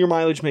there's your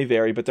mileage may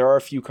vary, but there are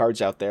a few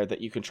cards out there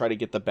that you can try to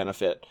get the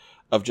benefit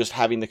of just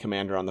having the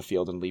commander on the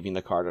field and leaving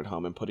the card at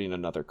home and putting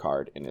another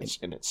card in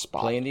its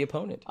spot. Playing the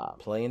opponent.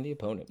 Playing the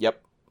opponent.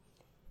 Yep.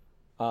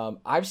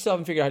 I still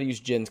haven't figured out how to use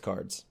Jin's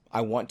cards.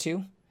 I want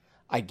to.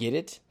 I get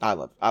it. I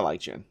like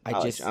Jin. I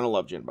don't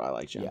love Jin, but I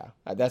like Jin. Yeah,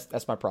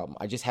 that's my problem.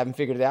 I just haven't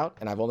figured it out,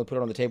 and I've only put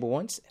it on the table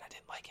once, and I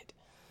didn't like it.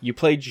 You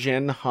play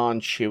Jin,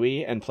 Han,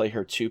 Chewie, and play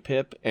her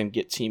 2-pip and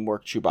get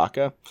Teamwork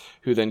Chewbacca,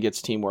 who then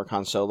gets Teamwork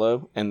Han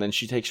Solo, and then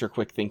she takes her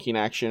quick thinking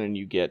action, and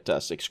you get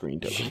 6 green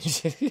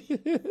tokens.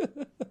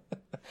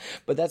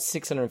 But that's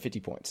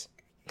 650 points.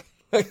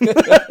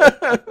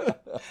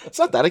 It's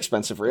not that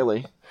expensive,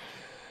 really.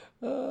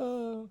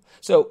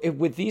 So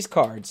with these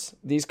cards,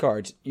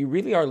 you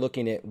really are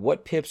looking at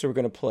what pips are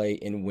going to play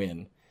and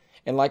when.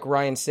 And like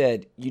Ryan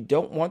said, you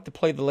don't want to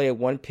play the Leia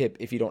 1-pip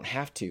if you don't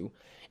have to.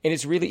 And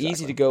it's really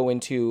easy to go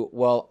into,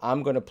 well,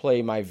 I'm going to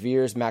play my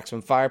Veers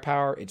maximum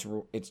firepower.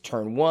 It's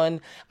turn 1.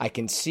 I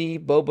can see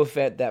Boba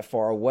Fett that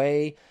far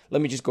away.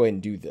 Let me just go ahead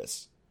and do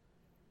this.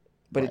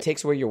 But it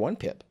takes away your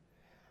 1-pip.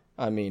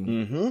 I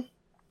mean,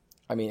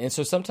 and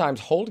so sometimes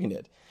holding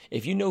it,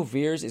 if you know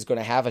Veers is going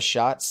to have a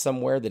shot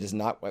somewhere that is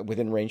not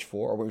within range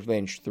 4 or within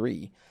range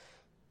 3,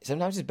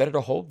 sometimes it's better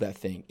to hold that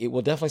thing. It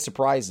will definitely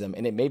surprise them,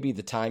 and it may be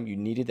the time you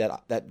needed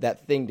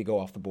that thing to go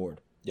off the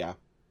board. Yeah.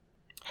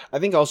 I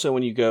think also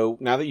when you go,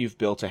 now that you've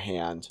built a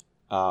hand,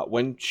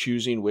 when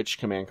choosing which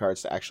command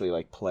cards to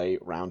actually play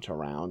round to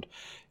round,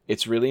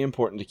 it's really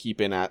important to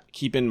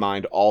keep in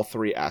mind all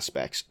 3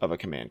 aspects of a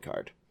command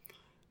card.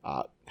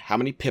 How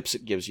many pips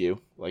it gives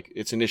you,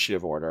 its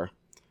initiative order,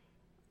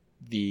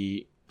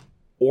 the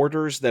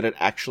orders that it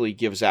actually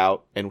gives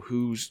out, and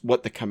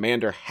what the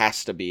commander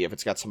has to be if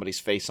it's got somebody's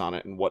face on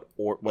it, and what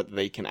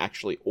they can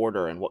actually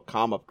order, and what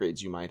comm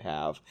upgrades you might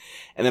have,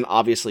 and then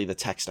obviously the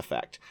text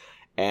effect.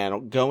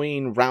 And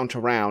going round to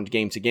round,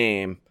 game to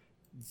game,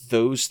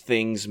 those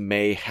things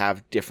may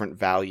have different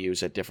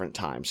values at different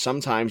times.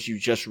 Sometimes you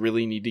just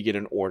really need to get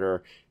an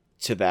order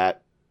to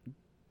that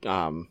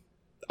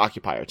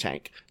occupier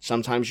tank.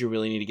 Sometimes you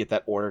really need to get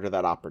that order to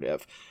that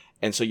operative.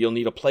 And so you'll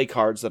need to play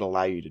cards that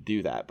allow you to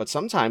do that. But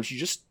sometimes you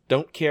just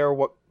don't care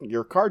what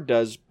your card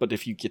does, but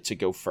if you get to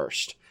go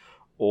first.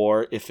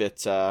 Or if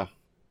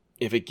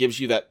it gives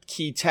you that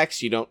key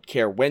text, you don't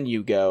care when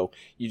you go.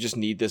 You just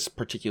need this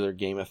particular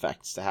game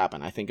effects to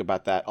happen. I think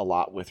about that a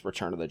lot with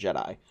Return of the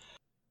Jedi.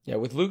 Yeah,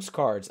 with Luke's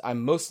cards,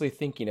 I'm mostly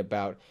thinking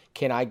about,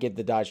 can I get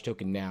the dodge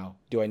token now?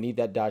 Do I need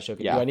that dodge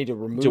token? Yeah. Do I need to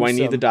remove Do I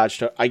need the dodge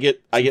token? I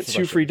get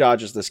 2 free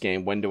dodges this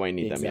game. When do I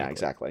need them? Yeah,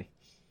 exactly.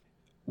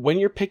 When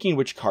you're picking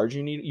which card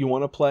you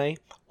want to play,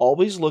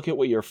 always look at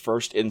what your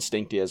first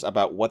instinct is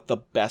about what the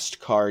best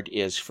card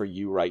is for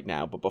you right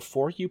now. But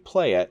before you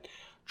play it,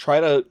 try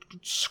to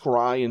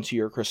scry into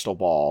your crystal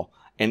ball,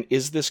 and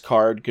is this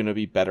card going to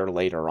be better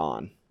later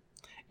on?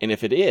 And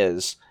if it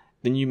is,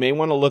 then you may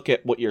want to look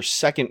at what your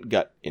second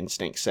gut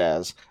instinct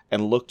says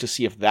and look to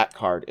see if that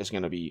card is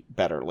going to be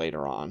better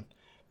later on.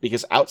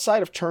 Because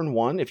outside of turn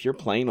 1, if you're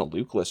playing a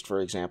Luke list, for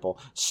example,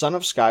 Son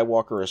of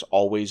Skywalker is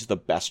always the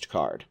best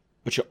card,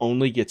 but you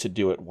only get to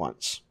do it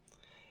once.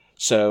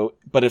 So,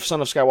 but if Son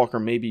of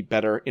Skywalker may be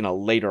better in a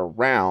later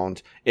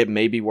round, it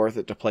may be worth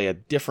it to play a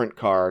different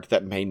card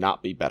that may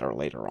not be better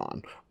later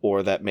on,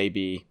 or that may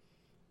be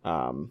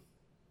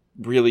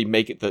really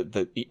make it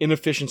the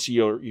inefficiency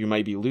you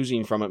might be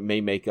losing from it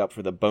may make up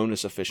for the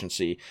bonus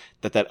efficiency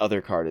that other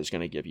card is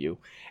going to give you.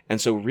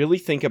 And so really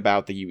think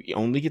about that you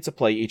only get to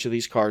play each of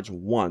these cards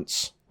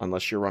once,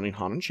 unless you're running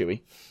Han and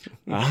Chewie,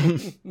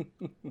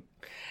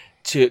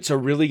 to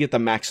really get the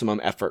maximum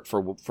effort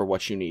for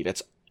what you need.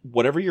 It's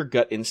whatever your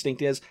gut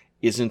instinct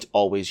isn't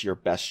always your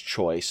best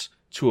choice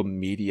to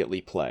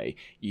immediately play.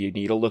 You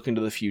need to look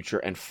into the future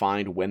and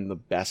find when the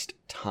best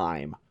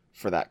time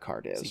for that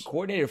card is. See,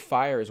 coordinated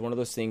fire is one of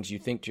those things you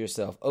think to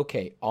yourself,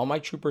 okay, all my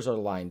troopers are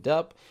lined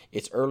up.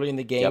 It's early in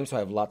the game, so I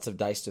have lots of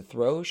dice to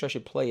throw, so I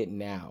should play it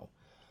now.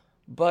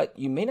 But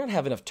you may not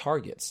have enough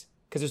targets,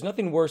 because there's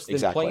nothing worse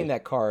than playing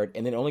that card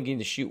and then only getting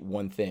to shoot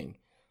one thing.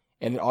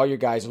 And then all your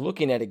guys are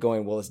looking at it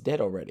going, well, it's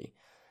dead already.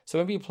 So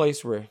maybe a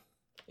place where...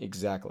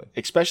 Exactly.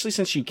 Especially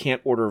since you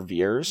can't order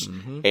Veers,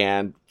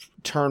 and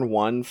turn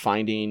 1,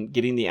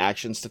 getting the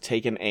actions to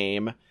take an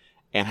aim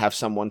and have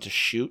someone to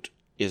shoot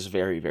is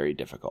very, very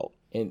difficult.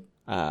 And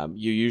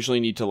you usually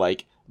need to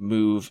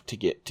move to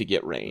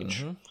get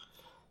range.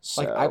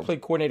 So, Like I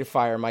played coordinated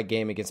fire in my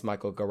game against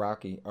Michael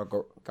Garecki,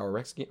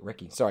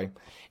 sorry,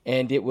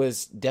 and it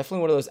was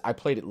definitely one of those. I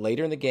played it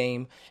later in the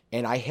game,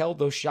 and I held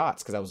those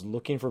shots because I was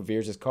looking for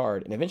Veers'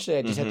 card, and eventually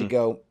I just had to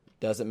go.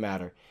 Doesn't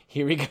matter.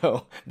 Here we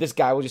go. This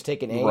guy will just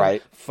take an aim,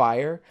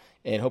 fire,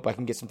 and hope I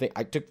can get something.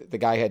 I took the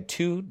guy had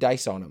 2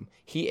 dice on him.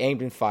 He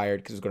aimed and fired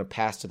because he was going to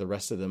pass to the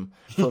rest of them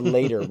for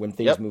later when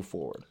things move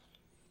forward.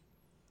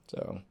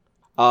 So.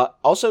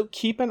 Also,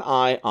 keep an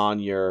eye on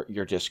your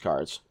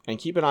discards, and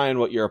keep an eye on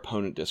what your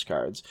opponent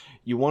discards.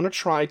 You want to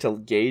try to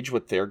gauge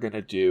what they're going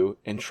to do,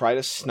 and try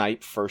to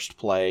snipe first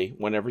play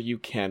whenever you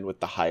can with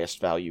the highest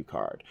value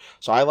card.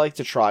 So I like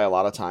to try a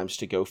lot of times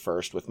to go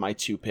first with my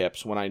 2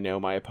 pips when I know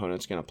my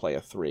opponent's going to play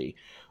a 3,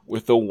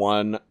 with the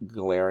one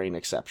glaring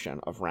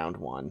exception of round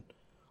 1.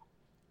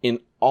 In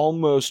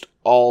almost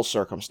all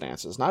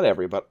circumstances, not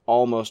every, but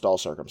almost all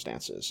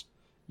circumstances,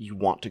 you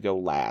want to go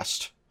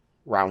last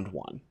round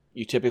 1.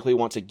 You typically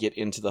want to get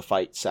into the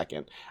fight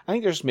second. I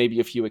think there's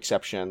maybe a few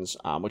exceptions,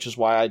 which is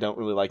why I don't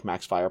really like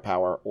Max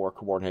Firepower or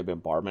Coordinated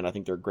Bombardment. I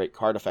think they're great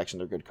card effects and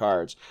they're good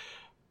cards,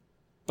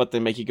 but they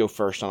make you go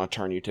first on a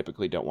turn you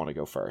typically don't want to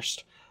go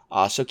first.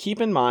 So keep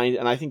in mind,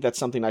 and I think that's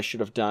something I should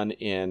have done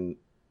in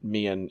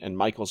me and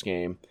Michael's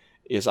game,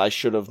 is I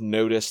should have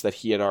noticed that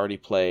he had already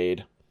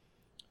played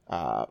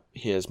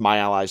his My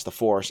Allies the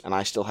Force, and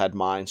I still had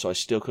mine, so I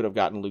still could have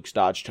gotten Luke's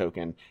dodge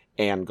token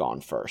and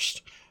gone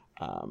first.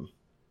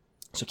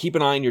 So keep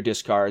an eye on your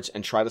discards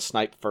and try to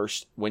snipe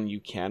first when you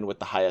can with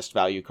the highest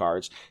value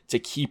cards to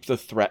keep the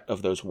threat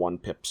of those 1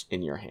 pips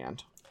in your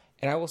hand.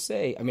 And I will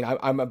say, I mean,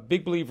 I'm a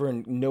big believer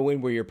in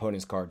knowing where your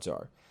opponent's cards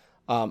are.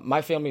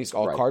 My family is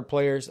all card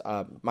players.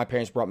 My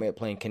parents brought me up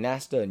playing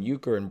Canasta and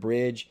Euchre and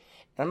Bridge.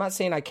 And I'm not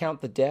saying I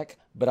count the deck,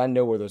 but I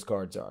know where those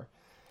cards are.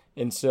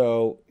 And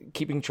so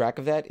keeping track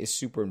of that is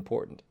super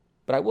important.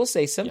 But I will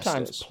say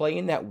sometimes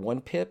playing that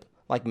 1 pip,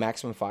 like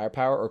Maximum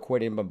Firepower or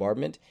Coordinated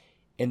Bombardment,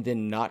 and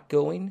then not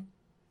going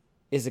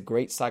is a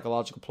great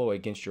psychological ploy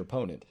against your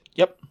opponent.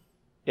 Yep,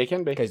 it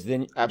can be. Because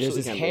then there's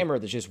this hammer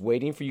that's just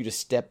waiting for you to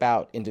step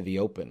out into the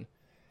open.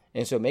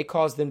 And so it may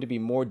cause them to be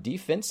more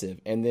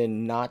defensive and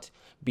then not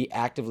be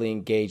actively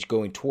engaged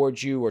going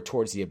towards you or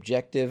towards the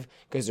objective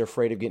because they're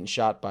afraid of getting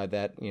shot by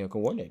that,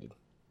 coordinated.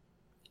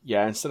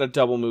 Yeah, instead of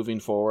double moving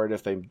forward,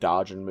 if they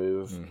dodge and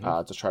move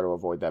to try to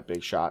avoid that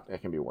big shot,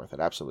 it can be worth it.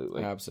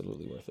 Absolutely.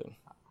 Absolutely worth it.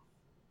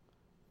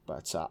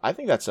 But I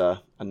think that's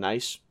a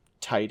nice,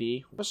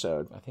 tidy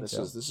episode. I think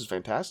this is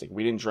fantastic.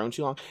 We didn't drone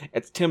too long.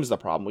 Tim's the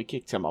problem. We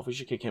kicked Tim off. We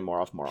should kick him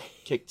more often.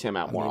 Kick Tim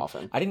out more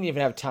often. I didn't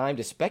even have time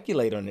to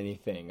speculate on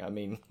anything. I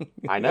mean,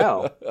 I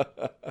know.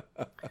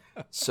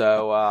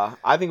 So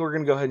I think we're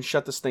going to go ahead and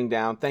shut this thing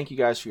down. Thank you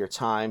guys for your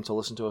time to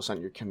listen to us on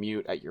your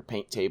commute, at your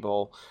paint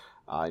table,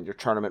 your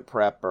tournament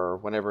prep, or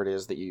whenever it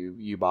is that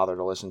you bother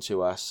to listen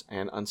to us.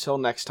 And until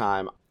next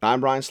time,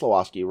 I'm Brian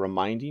Slawowski,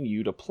 reminding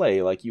you to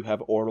play like you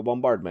have orbital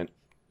bombardment,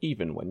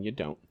 even when you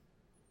don't.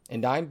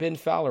 And I'm Ben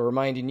Fowler,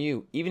 reminding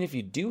you, even if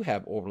you do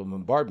have orbital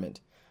bombardment,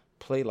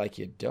 play like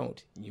you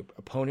don't. Your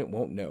opponent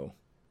won't know.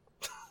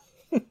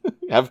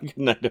 Have a good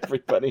night,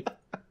 everybody.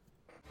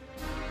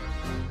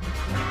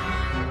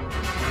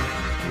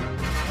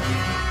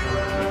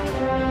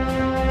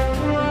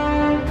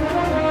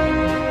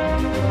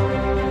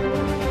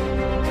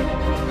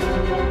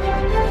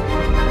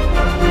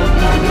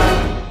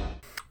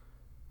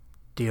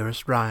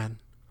 Dearest Ryan,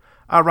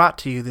 I write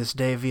to you this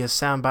day via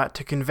soundbite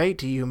to convey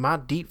to you my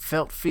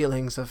deep-felt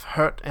feelings of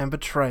hurt and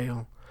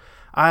betrayal.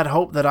 I had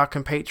hoped that our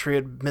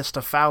compatriot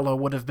Mr. Fowler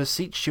would have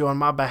beseeched you on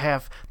my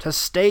behalf to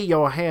stay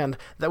your hand,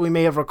 that we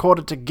may have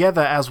recorded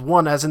together as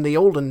one as in the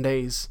olden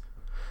days.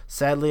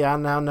 Sadly, I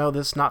now know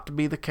this not to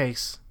be the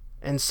case,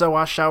 and so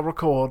I shall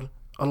record,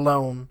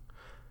 alone.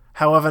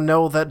 However,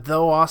 know that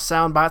though our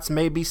soundbites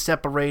may be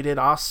separated,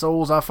 our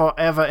souls are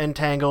forever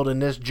entangled in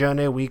this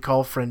journey we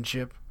call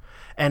friendship.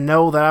 And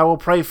know that I will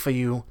pray for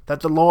you,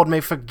 that the Lord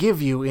may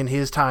forgive you in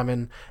his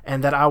timing,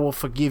 and that I will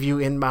forgive you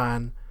in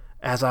mine,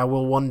 as I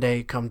will one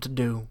day come to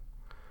do.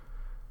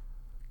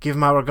 Give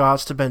my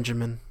regards to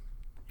Benjamin.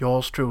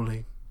 Yours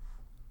truly,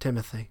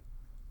 Timothy.